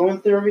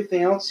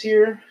everything else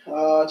here.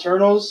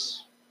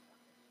 Eternals,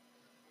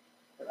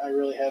 I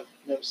really have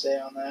no say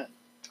on that.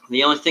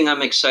 The only thing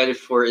I'm excited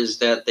for is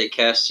that they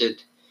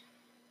casted,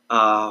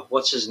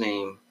 what's his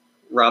name?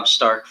 Robb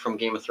Stark from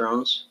Game of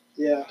Thrones.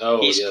 Yeah.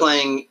 He's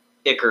playing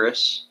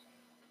Icarus.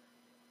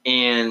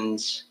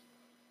 And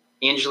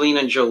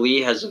Angelina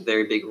Jolie has a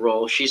very big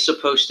role. She's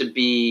supposed to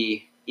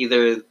be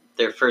either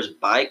their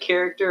first bi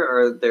character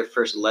or their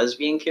first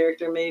lesbian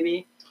character,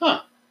 maybe.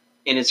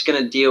 and it's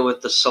going to deal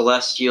with the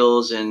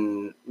Celestials,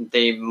 and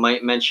they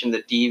might mention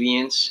the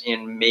Deviants,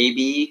 and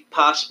maybe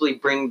possibly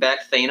bring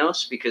back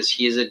Thanos because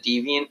he is a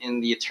Deviant,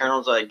 and the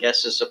Eternals, I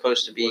guess, is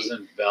supposed to be.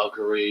 Wasn't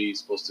Valkyrie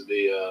supposed to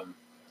be,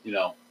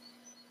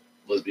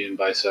 lesbian,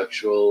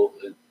 bisexual?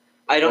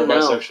 I don't know.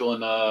 Bisexual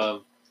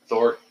in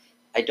Thor.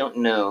 I don't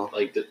know.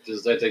 Like,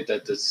 I think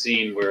that the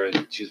scene where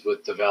she's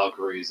with the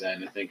Valkyries,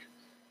 and I think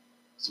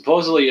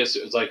supposedly it's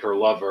like her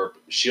lover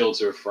shields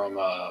her from.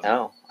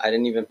 Oh, I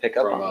didn't even pick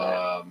up on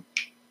that.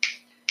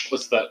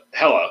 What's that?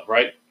 Hela,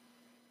 right?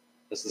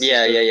 That's the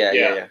Yeah.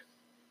 sister?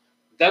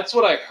 That's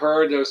what I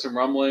heard. There was some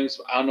rumblings.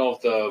 I don't know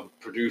if the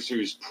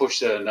producers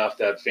pushed it enough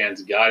that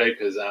fans got it,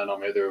 because I don't know,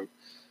 maybe they're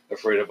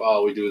afraid of,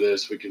 we do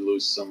this, we could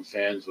lose some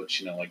fans,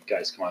 which,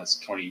 guys, come on, it's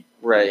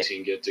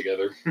 2019, get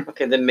together.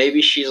 Okay, then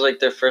maybe she's like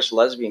their first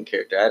lesbian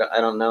character.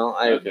 I don't know.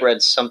 I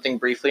read something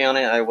briefly on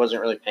it. I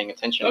wasn't really paying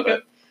attention,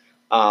 but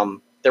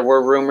there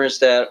were rumors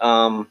that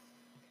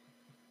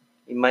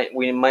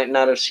we might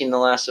not have seen the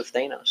last of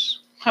Thanos.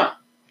 Huh.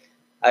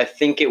 I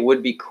think it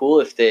would be cool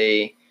if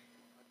they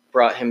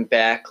brought him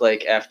back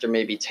like after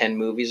maybe 10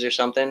 movies or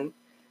something,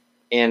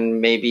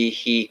 and maybe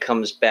he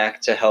comes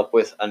back to help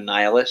with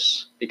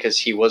Annihilus because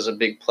he was a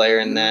big player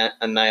in that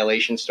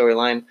Annihilation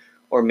storyline,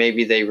 or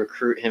maybe they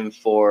recruit him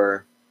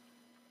for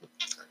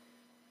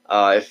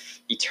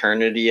if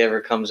Eternity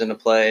ever comes into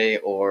play,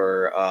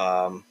 or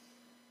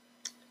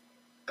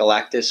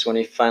Galactus when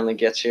he finally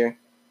gets here,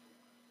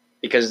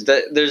 because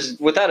there's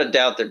without a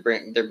doubt they're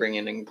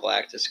bringing in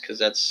Galactus because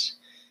that's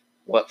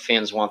what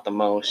fans want the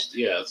most.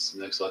 Yeah, it's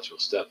the next logical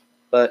step.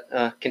 But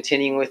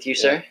continuing with you,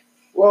 sir.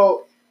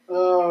 Well,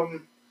 so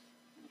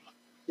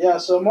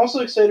I'm also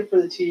excited for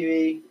the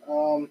TV.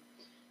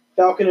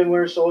 Falcon and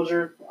Winter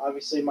Soldier,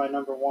 obviously my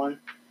number one,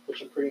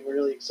 which I'm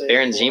really excited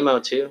Baron for.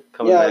 Zemo too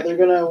coming back. They're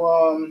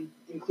gonna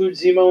include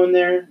Zemo in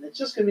there. It's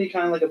just gonna be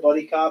kind of like a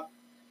buddy cop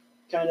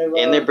kind of.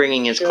 And they're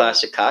bringing his show.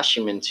 classic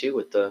costume in too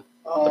with the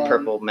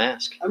purple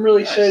mask. I'm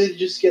really excited to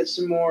just get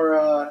some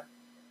more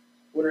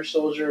Winter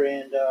Soldier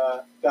and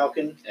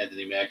Falcon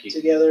Anthony Mackie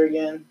together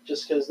again,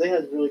 just because they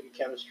had really good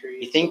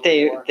chemistry. You think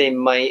they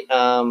might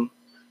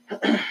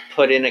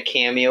put in a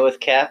cameo with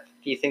Cap?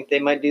 Do you think they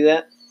might do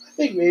that? I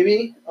think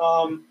maybe.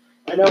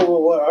 I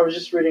know. I was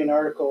just reading an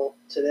article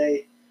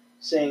today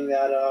saying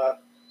that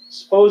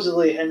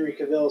supposedly Henry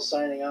Cavill is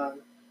signing on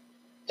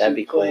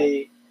to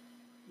play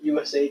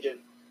U.S. Agent.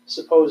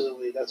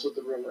 Supposedly, that's what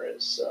the rumor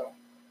is. So,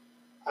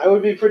 I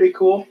would be pretty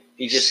cool.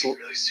 You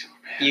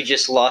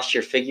just lost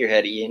your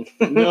figurehead, Ian.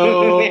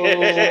 No.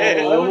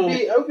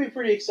 I would be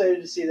pretty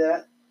excited to see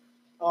that.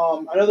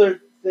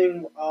 Another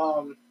thing,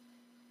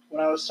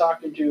 when I was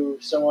talking to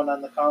someone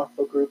on the comic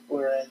book group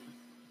we're in,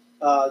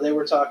 they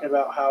were talking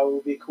about how it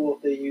would be cool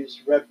if they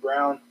used Red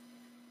Brown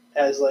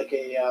as like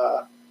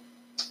a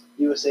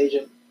U.S.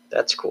 agent.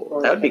 That's cool.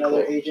 Or that would be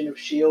another cool. agent of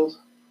S.H.I.E.L.D.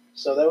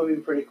 So that would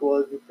be pretty cool. It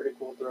would be a pretty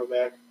cool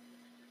throwback.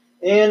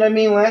 And,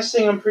 last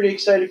thing I'm pretty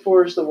excited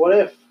for is the What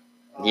If.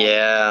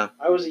 Yeah.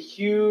 I was a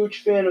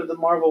huge fan of the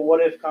Marvel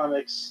What If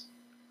comics.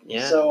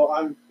 Yeah. So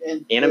I'm...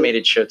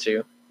 Animated show,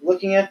 too.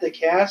 Looking at the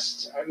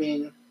cast,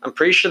 I'm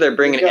pretty sure they're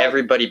bringing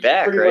everybody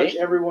back, right? Pretty much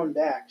everyone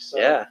back. So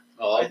yeah.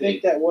 I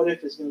think that What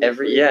If is going to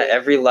be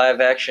every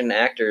live-action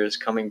actor is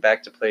coming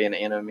back to play an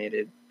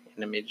animated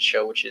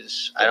show, which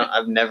is...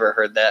 I've never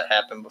heard that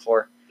happen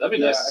before. That'd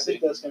be nice to I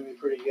think that's going to be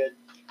pretty good.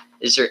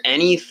 Is there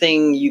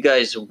anything you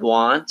guys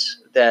want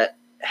that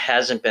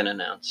hasn't been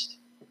announced?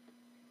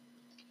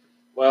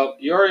 Well,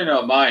 you already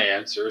know my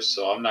answer,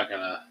 so I'm not going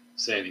to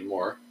say any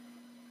more.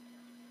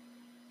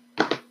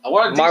 I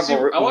want a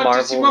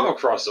DC Marvel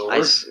crossover.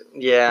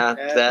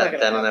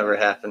 That'll never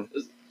happen.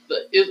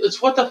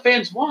 It's what the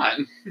fans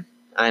want.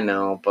 I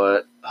know,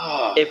 but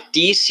if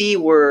DC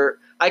were...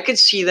 I could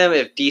see them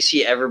if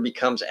DC ever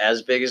becomes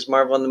as big as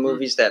Marvel in the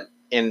movies,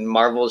 and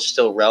Marvel is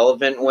still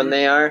relevant when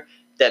they are,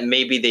 that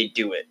maybe they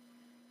do it.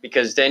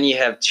 Because then you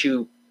have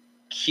two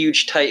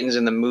huge titans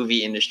in the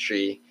movie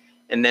industry,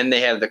 and then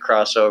they have the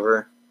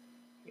crossover.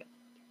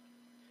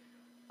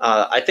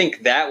 I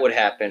think that would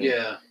happen.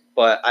 Yeah.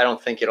 But I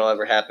don't think it'll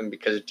ever happen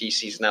because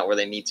DC's not where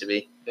they need to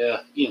be.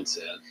 Yeah, Ian's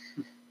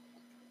sad.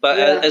 But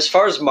as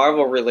far as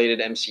Marvel-related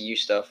MCU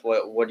stuff,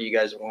 what do you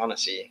guys want to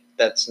see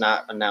that's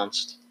not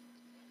announced?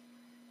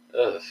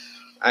 Ugh.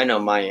 I know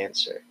my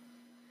answer.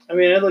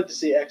 I'd like to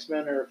see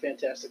X-Men or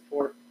Fantastic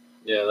Four.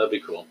 Yeah, that'd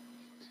be cool.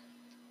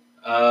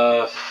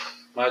 Might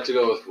have to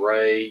go with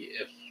Ray.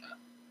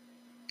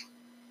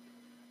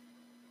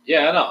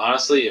 I know.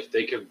 Honestly, if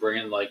they could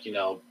bring in more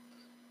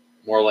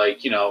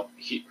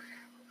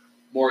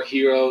more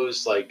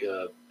heroes like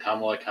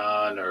Kamala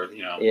Khan or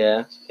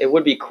Yeah, it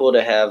would be cool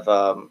to have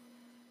an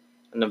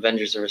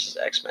Avengers versus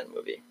X-Men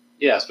movie.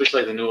 Yeah,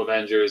 especially the new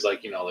Avengers,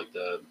 like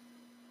the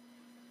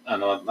I don't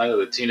know, not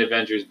the Teen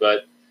Avengers,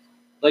 but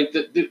like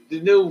the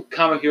new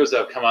comic heroes that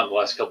have come out in the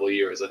last couple of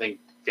years. I think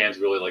fans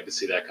really like to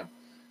see that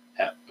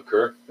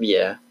occur.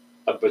 Yeah.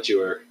 I bet you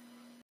were.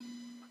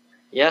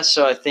 Yeah,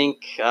 so I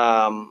think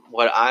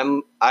what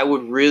I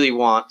would really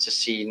want to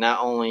see not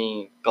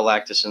only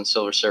Galactus and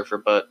Silver Surfer,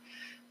 but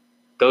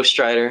Ghost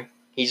Rider,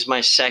 He's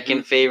my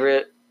second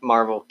favorite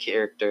Marvel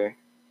character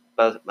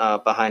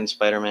behind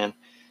Spider-Man.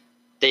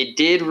 They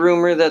did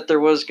rumor that there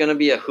was going to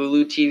be a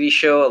Hulu TV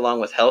show along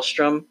with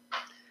Hellstrom.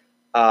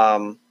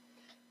 But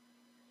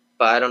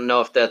I don't know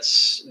if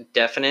that's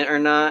definite or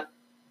not.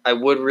 I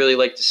would really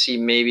like to see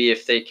maybe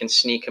if they can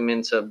sneak him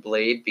into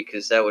Blade,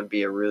 because that would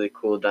be a really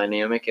cool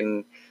dynamic.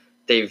 And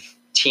they've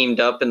teamed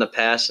up in the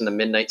past in the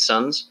Midnight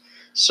Suns.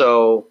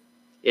 So,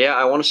 yeah,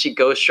 I want to see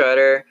Ghost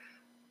Rider.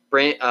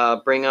 Bring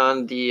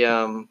on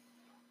the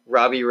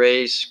Robbie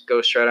Reyes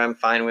Ghost Rider. I'm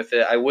fine with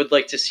it. I would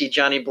like to see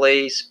Johnny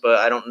Blaze, but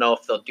I don't know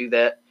if they'll do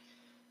that.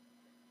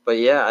 But,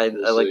 yeah, I'd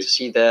like to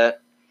see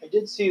that. I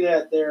did see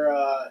that there,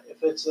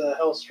 if it's a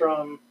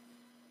Hellstrom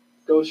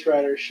Ghost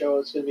Rider show,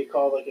 it's going to be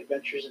called like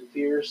Adventures in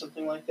Fear or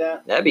something like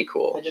that. That'd be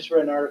cool. I just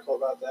read an article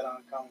about that on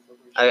Comic Book.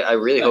 I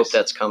really hope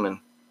that's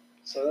coming.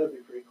 So that'd be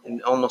pretty cool.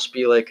 It'd almost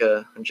be like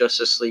a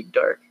Justice League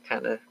Dark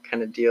kind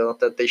of deal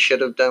that they should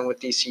have done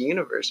with DC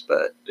Universe,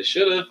 but they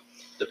should have.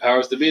 The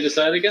powers to be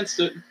decided against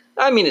it.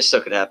 I mean, it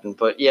still could happen,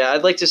 but yeah,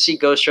 I'd like to see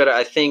Ghost Rider.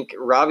 I think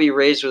Robbie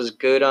Reyes was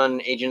good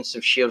on Agents of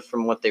S.H.I.E.L.D.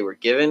 from what they were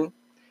given.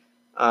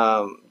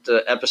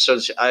 The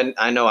episodes,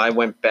 I know I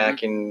went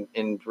back and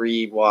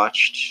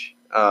re-watched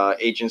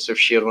Agents of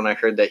S.H.I.E.L.D. when I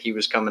heard that he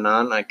was coming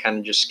on. I kind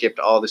of just skipped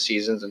all the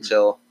seasons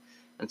until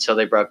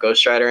they brought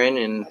Ghost Rider in,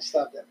 and I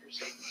stopped after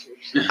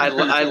season 2.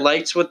 I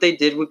liked what they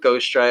did with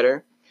Ghost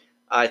Rider.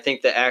 I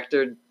think the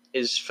actor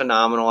is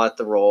phenomenal at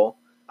the role.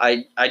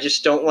 I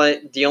just don't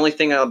like, the only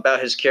thing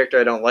about his character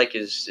I don't like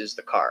is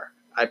the car.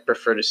 I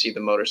prefer to see the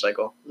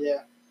motorcycle.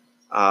 Yeah.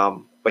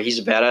 But he's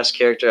a badass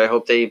character. I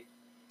hope they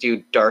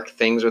do dark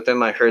things with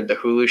him. I heard the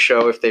Hulu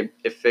show, if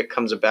it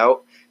comes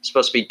about, it's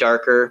supposed to be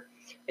darker.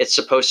 It's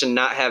supposed to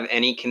not have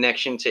any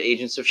connection to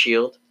Agents of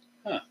S.H.I.E.L.D.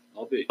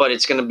 I'll be. But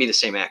it's going to be the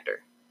same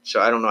actor.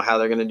 So I don't know how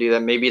they're going to do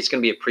that. Maybe it's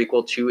going to be a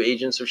prequel to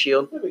Agents of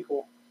S.H.I.E.L.D. That'd be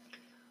cool.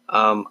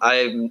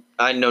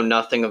 I know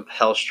nothing of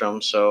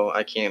Hellstrom, so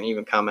I can't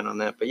even comment on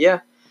that. But yeah,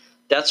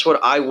 that's what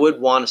I would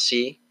want to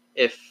see.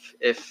 If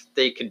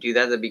they could do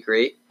that, that'd be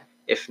great.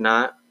 If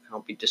not,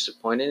 I'll be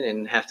disappointed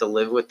and have to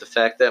live with the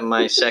fact that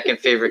my second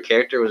favorite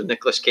character was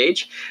Nicolas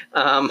Cage.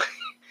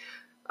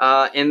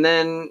 And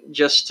then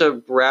just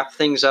to wrap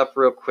things up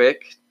real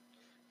quick,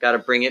 got to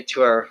bring it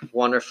to our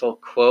wonderful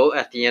quote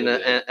at the end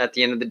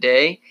of the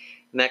day,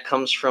 and that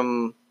comes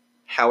from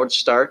Howard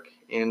Stark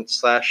and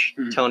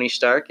 / Tony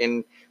Stark,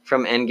 and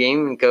from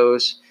Endgame, and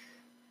goes,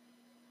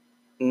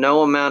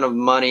 "No amount of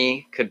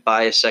money could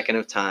buy a second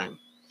of time."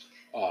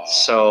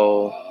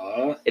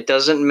 So it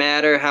doesn't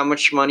matter how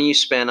much money you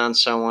spend on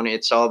someone;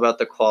 it's all about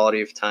the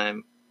quality of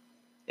time,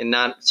 and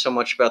not so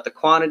much about the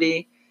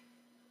quantity.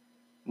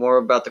 More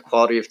about the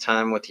quality of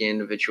time with the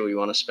individual you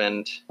want to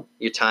spend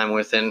your time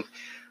with. And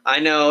I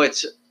know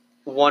it's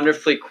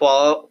wonderfully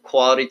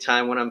quality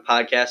time when I'm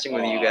podcasting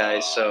with you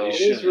guys. So it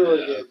is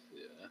really good.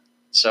 Yeah.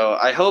 So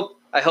I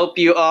hope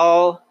you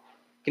all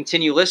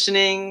continue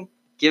listening.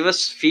 Give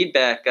us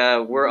feedback.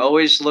 We're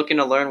always looking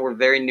to learn. We're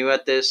very new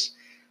at this.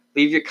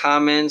 Leave your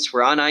comments.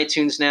 We're on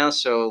iTunes now,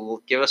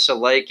 so give us a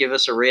like, give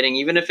us a rating.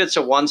 Even if it's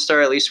a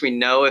 1-star, at least we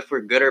know if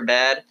we're good or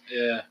bad.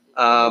 Yeah.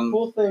 The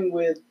cool thing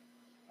with,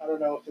 I don't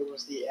know if it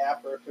was the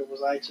app or if it was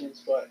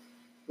iTunes, but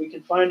we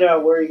can find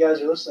out where you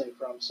guys are listening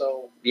from.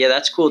 So yeah,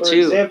 that's cool for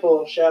too. For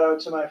example, shout out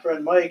to my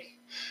friend Mike,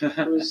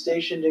 who is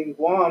stationed in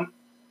Guam.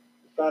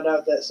 Found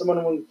out that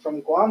someone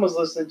from Guam was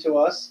listening to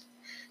us.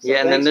 So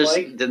yeah, and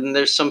thanks, then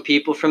there's some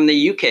people from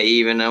the UK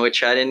even,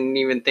 which I didn't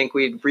even think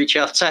we'd reach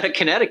outside of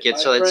Connecticut.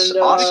 So it's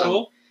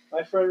awesome.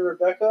 My friend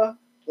Rebecca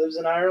lives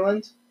in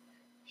Ireland.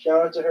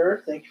 Shout out to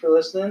her. Thank you for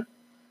listening.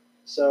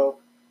 So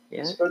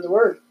spread the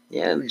word.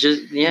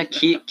 Yeah,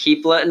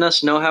 keep letting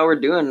us know how we're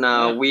doing.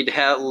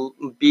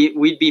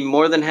 We'd be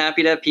more than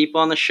happy to have people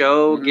on the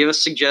show. Mm-hmm. Give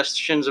us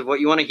suggestions of what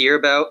you want to hear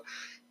about,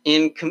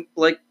 and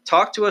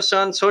talk to us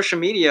on social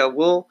media.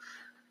 We'll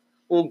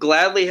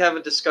gladly have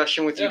a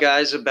discussion with you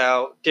guys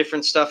about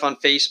different stuff on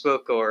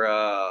Facebook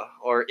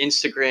or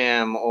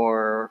Instagram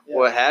or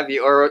what have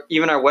you, or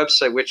even our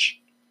website, which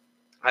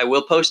I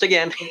will post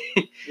again.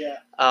 Yeah.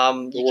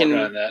 We're working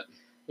on that.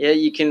 Yeah,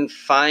 you can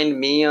find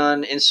me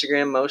on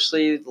Instagram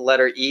mostly,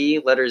 letter E,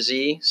 letter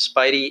Z,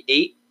 Spidey8.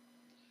 You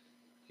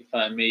can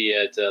find me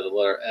at the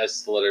letter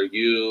S, the letter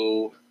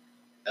U,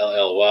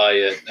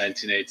 LLY at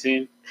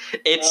 1918.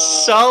 It's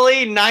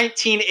Sully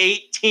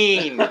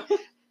 1918.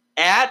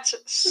 At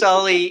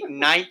Sully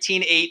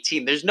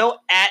 1918. There's no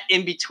at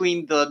in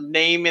between the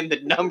name and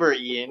the number,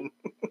 Ian.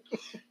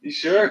 You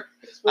sure?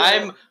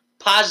 I'm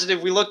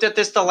positive we looked at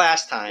this the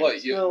last time.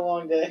 It's been a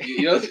long day.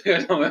 You don't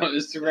think I know my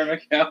Instagram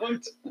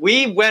account?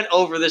 We went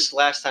over this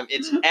last time.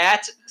 It's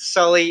at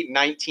Sully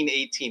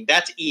 1918.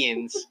 That's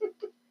Ian's.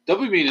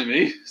 Don't be mean to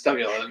me. Stop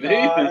yelling at me.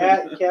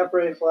 At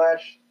Capray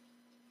Flash.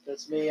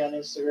 That's me on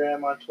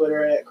Instagram, on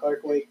Twitter at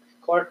Clark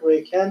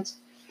Ray Kent,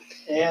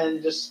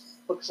 and just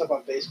look us up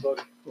on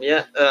Facebook.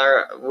 Yeah,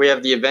 we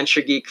have the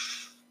Adventure Geek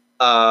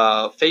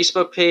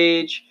Facebook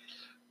page.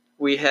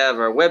 We have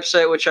our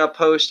website, which I'll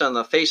post on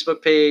the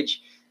Facebook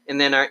page. And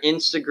then our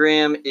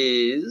Instagram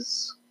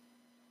is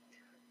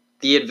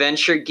The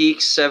Adventure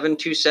Geeks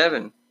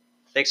 727.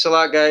 Thanks a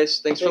lot,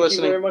 guys. Thanks for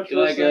listening. Thank you very much for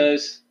Good night, listening.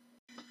 guys.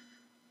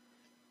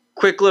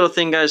 Quick little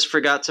thing, guys.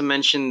 Forgot to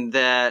mention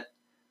that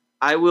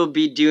I will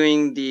be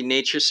doing the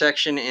nature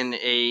section in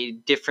a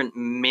different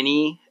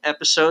mini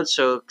episode,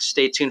 so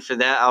stay tuned for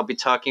that. I'll be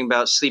talking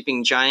about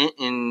Sleeping Giant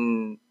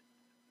in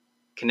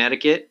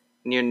Connecticut,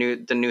 near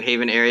the New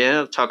Haven area.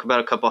 I'll talk about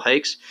a couple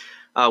hikes.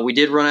 We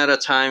did run out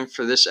of time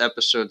for this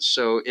episode,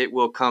 so it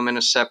will come in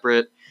a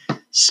separate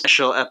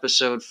special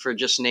episode for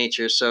just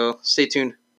nature. So stay tuned.